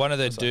 hey. One of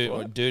the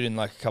what? dude in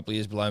like a couple of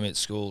years below me at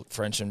school,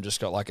 Frensham, just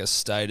got like a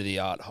state of the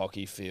art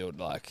hockey field,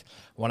 like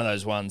one of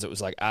those ones that was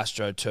like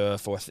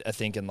AstroTurf or I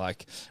think and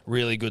like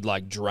really good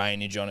like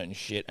drainage on it and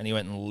shit. And he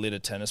went and lit a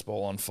tennis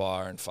ball on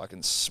fire and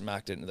fucking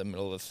smacked it into the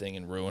middle of the thing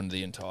and ruined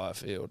the entire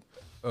field.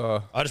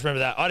 I just remember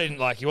that. I didn't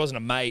like, he wasn't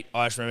a mate.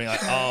 I just remember being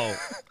like, oh,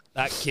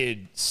 that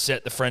kid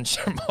set the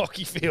Frensham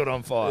hockey field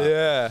on fire.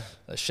 Yeah.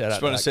 So shout out Just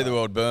to want that to see guy. the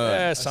world burn.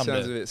 Yeah, That some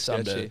sounds do. a bit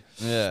Some sketchy.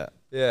 do. Yeah.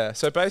 Yeah.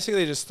 So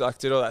basically just like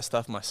did all that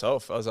stuff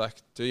myself. I was like,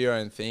 do your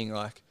own thing.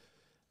 Like,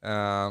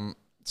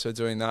 So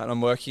doing that. And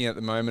I'm working at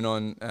the moment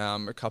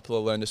on a couple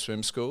of learn to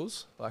swim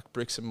schools, like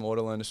bricks and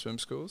mortar learn to swim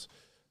schools.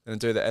 And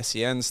do the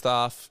SEN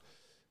stuff,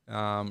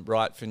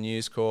 write for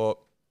News Corp.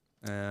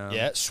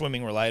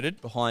 Swimming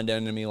related. Behind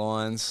enemy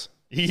lines.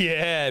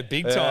 Yeah,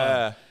 big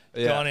time.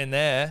 Gone in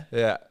there.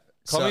 Yeah.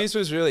 Commies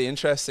was really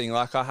interesting.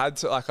 Like I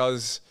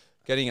was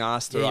getting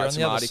asked to write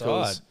some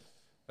articles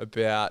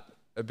about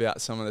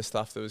some of the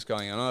stuff that was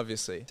going on,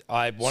 obviously.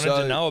 I wanted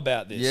to know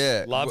about this.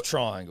 Yeah. Love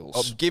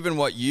triangles. Given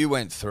what you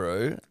went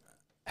through,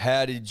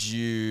 how did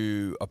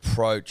you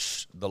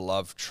approach the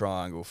love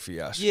triangle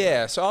fiasco?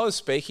 Yeah, so I was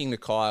speaking to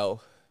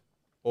Kyle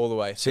all the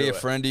way through. Is he a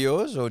friend of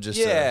yours or just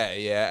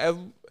yeah.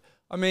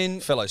 I mean,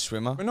 fellow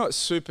swimmer? We're not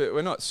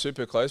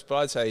super close, but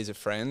I'd say he's a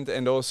friend.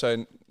 And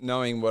also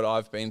knowing what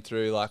I've been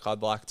through, like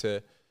I'd like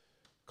to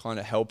kind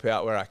of help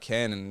out where I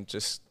can and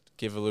just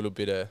give a little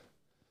bit of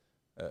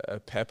a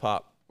pep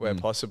up where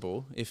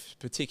possible, if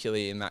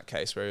particularly in that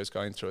case where he was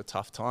going through a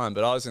tough time.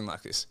 But I was in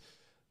like this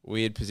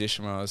weird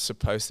position where I was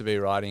supposed to be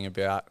writing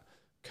about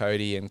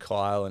Cody and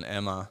Kyle and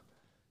Emma.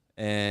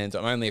 And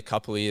I'm only a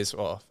couple of years,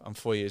 I'm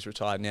 4 years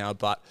retired now,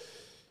 but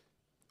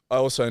I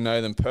also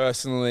know them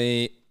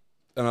personally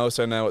and I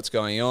also know what's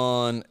going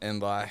on.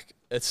 And like,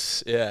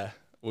 it's,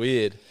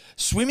 weird.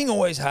 Swimming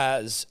always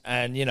has,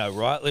 and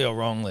rightly or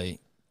wrongly,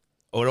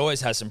 it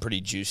always has some pretty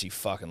juicy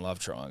fucking love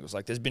triangles.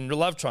 Like there's been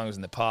love triangles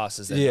in the past,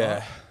 is there? Yeah.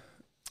 Not?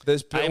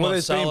 There's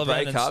been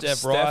Sullivan breakups. and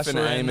Steph Rice and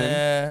were in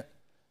there.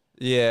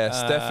 Yeah,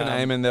 Steph and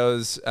Eamon. There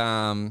was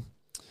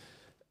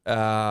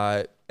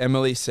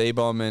Emily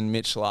Seabohm and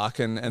Mitch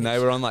Larkin, and they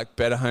were on like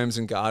Better Homes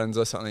and Gardens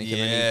or something. Yes.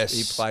 And then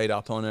he played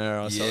up on her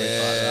or something like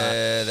that.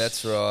 Yeah,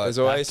 that's right. There's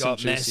always That some got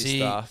juicy messy.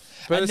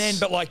 stuff.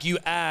 But like you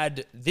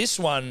add this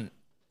one,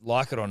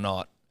 like it or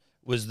not,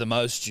 was the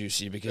most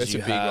juicy because It's you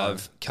a big have one.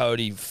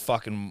 Cody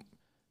fucking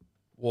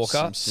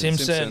Walker.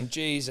 Simpson. Simpson.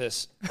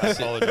 Jesus. I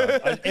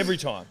apologize. Every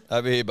time.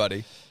 Over here,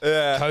 buddy.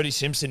 Cody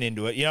Simpson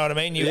into it. You know what I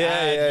mean? You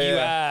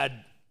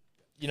add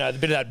a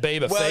bit of that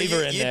Bieber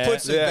fever in you there.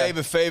 put some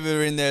Bieber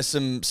fever in there,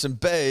 some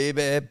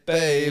baby. That's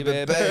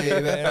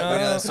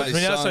not his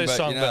That's song, his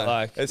song, but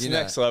like, It's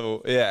next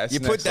level. Yeah, it's you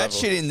next put that level.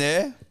 shit in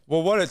there.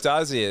 Well, what it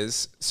does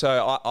is,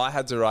 so I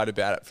had to write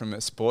about it from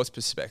a sports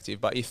perspective,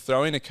 but you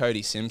throw in a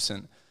Cody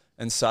Simpson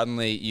and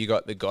suddenly you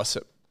got the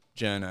gossip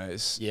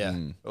journos. yeah.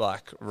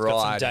 Like got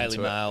right some Daily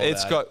into Mail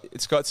it. about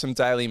It's got some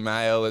Daily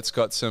Mail, it's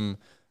got some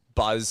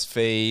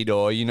BuzzFeed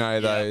or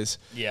those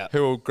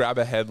who will grab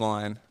a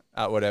headline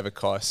at whatever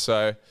cost.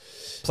 So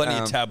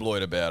Plenty of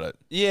tabloid about it.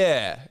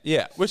 yeah.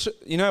 Which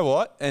you know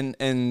what?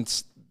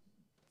 And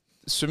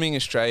Swimming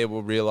Australia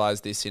will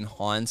realise this in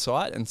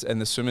hindsight,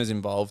 and the swimmers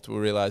involved will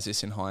realise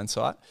this in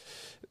hindsight.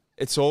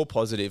 It's all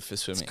positive for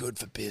swimming. Good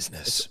for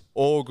business.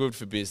 All good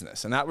for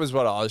business. And that was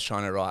what I was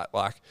trying to write.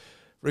 Like,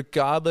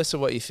 regardless of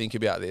what you think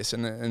about this,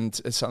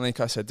 and it's something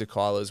I said to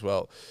Kyle as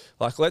well.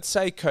 Like, let's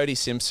say Cody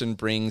Simpson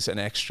brings an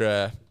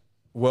extra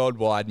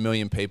worldwide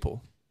million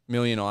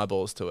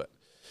eyeballs to it.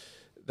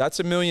 That's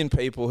a million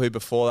people who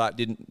before that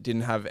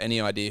didn't have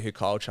any idea who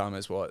Kyle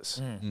Chalmers was.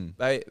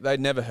 They'd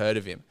never heard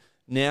of him.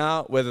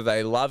 Now, whether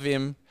they love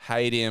him,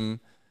 hate him,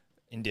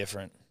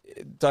 Indifferent.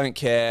 don't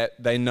care,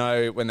 they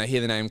know when they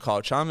hear the name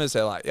Kyle Chalmers,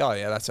 they're like, oh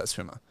yeah, that's that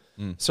swimmer.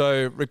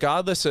 So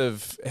regardless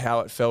of how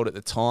it felt at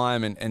the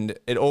time, and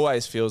it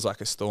always feels like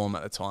a storm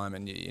at the time,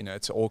 and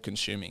it's all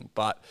consuming.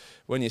 But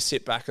when you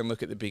sit back and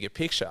look at the bigger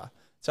picture,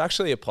 it's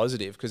actually a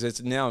positive because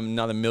there's now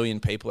another million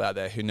people out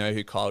there who know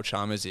who Kyle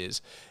Chalmers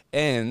is.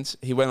 And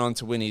he went on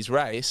to win his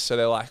race. So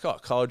they're like, oh,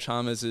 Kyle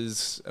Chalmers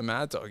is a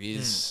mad dog.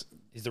 He's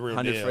the real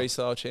 100 deal.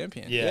 freestyle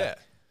champion. Yeah.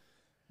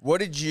 What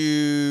did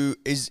you?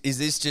 Is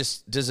this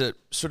just? Does it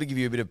sort of give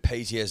you a bit of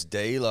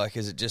PTSD? Like,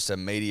 is it just a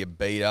media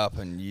beat up,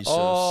 and you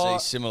sort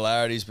of see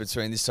similarities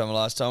between this time and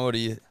last time? Or do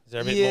you? Is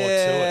there a bit more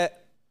to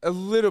it? A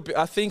little bit.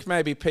 I think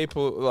maybe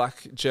people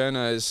like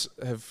journos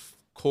have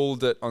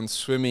called it on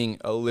swimming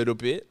a little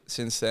bit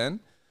since then.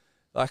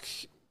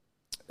 Like,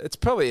 it's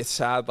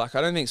sad. Like,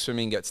 I don't think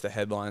swimming gets the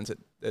headlines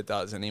it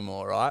does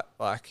anymore, right?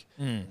 Like,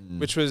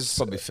 which was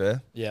Probably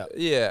fair. Yeah.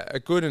 yeah,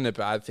 a good and a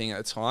bad thing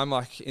at the time.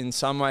 Like, in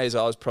some ways,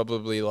 I was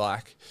probably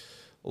like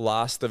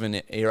last of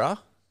an era.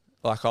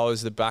 Like, I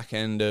was the back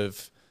end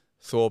of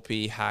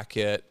Thorpe,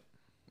 Hackett,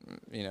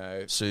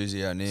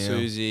 Susie O'Neill.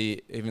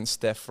 Susie, even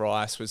Steph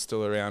Rice was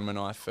still around when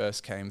I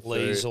first came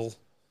through.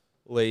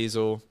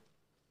 Liesel.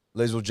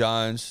 Liesl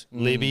Jones.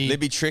 Libby.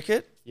 Libby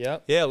Trickett. Yeah.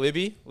 Yeah,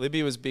 Libby.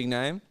 Libby was a big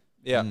name.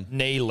 Yeah.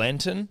 Nee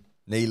Lenton.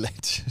 Knee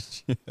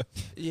length.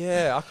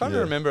 Yeah, I kind of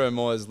remember her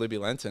more as Libby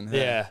Lenton. Hey?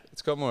 Yeah.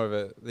 It's got more of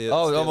a...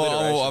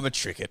 I'm a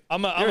Trickett.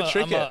 I'm a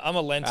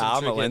Lenton.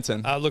 I'm a Trickett.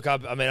 Lenton. Look,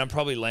 I'm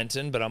probably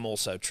Lenton, but I'm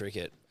also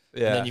Trickett.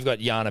 Yeah. And then you've got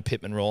Jana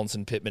Pittman,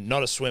 Rawlinson Pittman.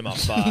 Not a swimmer,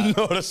 but...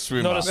 Not a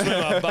swimmer. Not a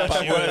swimmer, but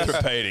she worth was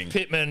repeating.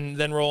 Pittman,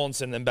 then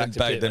Rawlinson, then back to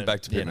Pittman. Then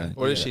back to Pittman.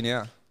 What is she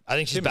now? I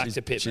think she's back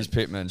to Pittman. She's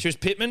Pittman. She was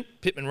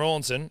Pittman,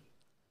 Rawlinson,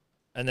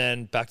 and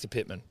then back to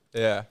Pittman.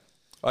 Yeah.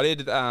 I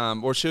did...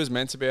 she was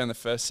meant to be on the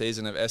first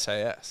season of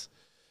SAS.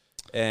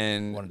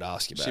 And Wanted to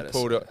ask you about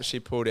she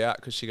pulled out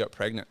because she got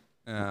pregnant.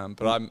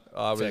 But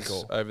I was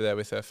cool. over there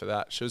with her for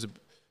that.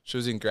 She She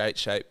was in great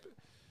shape.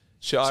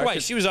 So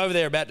wait, she was over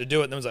there about to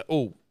do it, and then was like,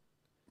 "Oh,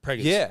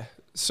 pregnant." Yeah.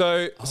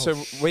 So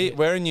shit.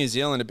 we're in New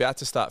Zealand about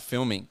to start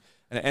filming,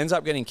 and it ends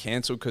up getting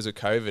cancelled because of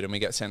COVID, and we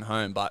get sent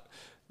home. But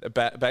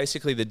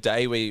basically, the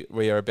day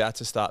we are about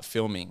to start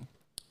filming,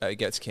 it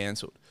gets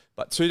cancelled.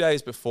 But 2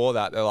 days before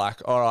that, they're like,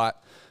 "All right,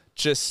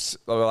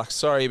 we're like,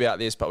 sorry about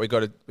this, but we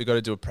got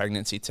to do a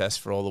pregnancy test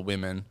for all the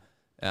women.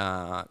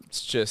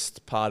 It's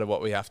just part of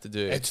what we have to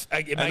do." It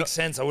makes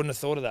sense. I wouldn't have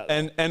thought of that.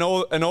 And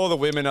all the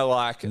women are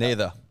like,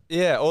 Neither.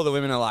 yeah, all the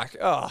women are like,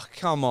 "Oh,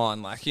 come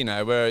on, like, you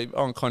know, we're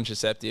on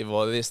contraceptive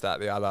or this, that,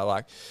 the other."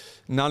 Like,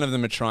 none of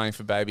them are trying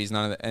for babies.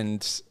 None of the,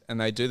 and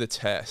they do the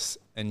test,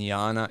 and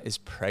Yana is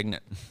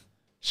pregnant.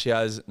 She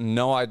has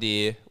no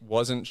idea.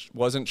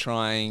 Wasn't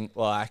trying.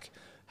 Like,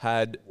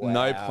 had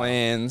no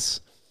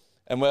plans.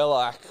 And we're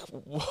like,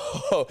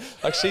 whoa.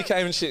 Like, she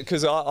came and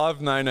because I've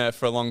known her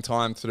for a long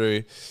time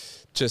through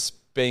just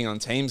being on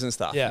teams and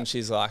stuff. Yeah. And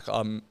she's like,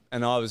 and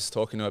I was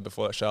talking to her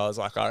before the show. I was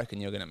like, "I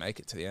reckon you're going to make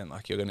it to the end.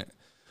 Like, you're going to."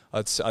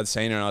 I'd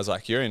seen her and I was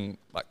like, "You're in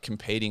like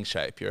competing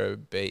shape. You're a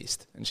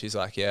beast." And she's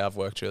like, "Yeah, I've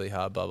worked really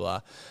hard, blah,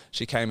 blah."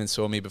 She came and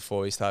saw me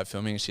before we started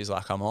filming and she's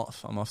like, I'm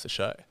off the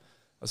show." I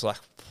was like,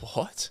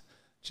 "What?"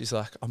 She's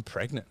like, "I'm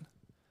pregnant."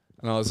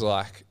 And I was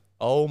like,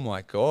 "Oh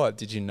my God,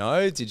 did you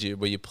know?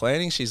 Were you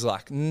planning?" She's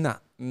like, "Nah,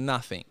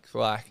 nothing."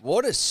 Like,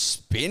 What a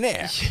spin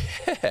out.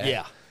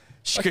 yeah.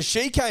 Because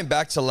she came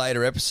back to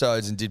later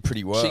episodes and did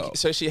pretty well.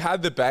 so she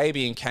had the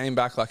baby and came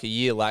back like a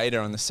year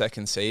later on the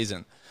second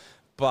season,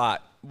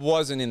 but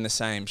wasn't in the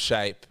same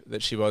shape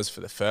that she was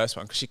for the first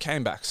one because she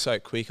came back so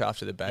quick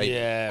after the baby.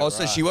 Yeah. Oh,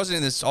 so she wasn't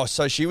in this. Oh,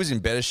 so she was in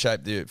better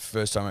shape the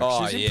first time. Oh,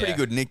 She was in yeah. pretty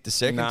good nick the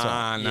second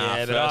time. Nah.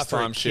 Yeah, but First after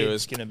time a she kid's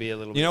was. going to be a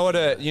little You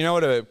bit. know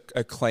what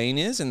a clean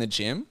is in the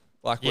gym,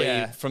 like where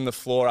Yeah. you, from the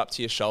floor up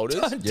to your shoulders.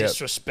 Don't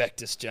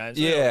disrespect us, James.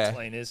 We know Yeah. what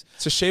clean is.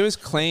 So she was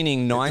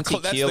cleaning 90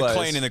 That's kilos. the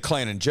clean in the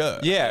clean and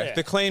jerk. Yeah, Yeah.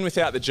 the clean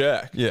without the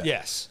jerk. Yeah.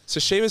 Yes. So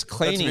she was That's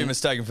to be cleaning.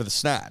 mistaken for the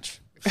snatch.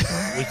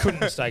 We couldn't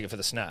mistake it for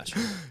the snatch.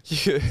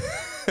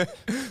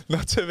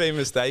 Not to be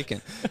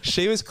mistaken.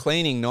 She was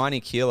cleaning 90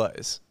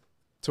 kilos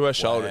to her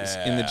shoulders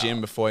in the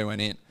gym before we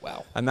went in.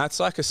 Wow. And that's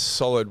like a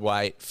solid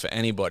weight for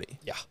anybody.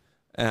 Yeah.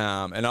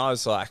 And I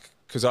was like,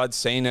 because I'd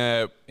seen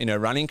her in her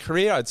running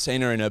career, I'd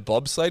seen her in her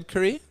bobsled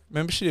career.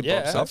 Remember she did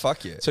Yeah. bobsled? Oh,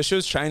 fuck yeah. So she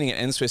was training at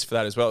N-Swiss for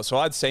that as well. So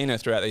I'd seen her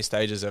throughout these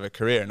stages of her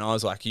career, and I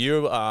was like,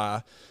 "You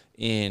are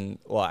in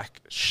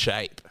like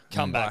shape.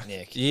 Come back, Like,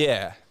 Nick.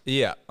 Yeah.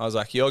 I was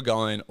like, "You're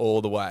going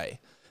all the way."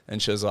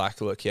 And she was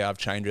like, "Look, yeah, I've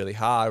trained really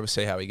hard. We'll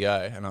see how we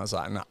go." And I was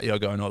like, "No, you're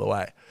going all the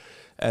way."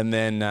 And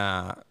then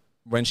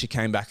when she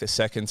came back the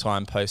second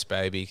time post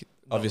baby,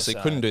 obviously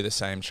same. couldn't do the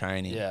same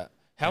training. Yeah.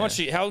 How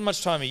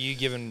much time are you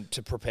given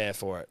to prepare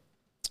for it?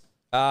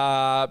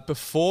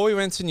 Before we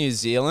went to New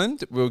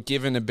Zealand, we were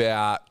given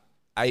about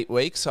 8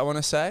 weeks, I want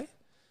to say.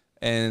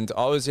 And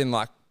I was in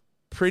like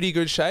pretty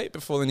good shape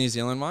before the New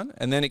Zealand one.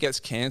 And then it gets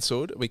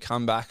cancelled. We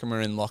come back and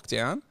we're in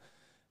lockdown.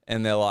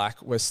 And they're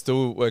like, we're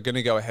going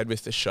to go ahead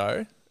with the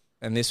show.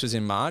 And this was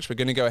in March. We're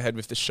going to go ahead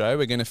with the show.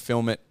 We're going to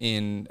film it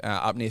in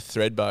up near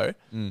Thredbo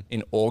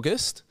in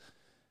August.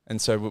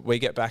 And so we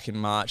get back in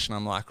March and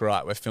I'm like,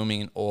 right, we're filming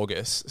in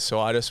August. So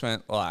I just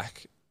went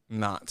like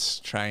nuts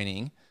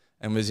training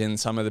and was in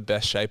some of the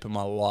best shape of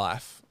my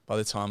life by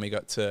the time we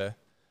got to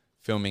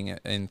filming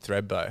it in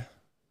Thredbo.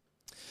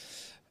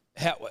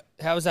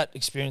 How was that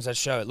experience, that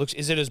show?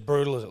 Is it as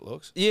brutal as it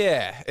looks?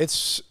 Yeah,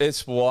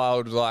 it's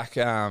wild. Like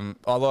I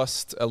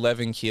lost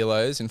 11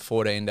 kilos in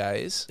 14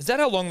 days. Is that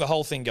how long the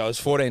whole thing goes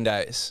for? 14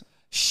 days.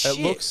 Shit.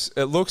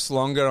 It looks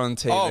longer on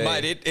TV. Oh,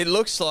 mate, it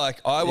looks like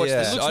I watched Yeah.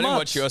 this. It looks I didn't months.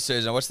 watch your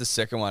season. I watched the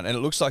second one, and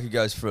it looks like it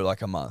goes for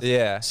like a month.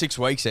 Yeah. 6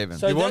 weeks even.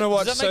 So You wanna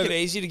watch- does that make so- it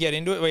easy to get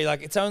into it? Where you're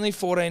like, it's only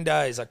 14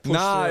 days. Like, push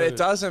No, through. it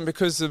doesn't,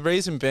 because the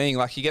reason being,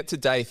 like, you get to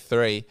day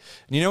 3,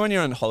 and you know when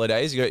you're on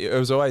holidays, it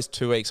was always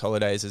 2 weeks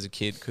holidays as a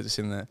kid because it's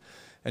in the,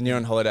 and you're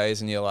on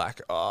holidays and you're like,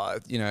 oh,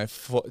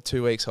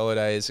 2 weeks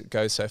holidays, it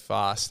goes so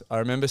fast. I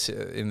remember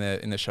in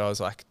the show, I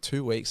was like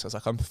 2 weeks. I was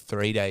like, I'm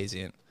 3 days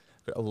in.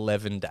 I've got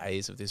 11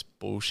 days of this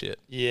bullshit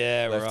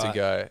Yeah, left right. to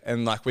go.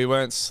 And like, we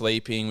weren't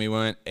sleeping, we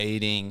weren't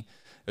eating.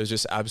 It was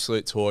just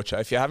absolute torture.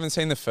 If you haven't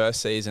seen the first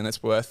season,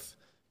 it's worth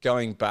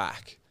going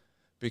back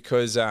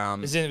because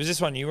Was this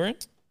one you were in?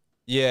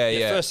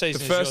 yeah. first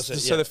season is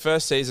yours, So yeah. the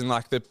first season,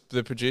 like the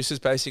producers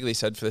basically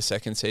said for the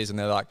second season,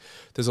 they're like,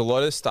 there's a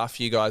lot of stuff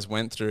you guys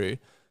went through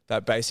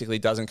that basically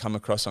doesn't come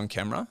across on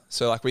camera.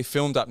 So like, we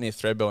filmed up near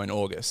Thredbo in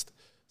August.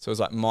 So it was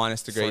like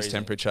minus degrees Freezing.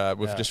 temperature.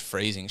 We're Yeah. just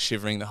freezing,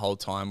 shivering the whole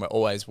time. We're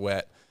always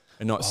wet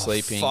and not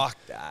sleeping. Fuck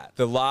that.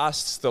 The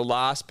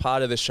last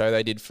part of the show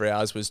they did for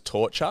ours was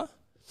torture.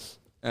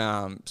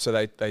 So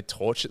they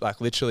tortured, like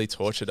literally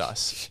tortured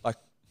us, like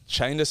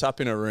chained us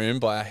up in a room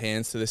by our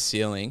hands to the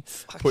ceiling,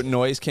 put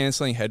noise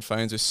cancelling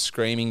headphones with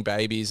screaming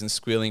babies and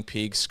squealing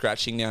pigs,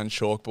 scratching down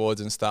chalkboards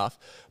and stuff,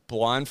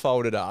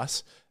 blindfolded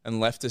us and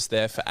left us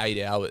there for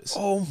 8 hours.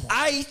 Oh,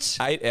 8?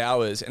 8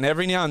 hours. And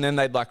every now and then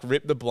they'd like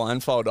rip the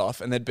blindfold off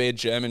and there'd be a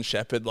German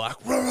shepherd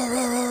like, "Rah, rah,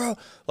 rah, rah, rah,"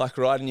 like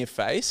right in your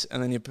face.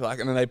 And then you'd be like,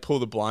 and then they'd pull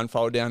the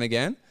blindfold down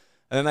again.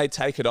 and then they'd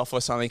take it off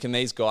or something, and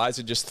these guys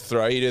would just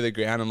throw you to the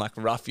ground and like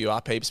rough you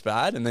up heaps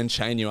bad, and then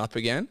chain you up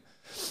again.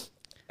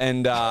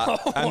 And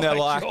and they're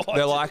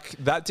like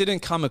that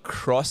didn't come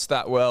across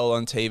that well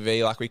on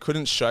TV. Like we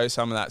couldn't show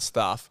some of that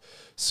stuff,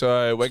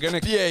 so we're gonna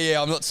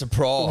I'm not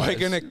surprised. we're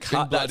gonna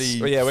cut that.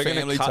 We're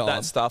gonna cut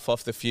that stuff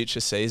off the future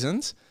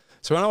seasons.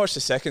 So when I watched the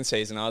second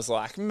season, I was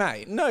like,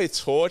 mate, no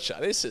torture.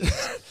 This is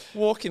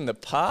walk in the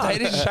park.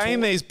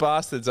 Chain these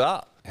bastards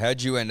up.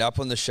 How'd you end up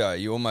on the show?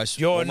 You almost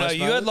You made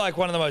had it? like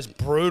one of the most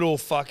brutal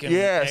fucking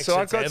So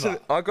I exits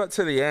ever. got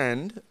to the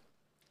end.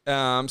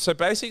 So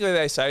basically,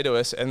 they say to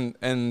us,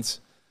 and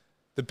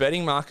the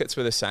betting markets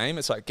were the same.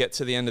 It's like get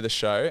to the end of the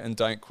show and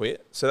don't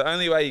quit. So the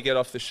only way you get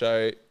off the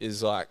show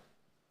is like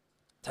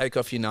take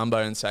off your number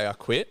and say I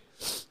quit.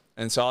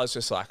 And so I was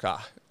just like,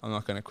 I'm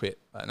not going to quit.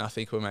 Like,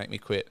 nothing will make me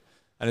quit.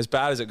 And as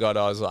bad as it got,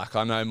 I was like,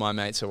 I know my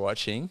mates are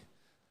watching,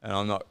 and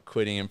I'm not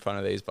quitting in front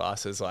of these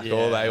bastards. Like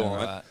all they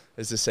want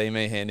is to see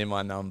me hand in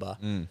my number.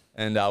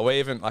 And we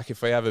even, like,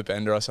 if we have a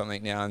bender or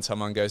something now and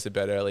someone goes to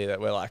bed early, that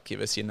we're like,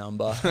 give us your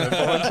number.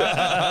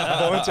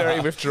 Voluntary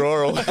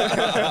withdrawal.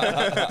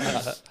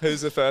 Who's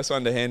the first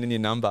one to hand in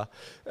your number?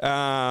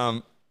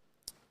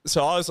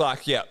 So I was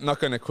like, yeah, I'm not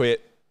going to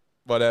quit.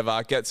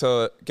 Whatever. Get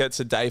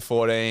to day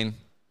 14.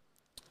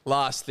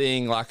 Last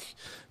thing, like,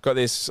 got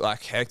this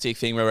like hectic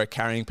thing where we're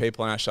carrying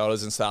people on our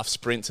shoulders and stuff.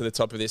 Sprint to the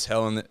top of this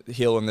hill, and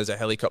there's a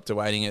helicopter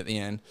waiting at the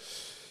end.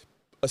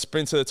 I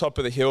sprint to the top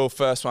of the hill,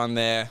 first one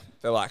there.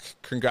 They're like,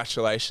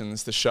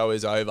 congratulations, the show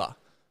is over.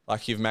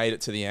 Like, you've made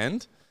it to the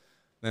end.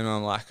 Then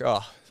I'm like,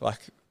 oh, like,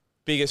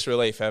 biggest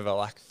relief ever.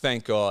 Like,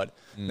 thank God.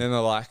 Then they're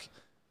like,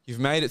 you've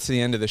made it to the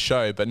end of the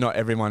show, but not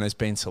everyone has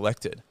been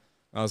selected.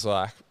 I was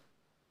like,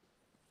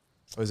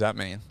 what does that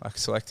mean? Like,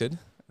 selected? And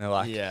they're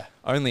like,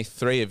 only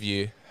 3 of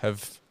you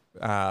have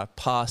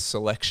passed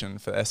selection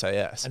for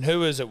SAS. And who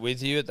was it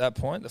with you at that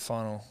point, the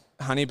final?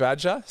 Honey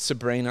Badger,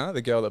 Sabrina,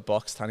 the girl that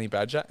boxed Honey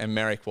Badger, and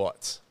Merrick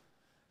Watts.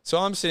 So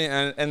I'm sitting,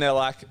 and they're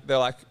like,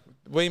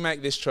 we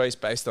make this choice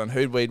based on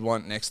who we'd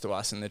want next to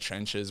us in the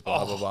trenches,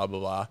 blah, blah, blah, blah,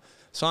 blah.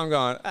 So I'm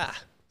going,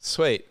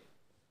 sweet.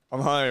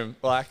 I'm home.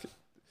 Like,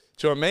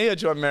 do you want me or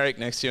do you want Merrick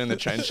next to you in the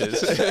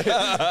trenches?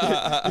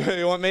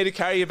 You want me to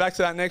carry you back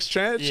to that next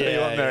trench, or you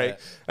want Merrick?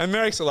 And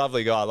Merrick's a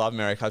lovely guy. I love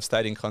Merrick. I've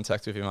stayed in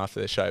contact with him after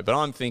the show. But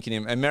I'm thinking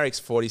him, and Merrick's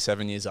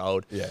 47 years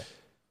old. Yeah.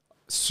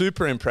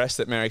 Super impressed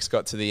that Merrick's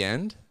got to the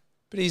end,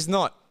 but he's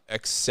not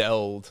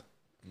excelled.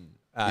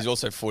 He's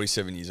also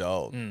 47 years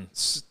old.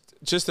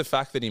 Just the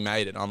fact that he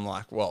made it, I'm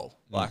like, whoa.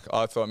 Like,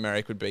 I thought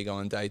Merrick would be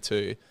going day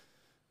 2.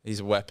 He's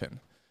a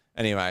weapon.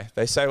 Anyway,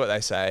 they say what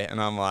they say,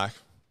 and I'm like,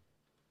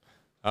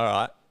 all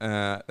right.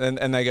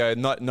 And they go,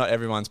 not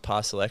everyone's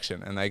passed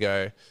selection. And they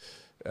go,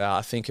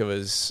 I think it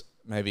was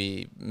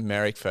maybe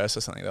Merrick first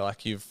or something. They're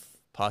like, you've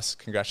passed,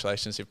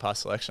 congratulations, you've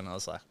passed selection. I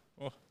was like,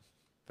 oh,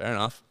 fair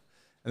enough.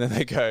 And then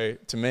they go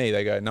to me,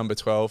 they go, number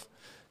 12,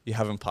 you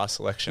haven't passed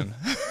selection.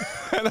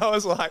 And I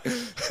was like,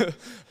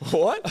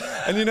 what?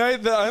 And you know,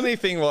 the only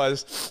thing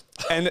was,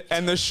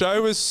 and the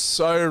show was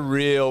so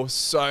real,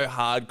 so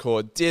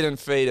hardcore, didn't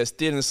feed us,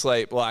 didn't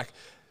sleep, like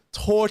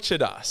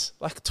tortured us.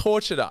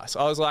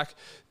 I was like,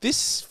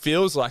 this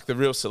feels like the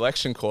real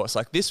selection course.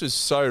 Like, this was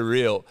so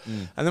real.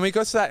 And then we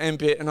got to that end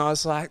bit and I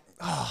was like,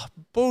 oh,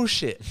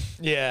 bullshit.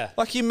 Yeah.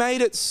 Like, you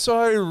made it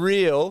so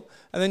real,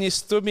 and then you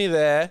stood me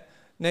there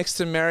next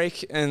to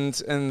Merrick and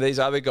these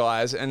other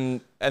guys,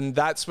 and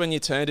that's when you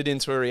turned it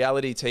into a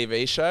reality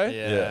TV show.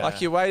 Yeah.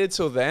 Like, you waited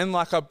till then.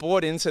 Like, I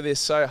bought into this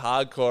so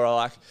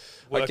hardcore.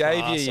 I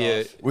gave you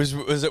your...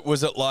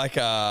 Was it like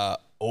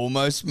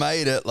almost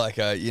made it? Like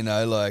you're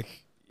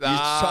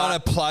trying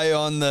to play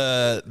on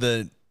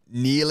the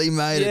nearly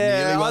made it,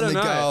 nearly won the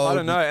gold. I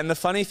don't know. And the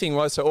funny thing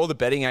was, so all the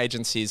betting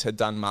agencies had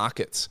done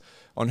markets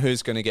on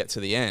who's going to get to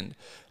the end.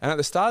 And at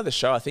the start of the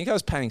show, I think I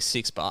was paying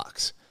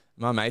 $6.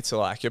 My mates are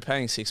like, you're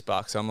paying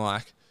 $6. I'm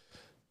like,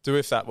 do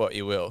with that what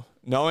you will.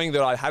 Knowing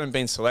that I hadn't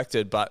been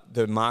selected, but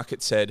the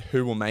market said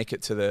who will make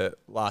it to the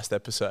last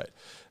episode.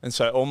 And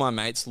so all my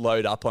mates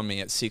load up on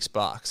me at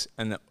 $6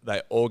 and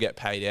they all get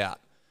paid out.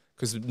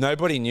 Because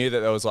nobody knew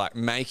that there was like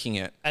making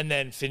it. And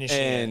then finishing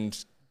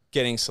and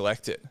getting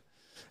selected.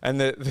 And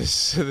the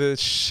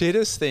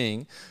shittest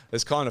thing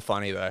is kind of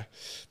funny though.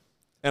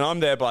 And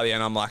I'm there by the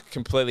end. I'm like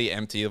completely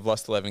empty. I've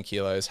lost 11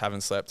 kilos,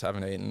 haven't slept,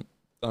 haven't eaten.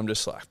 I'm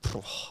just like,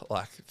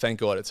 thank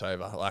God it's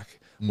over. Like,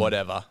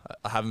 whatever.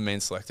 I haven't been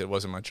selected. It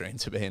wasn't my dream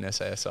to be an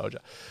SAS soldier.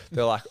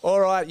 They're like,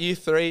 all right, you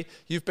 3,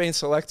 you've been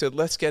selected.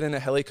 Let's get in a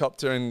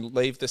helicopter and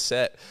leave the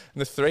set.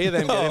 And the 3 of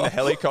them get in the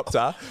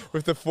helicopter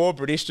with the 4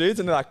 British dudes,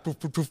 and they're like, poof,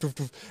 poof, poof, poof,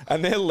 poof,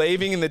 and they're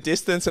leaving in the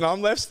distance, and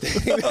I'm left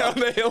standing there on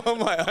the hill on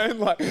my own,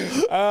 like,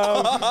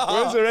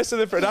 where's the rest of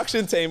the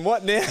production team?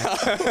 What now?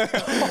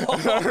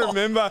 I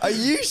remember. Are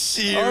you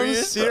serious? I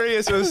was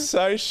serious. It was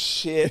so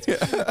shit.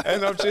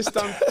 And I've just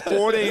done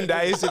 14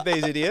 days with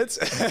these idiots,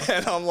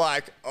 and I'm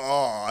like,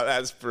 oh,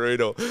 that's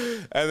brutal.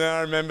 And then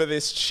I remember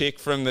this chick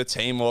from the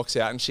team walks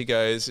out and she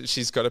goes,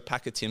 she's got a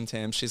pack of Tim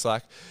Tams. She's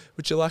like,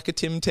 would you like a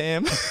Tim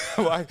Tam?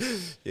 I'm like,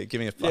 yeah, give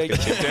me a fucking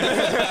Tim Tam.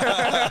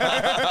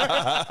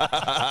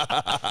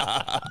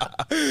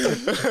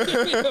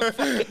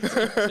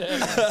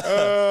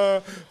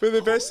 But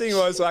the best thing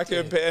was like,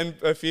 and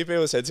a few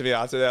people said to me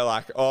after, they're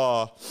like,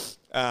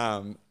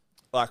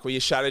 like, well, you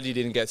shattered, you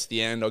didn't get to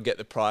the end or get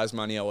the prize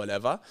money or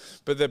whatever.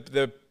 But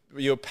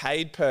you're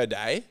paid per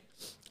day.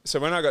 So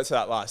when I got to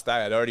that last day,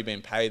 I'd already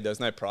been paid. There was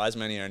no prize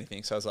money or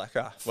anything. So I was like,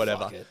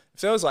 whatever.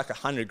 If there was like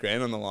 $100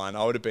 grand on the line,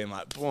 I would have been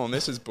like, boom,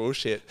 this is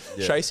bullshit.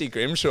 Yeah. Tracy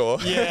Grimshaw.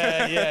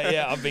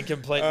 Yeah. I've been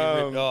completely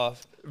ripped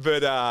off.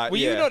 But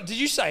did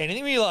you say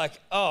anything? Were you like,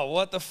 oh,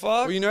 what the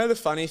fuck? Well, you know the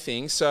funny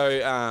thing.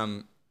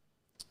 So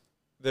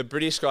the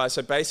British guys.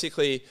 So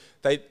basically,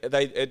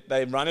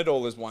 they run it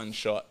all as one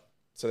shot.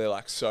 So they're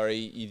like, sorry,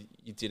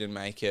 you didn't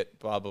make it.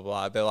 Blah blah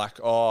blah. They're like,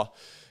 oh,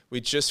 we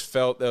just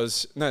felt there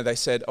was no. They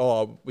said,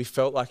 oh, we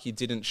felt like you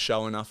didn't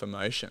show enough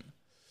emotion.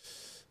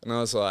 And I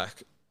was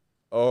like,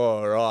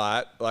 oh,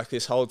 right. Like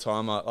this whole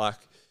time,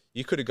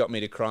 you could have got me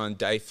to cry on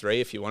day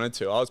 3 if you wanted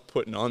to. I was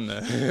putting on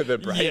the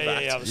brave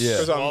act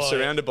because I'm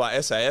surrounded by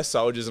SAS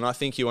soldiers, and I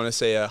think you want to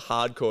see a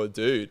hardcore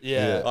dude.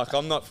 Yeah. Like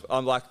I'm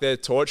like they're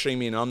torturing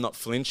me, and I'm not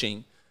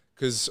flinching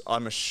because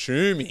I'm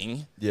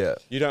assuming you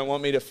don't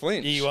want me to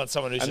flinch. You want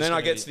someone who's. And then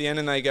I get to the end,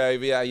 and they go,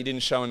 "Yeah, you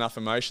didn't show enough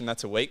emotion.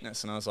 That's a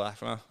weakness." And I was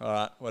like, "Well, all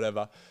right,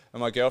 whatever."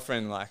 And my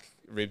girlfriend like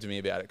ribbed me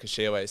about it because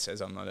she always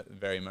says I'm not a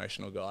very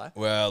emotional guy.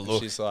 Well,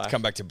 look, she's like,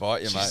 come back to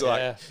bite you, mate. She's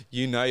like,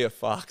 you know you're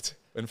fucked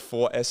when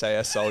 4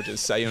 SAS soldiers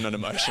say you're not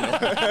emotional.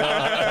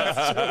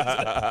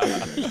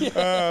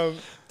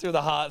 Two of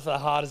the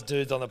hardest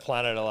dudes on the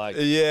planet are like,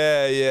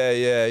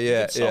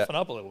 yeah. soften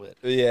up a little bit.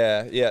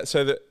 Yeah.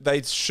 So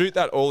they shoot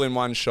that all in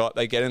one shot.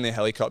 They get in their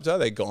helicopter.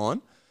 They're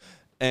gone.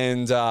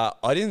 And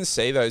I didn't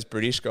see those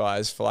British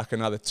guys for like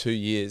another 2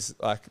 years.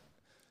 Like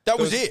that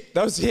was it.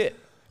 That was it.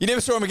 You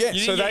never saw them again.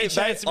 You So didn't get a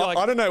chance to be like-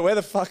 I don't know where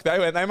the fuck they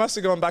went. They must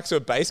have gone back to a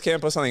base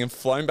camp or something and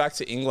flown back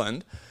to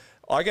England.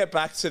 I get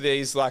back to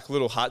these like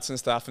little huts and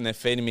stuff, and they're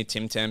feeding me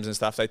Tim Tams and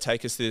stuff. They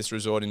take us to this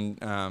resort in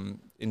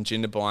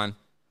Jindabyne,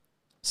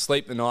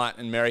 sleep the night,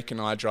 and Merrick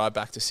and I drive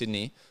back to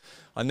Sydney.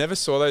 I never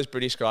saw those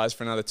British guys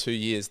for another 2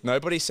 years.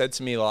 Nobody said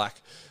to me like,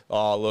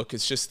 "Oh, look,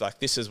 it's just like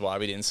this is why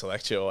we didn't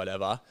select you" or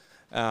whatever.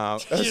 You're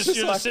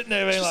just sitting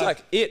there being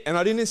like it. And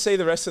I didn't see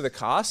the rest of the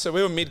cast. So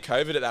we were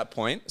mid-COVID at that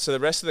point. So the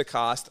rest of the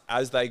cast,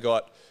 as they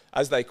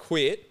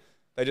quit,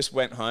 they just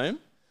went home.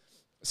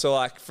 So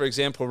like, for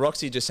example,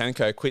 Roxy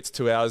Jasenko quits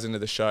 2 hours into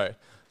the show.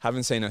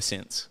 Haven't seen her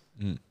since.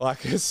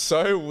 Like, it's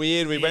so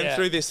weird. We went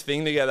through this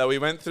thing together. We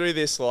went through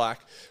this like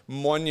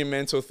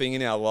monumental thing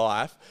in our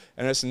life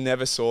and just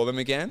never saw them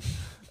again.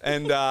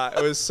 And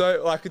it was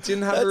so like, it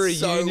didn't have a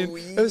reunion. So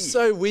weird. It was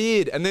so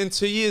weird. And then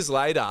 2 years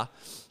later,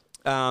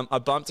 I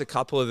bumped a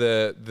couple of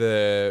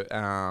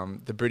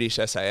the British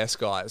SAS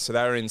guys. So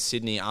they were in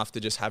Sydney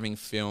after just having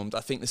filmed, I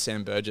think, the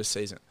Sam Burgess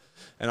season.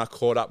 And I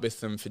caught up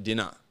with them for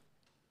dinner.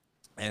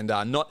 And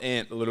not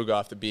Ant, the little guy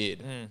with the beard,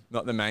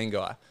 not the main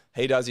guy.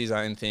 He does his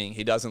own thing.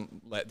 He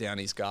doesn't let down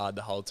his guard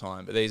the whole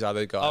time. But these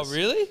other guys... Oh,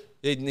 really?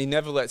 He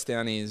never lets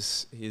down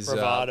his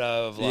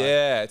bravado of like...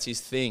 Yeah, it's his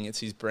thing. It's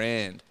his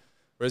brand.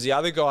 Whereas the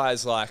other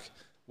guys, like,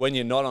 when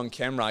you're not on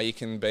camera, you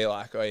can be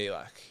like, oh, you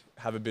like...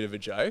 have a bit of a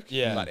joke.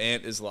 Yeah. But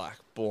Ant is like,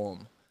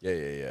 boom.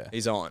 Yeah.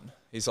 He's on.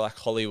 He's like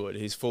Hollywood.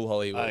 He's full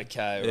Hollywood.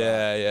 Okay, right.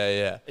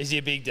 Yeah. Is he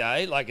a big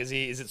day? Like, is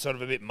it sort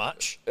of a bit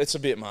much? It's a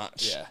bit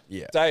much.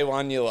 Yeah. Day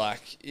 1, you're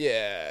like,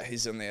 yeah,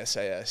 he's on the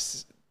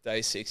SAS.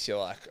 Day 6, you're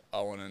like,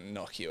 I want to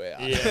knock you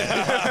out. Yeah.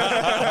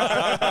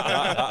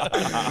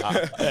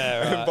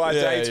 And by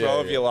day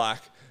 12, you're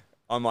like,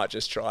 I might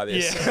just try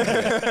this.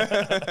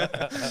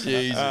 Yeah.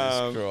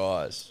 Jesus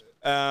Christ.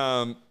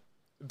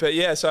 But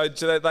yeah, so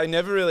they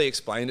never really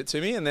explained it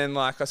to me. And then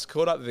like I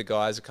caught up with the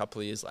guys a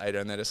couple of years later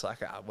and they're just like,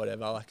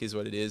 whatever, like is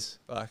what it is.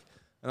 Like,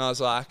 and I was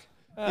like,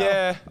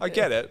 yeah, I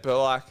get it, but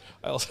like,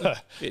 Also,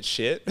 bit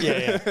shit.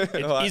 yeah.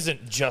 It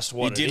isn't just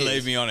what You it did is.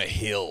 leave me on a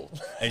hill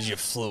as you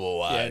flew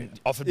away. Yeah, and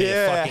offered me a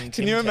Yeah, fucking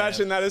can you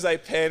imagine that as they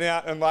pan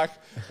out and like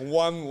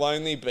one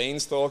lonely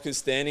beanstalk is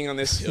standing on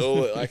this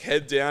hill, like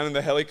head down, and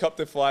the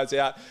helicopter flies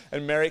out,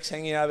 and Merrick's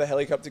hanging out of the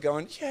helicopter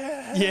going,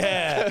 yeah.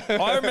 Yeah.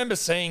 I remember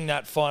seeing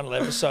that final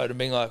episode and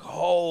being like,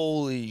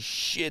 holy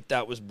shit,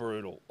 that was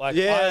brutal. Like,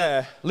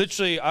 Yeah.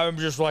 I'm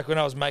just like, when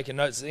I was making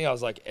notes, I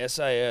was like,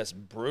 SAS,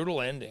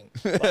 brutal ending.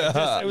 Like,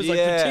 it was like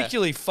Yeah.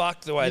 particularly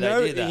fucked the way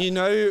they did that. You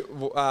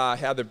know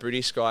how the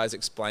British guys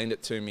explained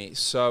it to me.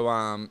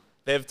 So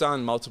they've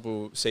done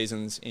multiple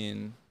seasons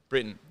in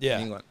Britain, Yeah.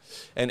 in England,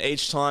 and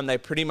each time they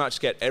pretty much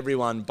get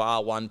everyone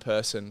bar one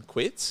person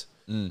quits.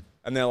 And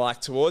they're like,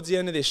 towards the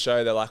end of this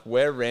show, they're like,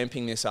 we're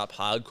ramping this up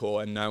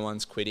hardcore and no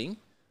one's quitting. And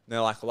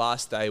they're like,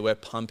 last day, we're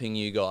pumping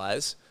you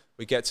guys.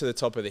 We get to the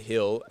top of the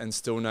hill and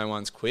still no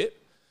one's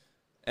quit.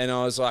 And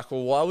I was like,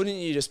 well, why wouldn't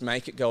you just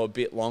make it go a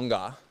bit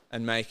longer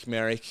and make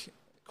Merrick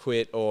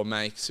quit or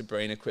make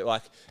Sabrina quit?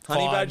 Like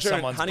Honey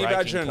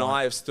Badger and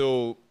I are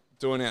still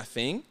doing our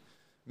thing.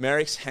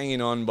 Merrick's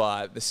hanging on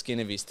by the skin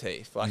of his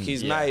teeth. Like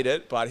he's made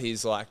it, but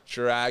he's like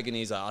dragging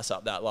his ass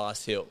up that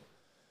last hill.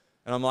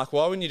 And I'm like,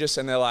 why wouldn't you just?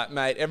 And they're like,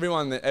 mate,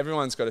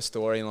 everyone's got a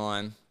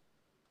storyline.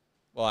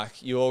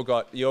 Like you all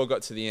got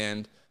to the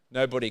end.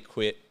 Nobody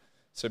quit.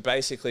 So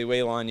basically,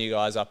 we line you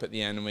guys up at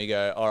the end and we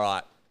go, all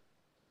right,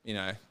 you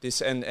know,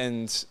 this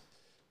and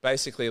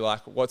basically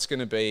like what's going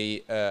to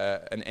be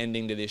an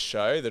ending to this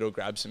show that'll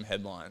grab some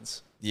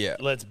headlines. Yeah.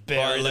 Let's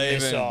bury the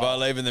missile. By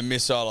leaving the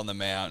missile on the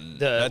mountain.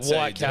 The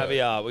white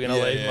caviar. We're going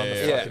to leave him on the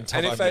fucking top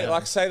And if of they, mountain.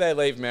 like, say they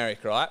leave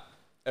Merrick, right?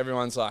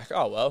 Everyone's like,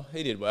 oh, well,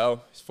 he did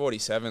well. He's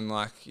 47.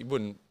 Like, he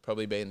wouldn't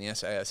probably be in the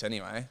SAS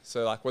anyway.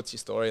 So, like, what's your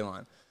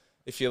storyline?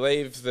 If you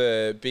leave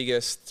the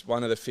biggest,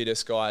 one of the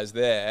fittest guys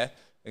there,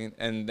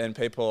 and then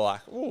people are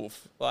like,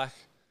 oof, like,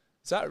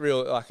 is that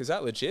real? Like, is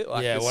that legit?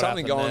 Like, Yeah, there's what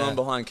something happened going there? on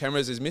behind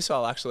cameras. Is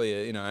Missile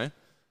actually, a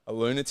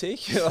lunatic?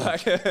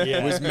 Like,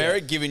 Yeah. Was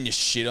Merrick giving you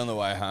shit on the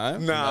way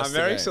home? Nah, Must have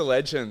Merrick's a been.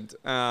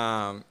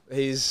 legend.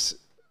 He's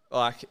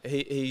like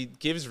he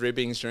gives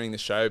ribbings during the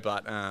show,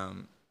 but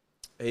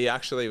he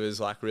actually was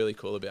like really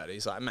cool about it.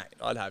 He's like, mate,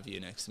 I'd have you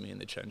next to me in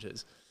the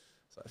trenches.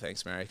 So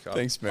thanks, Merrick.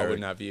 Thanks, I Merrick.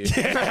 wouldn't have you.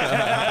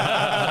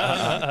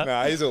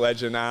 No, he's a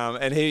legend.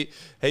 And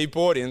he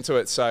bought into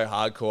it so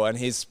hardcore, and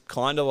he's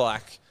kind of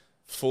like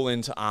full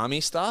into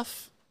army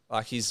stuff.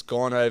 Like he's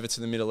gone over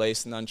to the Middle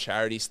East and done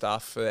charity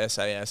stuff for the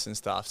SAS and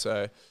stuff.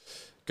 So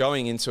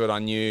going into it, I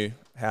knew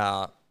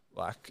how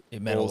like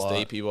It meant a balls lot.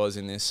 deep he was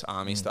in this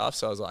army stuff.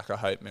 So I was like, I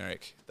hope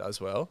Merrick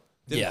does well.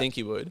 Didn't Yeah. think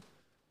he would,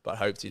 but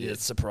hoped he did.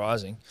 It's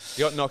surprising.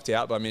 He got knocked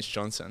out by Mitch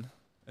Johnson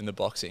in the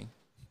boxing.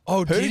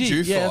 Oh, Who did you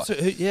yeah, fight?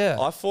 that's yeah.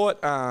 I fought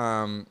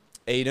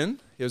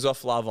Eden. He was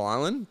off Love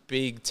Island.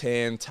 Big,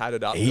 tan,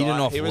 tatted up Eden guy.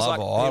 off he was Love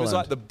He was Island.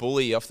 like the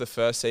bully off the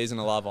first season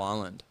of Love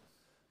Island.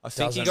 I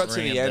think he Doesn't got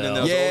to ring the a end and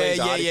there bell. was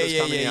all these Yeah.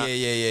 articles coming out.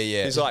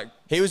 Yeah. He's like,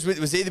 He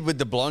was either with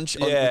the blonde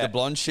with Yeah, the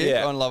blonde chick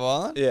yeah. on Love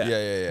Island. Yeah.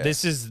 Yeah.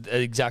 This is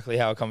exactly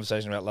how a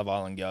conversation about Love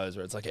Island goes,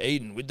 where it's like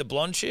Eden with the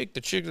blonde chick, the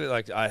chick that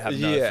like I have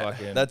no Yeah.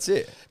 fucking. That's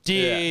it.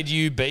 Did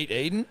you beat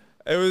Eden?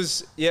 it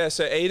was, yeah,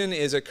 so Eden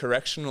is a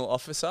correctional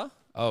officer.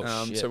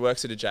 Oh, shit. So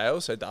works at a jail,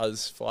 so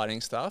does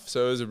fighting stuff.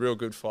 So it was a real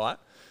good fight.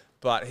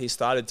 But he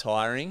started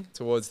tiring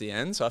towards the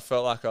end, so I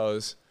felt like I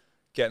was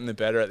getting the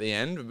better at the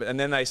end. And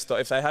then they stop.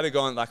 If they had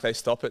gone, like they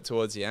stop it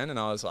towards the end, and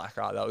I was like,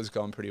 oh, that was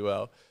going pretty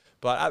well.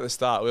 But at the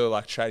start, we were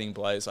like trading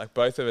blows. Like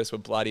both of us were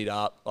bloodied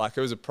up. Like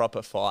it was a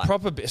proper fight.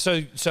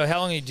 So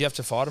how long did you have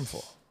to fight him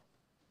for?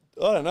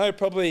 I don't know,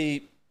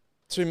 probably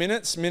 2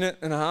 minutes, minute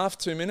and a half,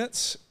 2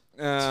 minutes.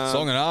 It's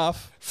long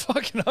enough.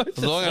 Fucking oath.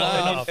 It's long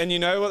enough. And you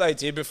know what they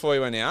did before he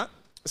went out?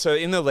 So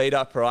in the lead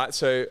up, right?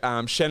 So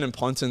Shannon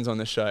Ponton's on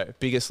the show,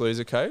 Biggest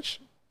Loser coach.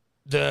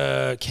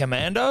 The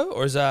commando,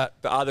 or is that?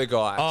 The other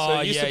guy. Oh, So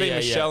it used to be yeah,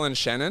 Michelle and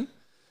Shannon.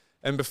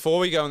 And before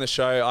we go on the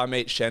show, I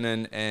meet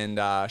Shannon, and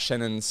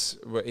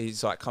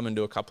he's like, come and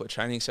do a couple of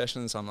training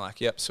sessions. I'm like,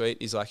 yep, sweet.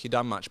 He's like, you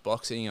done much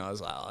boxing? I was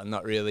like, oh,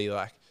 not really,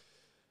 like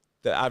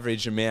the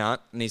average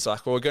amount. And he's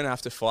like, well, we're going to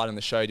have to fight in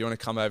the show. Do you want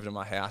to come over to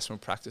my house and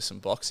we'll practice some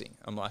boxing?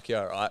 I'm like,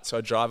 yeah, all right. So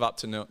I drive up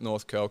to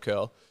North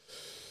Curl,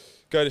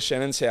 go to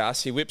Shannon's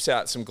house. He whips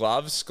out some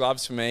gloves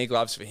for me,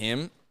 gloves for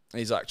him. And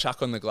he's like,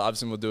 chuck on the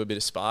gloves and we'll do a bit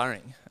of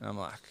sparring. And I'm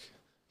like,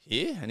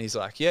 here? And he's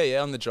like, yeah,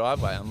 on the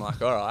driveway. I'm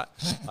like, all right.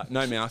 Like,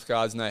 no mouth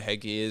guards, no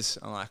headgears.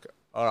 I'm like,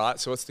 all right,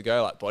 so what's the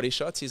go? Like body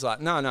shots? He's like,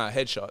 no,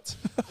 headshots.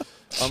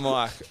 I'm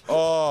like, oh,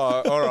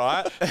 all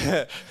right.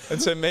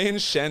 And so me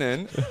and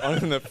Shannon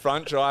on the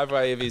front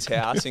driveway of his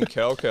house in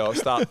Curl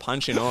start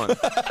punching on.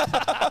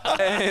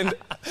 And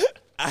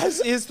as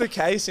is the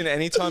case in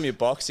any time you're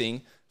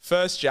boxing,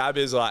 first jab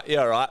is like,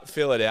 yeah, all right,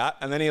 feel it out.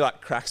 And then he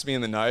like cracks me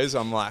in the nose.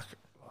 I'm like,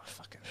 oh,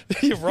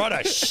 fucking. You're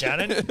right,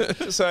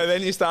 Shannon. So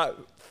then you start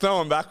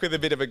throwing back with a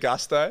bit of a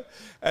gusto.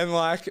 And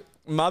like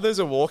mothers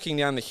are walking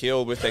down the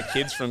hill with their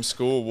kids from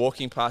school,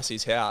 walking past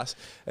his house.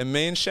 And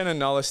me and Shannon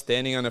Nola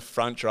standing on the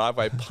front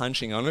driveway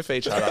punching on with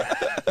each other.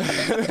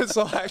 And it's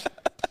like,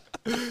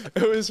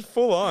 it was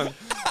full on.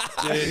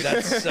 Dude,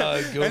 that's so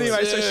good.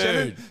 Anyway, so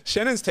Dude.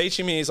 Shannon's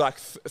teaching me. He's like,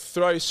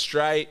 throw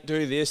straight,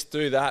 do this,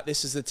 do that.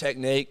 This is the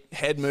technique.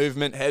 Head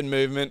movement.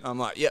 I'm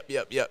like,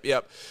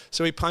 yep.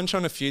 So we punch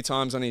on a few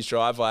times on his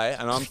driveway,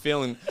 and I'm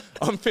feeling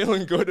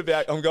good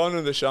about. I'm going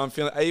to the show. I'm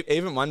feeling.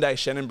 Even one day,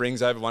 Shannon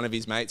brings over one of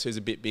his mates who's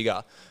a bit bigger,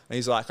 and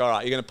he's like, all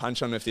right, you're going to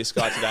punch on with this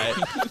guy today,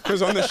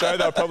 because on the show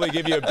they'll probably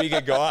give you a bigger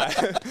guy.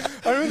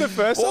 I remember the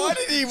first time.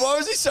 Why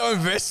was he so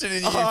invested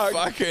in you?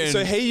 Fucking.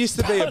 So he used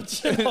to be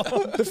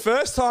the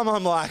first time.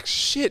 I'm like,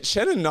 shit.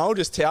 Shannon Knoll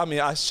just towed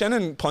me.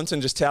 Shannon Ponton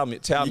just towed me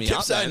you up.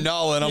 kept saying man.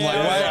 Noel, and I'm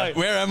Yeah, like,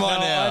 where am I no,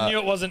 now? I knew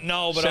it wasn't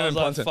Noel, but I was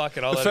like, fuck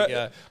it, I'll let it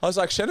go. I was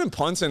like, Shannon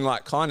Ponton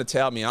like kind of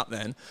towed me up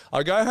then.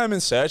 I go home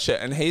and search it,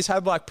 and he's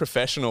had like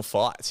professional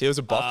fights. He was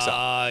a boxer.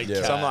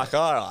 Okay. So I'm like,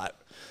 all right.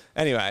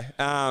 Anyway,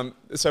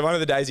 so one of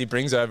the days he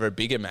brings over a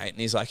bigger mate, and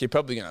he's like, you're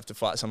probably going to have to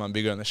fight someone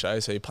bigger on the show,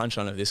 so you punch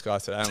on with this guy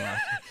today. I'm like,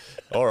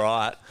 all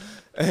right.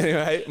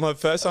 Anyway, my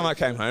first time I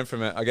came home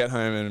from it, I get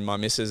home and my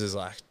missus is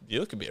like,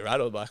 you look a bit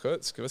rattled. Like,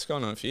 what's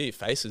going on for you? Your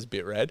face is a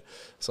bit red.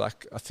 It's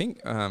like, I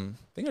think I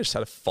just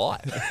had a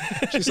fight.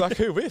 She's like,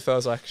 who with? I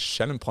was like,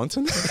 Shannon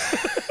Ponton.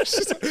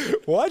 She's like,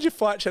 why'd you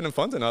fight Shannon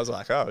Ponton? I was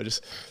like, oh,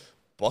 just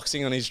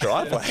boxing on his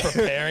driveway.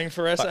 Preparing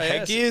for SAS.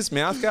 Headgears,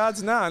 mouth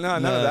guards, none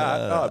of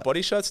that. Oh,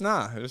 body shots,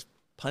 nah. Just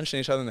punching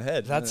each other in the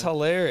head. That's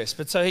hilarious.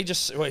 But so he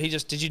just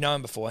did you know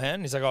him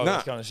beforehand? He's like, oh, Nah,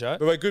 let's go on the show.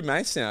 but we're good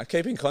mates now.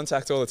 Keep in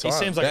contact all the time. He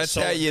seems like That's a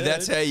how solid you. dude.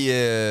 That's how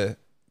you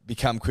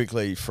become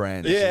quickly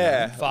friends.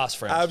 yeah, Fast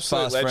friends.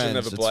 absolute Fast legend friends,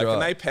 of a that's bloke. right.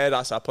 And they paired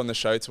us up on the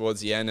show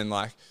towards the end, and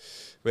like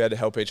we had to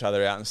help each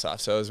other out and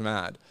stuff. So it was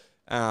mad.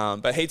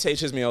 But he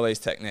teaches me all these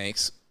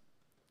techniques.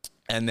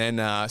 And then,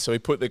 so we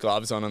put the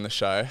gloves on the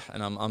show,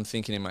 and I'm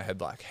thinking in my head,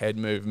 like, head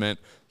movement,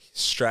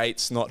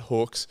 straights, not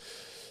hooks.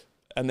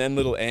 And then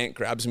little Ant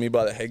grabs me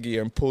by the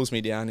headgear and pulls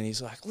me down, and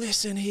he's like,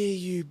 listen here,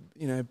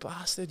 you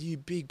bastard, you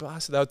big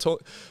bastard. They were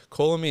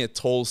calling me a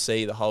tall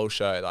C the whole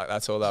show. Like,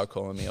 that's all they were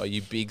calling me, or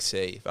you big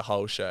C the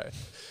whole show.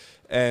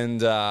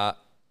 And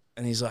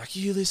he's like,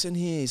 you listen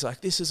here. He's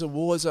like, this is a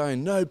war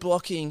zone. No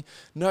blocking,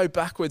 no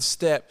backward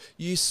step.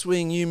 You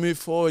swing, you move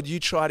forward, you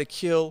try to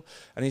kill.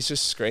 And he's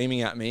just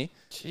screaming at me.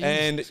 Jesus.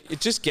 And it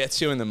just gets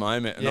you in the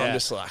moment. And I'm Yeah.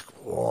 just like,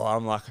 whoa,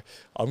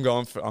 I'm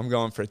going for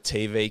a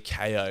TV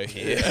KO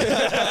here.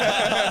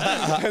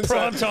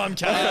 Primetime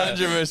KO.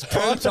 100%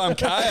 primetime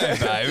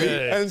KO,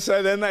 baby. And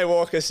so then they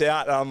walk us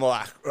out, and I'm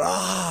like,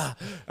 ah.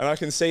 And I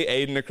can see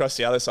Eden across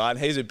the other side. And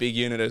he's a big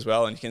unit as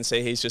well. And you can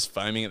see he's just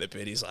foaming at the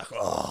bit. He's like,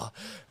 oh.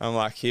 I'm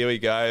like, here we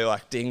go,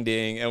 like ding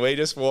ding. And we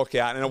just walk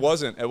out. And it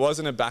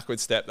wasn't a backward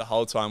step the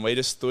whole time. We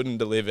just stood and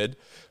delivered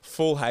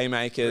full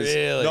haymakers.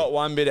 Really? Not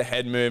one bit of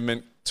head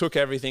movement. Took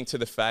everything to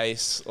the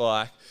face.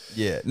 Like,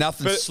 Yeah,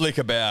 nothing But- slick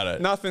about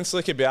it. nothing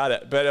slick about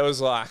it, but it was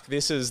like,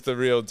 this is the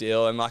real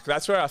deal. And like,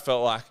 that's where I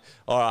felt like,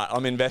 all right,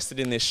 I'm invested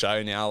in this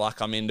show now.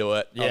 Like, I'm into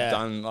it. Yeah.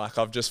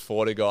 I've just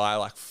fought a guy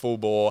like full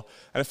bore,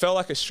 and it felt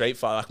like a street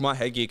fight. Like, my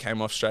headgear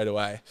came off straight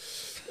away.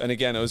 And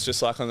again, it was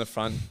just like on the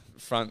front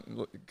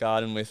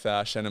garden with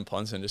Shannon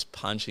Ponson, just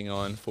punching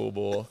on full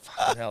bore.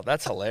 Hell,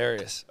 that's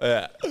hilarious.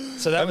 Yeah.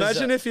 So that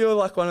Imagine was, if you were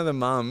like one of the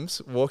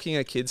mums walking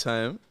her kids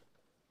home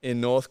in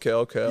North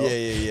Curl.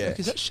 Yeah. Like,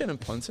 is that Shannon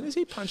Ponson? Is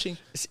he punching?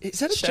 is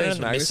that a James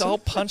Shannon missile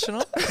punching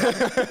on?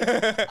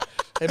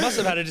 They must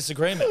have had a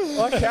disagreement.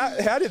 Like,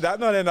 how did that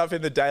not end up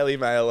in the Daily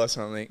Mail or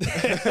something?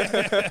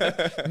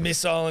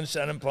 Missile and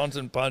Shannon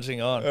Ponton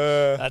punching on.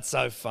 That's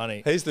so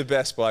funny. He's the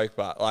best bloke,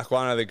 but like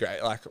one of the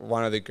greats.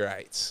 One of the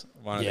greats.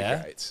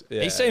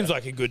 Yeah. He seems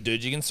like a good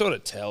dude. You can sort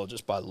of tell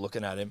just by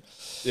looking at him.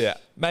 Yeah.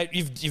 Mate,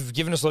 you've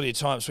given us a lot of your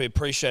time, so we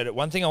appreciate it.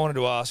 One thing I wanted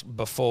to ask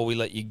before we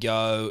let you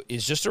go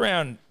is just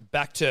around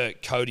back to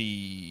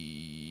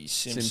Cody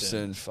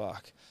Simpson.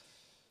 Fuck.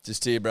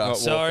 Just here, bro. Not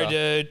Sorry, Walker.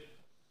 dude.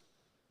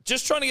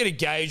 Just trying to get a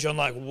gauge on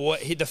like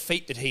the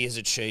feat that he has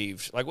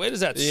achieved. Like, where does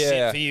that sit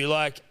Yeah. for you?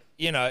 Like,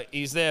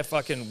 he's there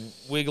fucking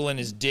wiggling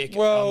his dick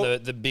Well-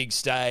 on the big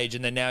stage,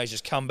 and then now he's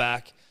just come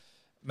back,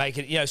 make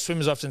it.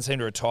 Swimmers often seem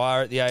to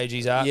retire at the age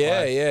he's at. Yeah,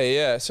 like,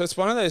 yeah. So it's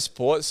one of those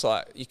sports,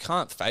 like, you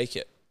can't fake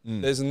it.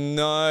 There's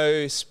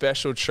no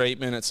special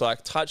treatment. It's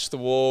like, touch the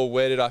wall,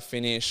 where did I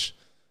finish?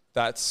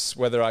 That's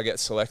whether I get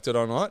selected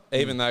or not.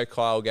 Even though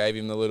Kyle gave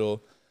him the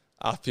little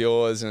up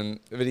yours,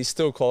 but he's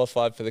still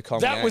qualified for the Common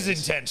That was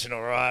Games.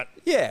 intentional, right?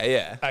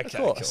 Yeah. Okay, of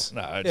course.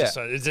 cool. No, Yeah.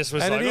 it just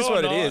was And like, it is oh,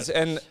 what no. it is.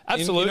 And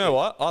Absolutely. you know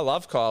what? I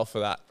love Kyle for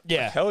that.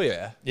 Yeah. Like, hell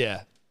yeah.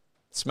 Yeah.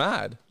 It's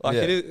mad. Like,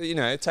 Yeah. it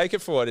is, take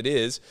it for what it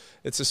is.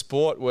 It's a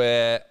sport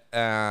where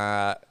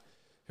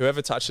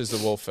whoever touches the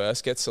wall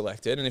first gets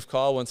selected. And if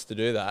Kyle wants to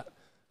do that,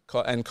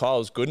 and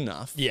Kyle's good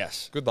enough,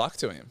 Yes. good luck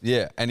to him.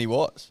 Yeah, and he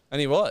was.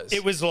 And he was.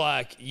 It was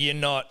like, you're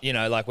not,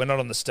 like, we're not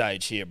on the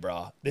stage here,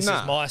 bruh. This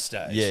Nah. is my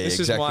stage. Yeah, This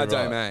is exactly my right.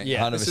 domain.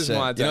 Yeah. This is 100%.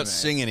 my You're domain. not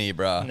singing here,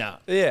 bro. No.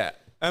 Yeah.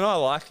 And I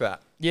like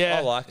that. Yeah.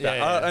 I like that.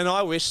 Yeah. And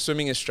I wish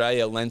Swimming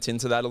Australia lent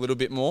into that a little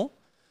bit more.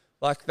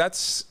 Like,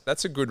 that's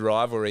a good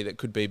rivalry that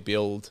could be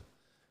billed,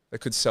 that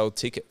could sell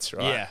tickets,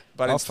 right? Yeah.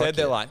 But Oh, instead fuck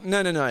they're yeah. like,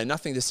 no,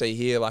 nothing to see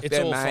here. Like, It's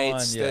they're all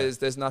mates. fine, yeah. There's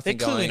They're nothing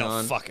clearly going not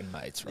on. fucking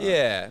mates, right?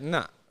 Yeah,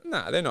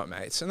 no, they're not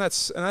mates, and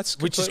that's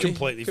Which is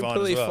completely fine as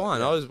Completely well,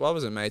 fine. yeah. I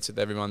wasn't mates with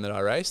everyone that I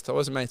raced. I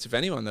wasn't mates with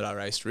anyone that I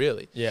raced,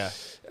 really. Yeah.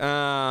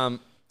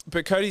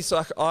 But Cody's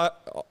like,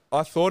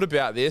 I thought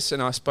about this,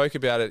 and I spoke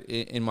about it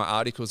in my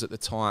articles at the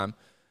time.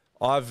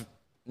 I've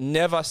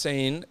never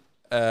seen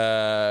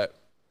a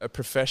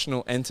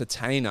professional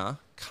entertainer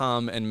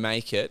come and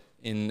make it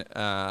in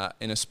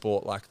a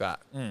sport like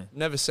that.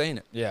 Never seen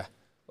it. Yeah.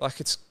 Like,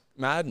 it's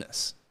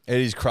madness. It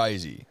is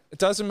crazy. It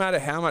doesn't matter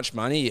how much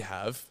money you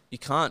have. You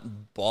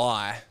can't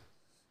buy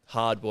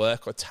hard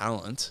work or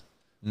talent.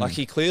 Like,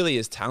 he clearly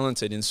is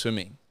talented in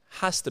swimming.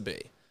 Has to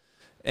be.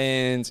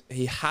 And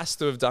he has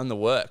to have done the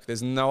work.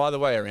 There's no other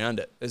way around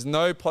it. There's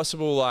no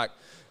possible, like,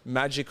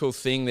 magical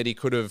thing that he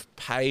could have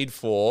paid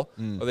for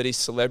or that his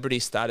celebrity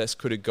status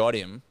could have got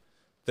him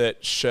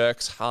that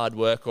shirks hard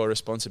work or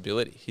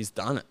responsibility. He's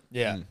done it.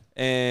 Yeah.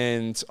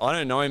 And I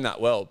don't know him that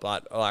well,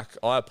 but, like,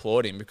 I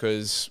applaud him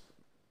because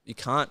you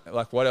can't,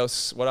 like, what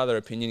other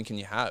opinion can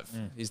you have?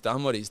 He's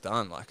done what he's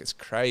done. Like, it's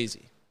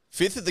crazy.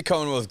 5th at the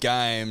Commonwealth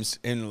Games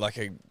in like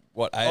 18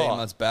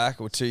 months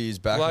back or 2 years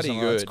back. Bloody or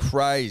something. good. It's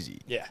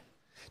crazy. Yeah.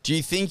 Do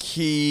you think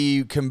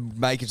he can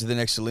make it to the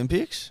next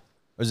Olympics?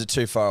 Or is it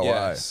too far away?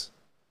 Yes.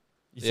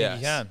 You think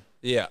you can?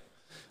 Yeah.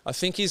 I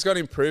think he's got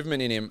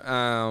improvement in him.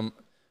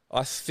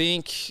 I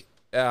think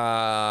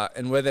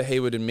and whether he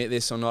would admit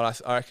this or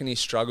not, I reckon he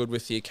struggled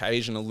with the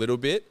occasion a little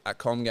bit at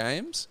Com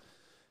Games,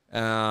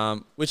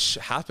 which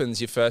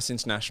happens your first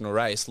international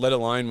race, let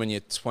alone when you're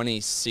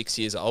 26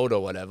 years old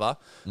or whatever.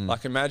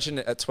 Like imagine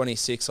at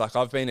 26, like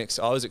I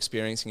was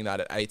experiencing that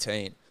at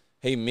 18.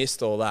 He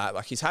missed all that.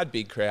 Like he's had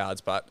big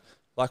crowds, but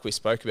like we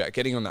spoke about,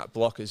 getting on that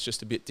block is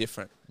just a bit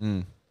different.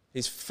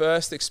 His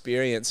first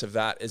experience of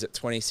that is at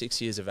 26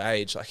 years of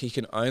age. Like he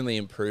can only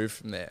improve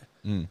from there.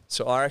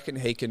 So I reckon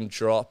he can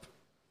drop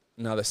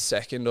another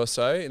second or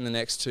so in the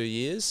next 2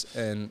 years.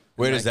 And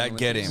Where does make that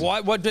get Olympics. him?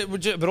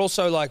 Why? But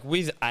also like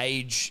with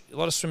age, a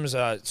lot of swimmers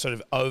are sort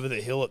of over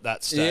the hill at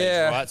that stage,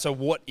 Yeah. right? So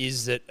what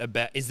is it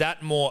about? Is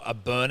that more a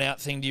burnout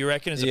thing? Do you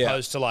reckon, as Yeah.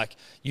 opposed to like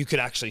you could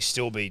actually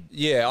still be?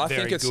 Yeah, I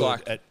very think it's good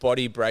like at-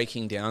 body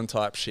breaking down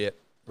type shit.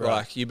 Right.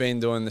 Like you've been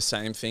doing the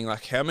same thing.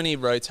 Like how many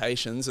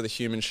rotations are the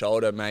human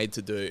shoulder made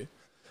to do?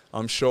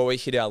 I'm sure we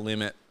hit our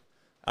limit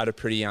at a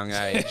pretty young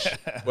age.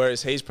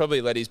 Whereas he's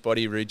probably let his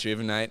body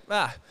rejuvenate.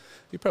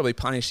 He probably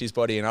punished his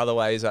body in other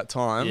ways at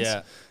times.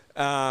 Yeah.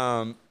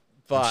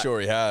 But I'm sure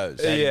he has.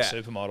 Dating Yeah.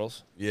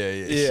 supermodels.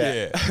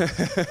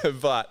 Yeah.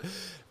 But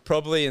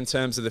probably in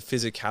terms of the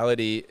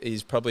physicality,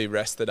 he's probably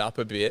rested up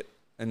a bit.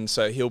 And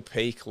so he'll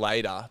peak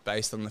later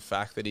based on the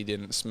fact that he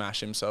didn't smash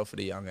himself at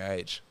a young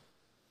age.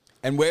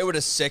 And where would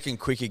a second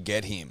quicker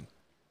get him?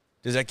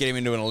 Does that get him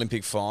into an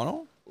Olympic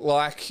final?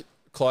 Like,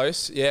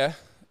 close, yeah.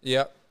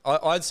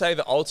 I'd say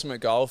the ultimate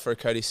goal for a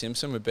Cody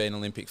Simpson would be an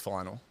Olympic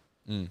final.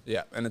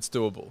 Yeah, and it's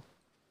doable.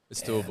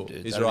 It's doable.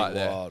 Dude, He's that'd be right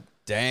there. wild.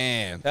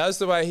 Damn. How's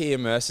the way he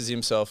immerses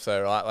himself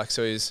though, right? Like,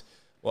 so he's,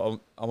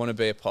 well, I want to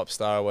be a pop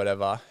star or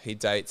whatever. He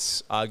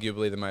dates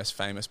arguably the most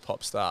famous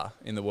pop star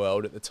in the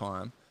world at the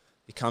time.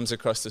 He comes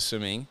across to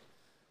swimming,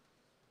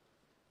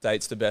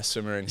 dates the best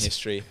swimmer in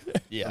history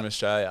Yeah. from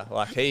Australia.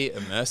 Like, he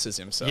immerses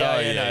himself.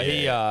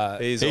 He's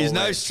He's He's all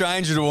no in.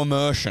 stranger to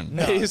immersion.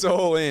 He's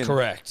all in.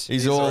 correct.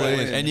 He's all all in.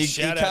 in. And you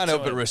Shout out can't to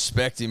help but him.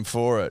 respect him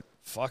for it.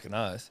 Fucking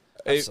oath.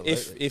 If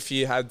Absolutely. if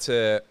you had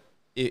to,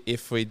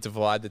 if we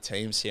divide the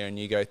teams here and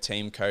you go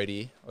Team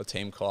Cody or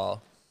Team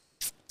Kyle,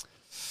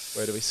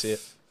 where do we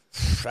sit?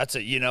 That's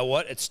it. You know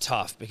what? It's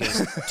tough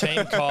because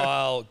Team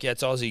Kyle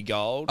gets Aussie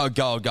gold, Oh,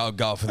 goal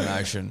for the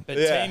nation. but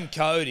Yeah. Team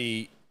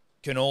Cody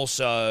can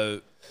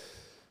also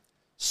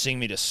sing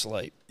me to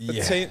sleep. But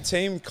Yeah.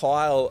 Team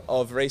Kyle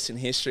of recent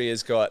history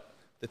has got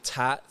the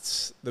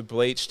tats, the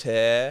bleached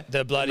hair,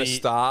 The bloody-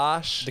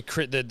 moustache. The The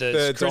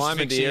crucifix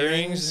diamond earrings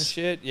earrings. and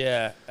shit.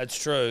 Yeah, that's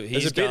true.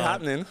 There's a bit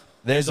happening.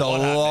 There's a a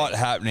lot lot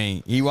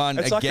happening. He won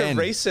It's again.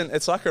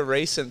 like a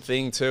recent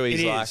thing too. He's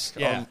It like, is,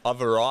 yeah.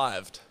 I've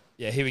arrived.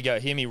 Yeah, here we go.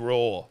 Hear me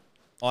roar.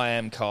 I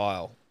am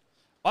Kyle.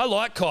 I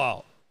like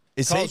Kyle.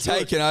 Is he Kyle's good.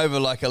 taking over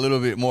like a little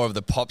bit more of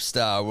the pop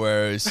star,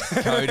 whereas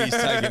Cody's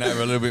taking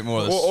over a little bit more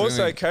of the Well, also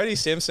swimming? Cody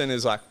Simpson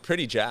is like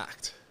pretty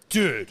jacked.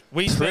 Dude,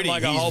 we spent Pretty.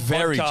 like a He's whole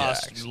very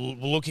podcast jacked.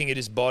 looking at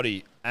his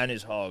body and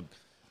his hog.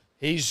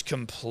 He's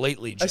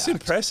completely jacked. That's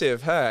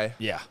impressive, hey?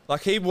 Yeah.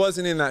 Like he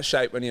wasn't in that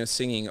shape when he was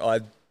singing. I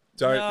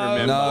don't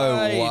remember. No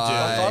way, dude. way.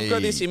 I've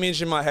got this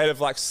image in my head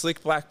of like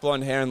slick black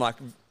blonde hair and like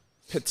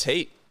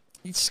petite.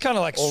 He's kind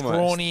of like Almost.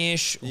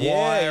 scrawny-ish, Yeah,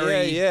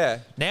 wiry. yeah.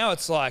 Now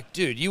it's like,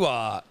 dude, you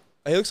are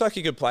He looks like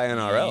he could play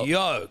NRL.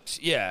 yoked.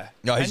 Yeah.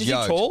 No, he's and is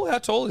yoked. he tall? How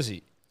tall is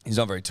he? He's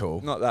not very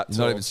tall. Not that He's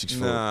tall. not even 6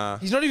 foot. Nah.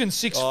 He's not even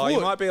 6 Oh, foot. he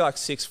might be like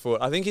 6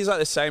 foot. I think he's like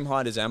the same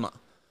height as Emma.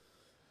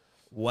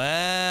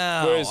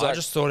 Wow. Whereas, I like,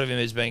 just thought of him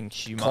as being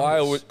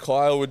humongous.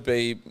 Kyle would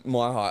be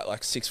my height,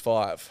 like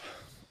 6'5".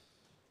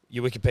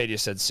 Your Wikipedia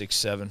said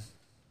 6'7".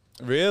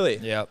 Really?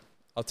 Yeah.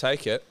 I'll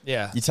take it.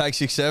 Yeah. You take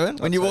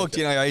 6'7"? When you take walked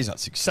in, I go, he's not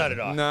 6'7". So did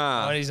I.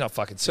 Nah. I mean, he's not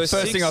fucking So 6'7".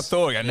 First thing I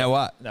thought, I go, no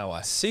what? No way.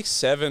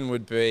 6'7"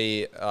 would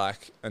be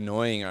like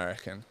annoying, I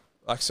reckon.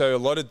 Like, so a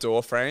lot of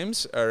door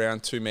frames are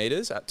around 2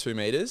 meters, at 2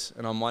 meters,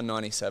 and I'm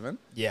 197.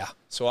 Yeah.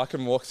 So I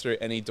can walk through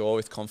any door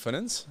with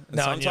confidence. And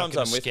No, and you're not sometimes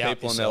gonna I'm with scout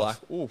people and they're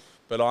like, yourself. oof.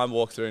 But I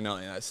walk through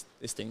knowing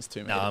this thing's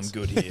 2 meters. No, I'm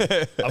good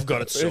here. I've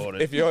got it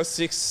sorted. If you're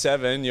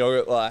 6'7",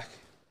 you're like,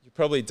 you're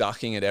probably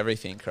ducking at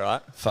everything,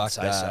 right? Fuck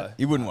say that. so.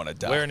 You wouldn't want to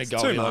duck. We're in a too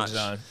Goldilocks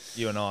much. zone,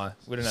 you and I.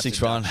 We don't have 6'1". to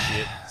duck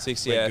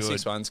shit. Yeah, good.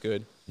 6'1's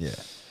good. Yeah.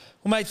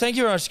 Well, mate, thank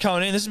you very much for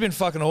coming in. This has been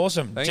fucking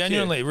awesome. Thank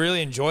Genuinely,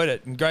 really enjoyed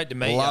it and great to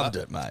meet you. Loved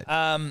it, mate.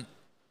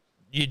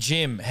 Your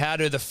gym. How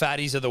do the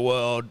fatties of the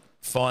world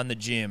find the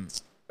gym?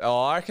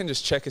 Oh, I can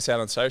just check us out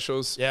on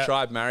socials. Yeah.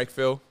 Tribe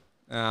Marrickville.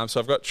 So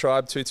I've got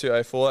Tribe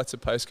 2204. That's a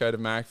postcode of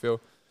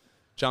Marrickville.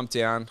 Jump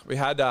down. We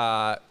had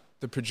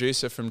the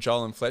producer from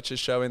Joel and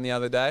Fletcher's show in the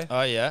other day.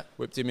 Oh, yeah.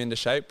 Whipped him into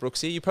shape.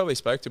 Brooksy. You probably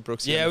spoke to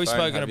Brooksy. Yeah, on the we've phone,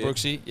 spoken to have you?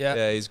 Brooksy. Yeah.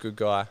 Yeah, he's a good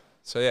guy.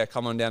 So yeah,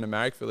 come on down to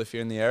Marrickville if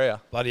you're in the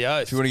area. Bloody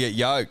oath. If you want to get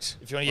yoked.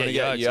 If you want to Wanna get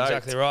get yoked, yoked.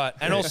 exactly right.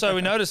 And also,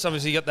 we noticed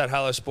obviously you got that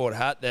Hello Sport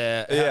hat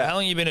there. Yeah. How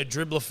long have you been a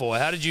dribbler for?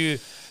 How'd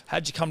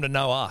you come to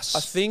know us? I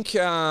think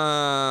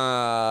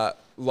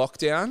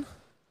lockdown,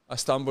 I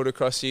stumbled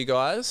across you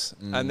guys,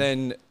 and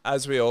then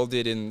as we all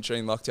did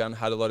during lockdown,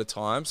 had a lot of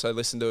time, so I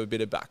listened to a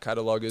bit of back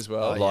catalogue as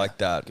well. Oh, yeah. Like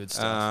that. Good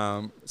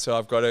stuff. So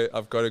I've got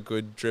a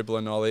good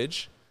dribbler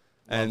knowledge,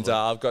 And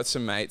I've got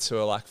some mates who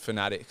are like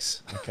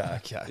fanatics. Okay.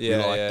 Yeah, You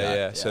like yeah, that.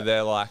 yeah. So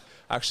they're like,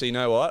 actually, you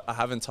know what? I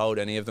haven't told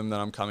any of them that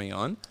I'm coming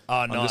on. Oh,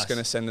 I'm nice. just going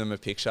to send them a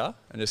picture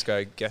and just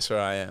go, guess where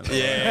I am.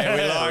 Yeah,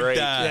 we like Freak.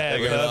 that. Yeah,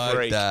 we we like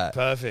freak. that.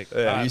 Perfect. Yeah.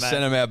 All right, You mate.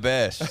 send them our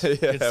best. Yeah,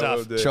 Good stuff.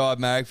 will do. Tribe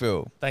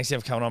Magville. Thanks for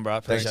coming on, bro.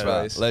 Thanks, Appreciate bro.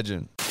 it. mate.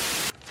 Legend.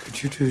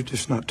 Could you two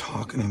just not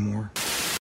talk anymore?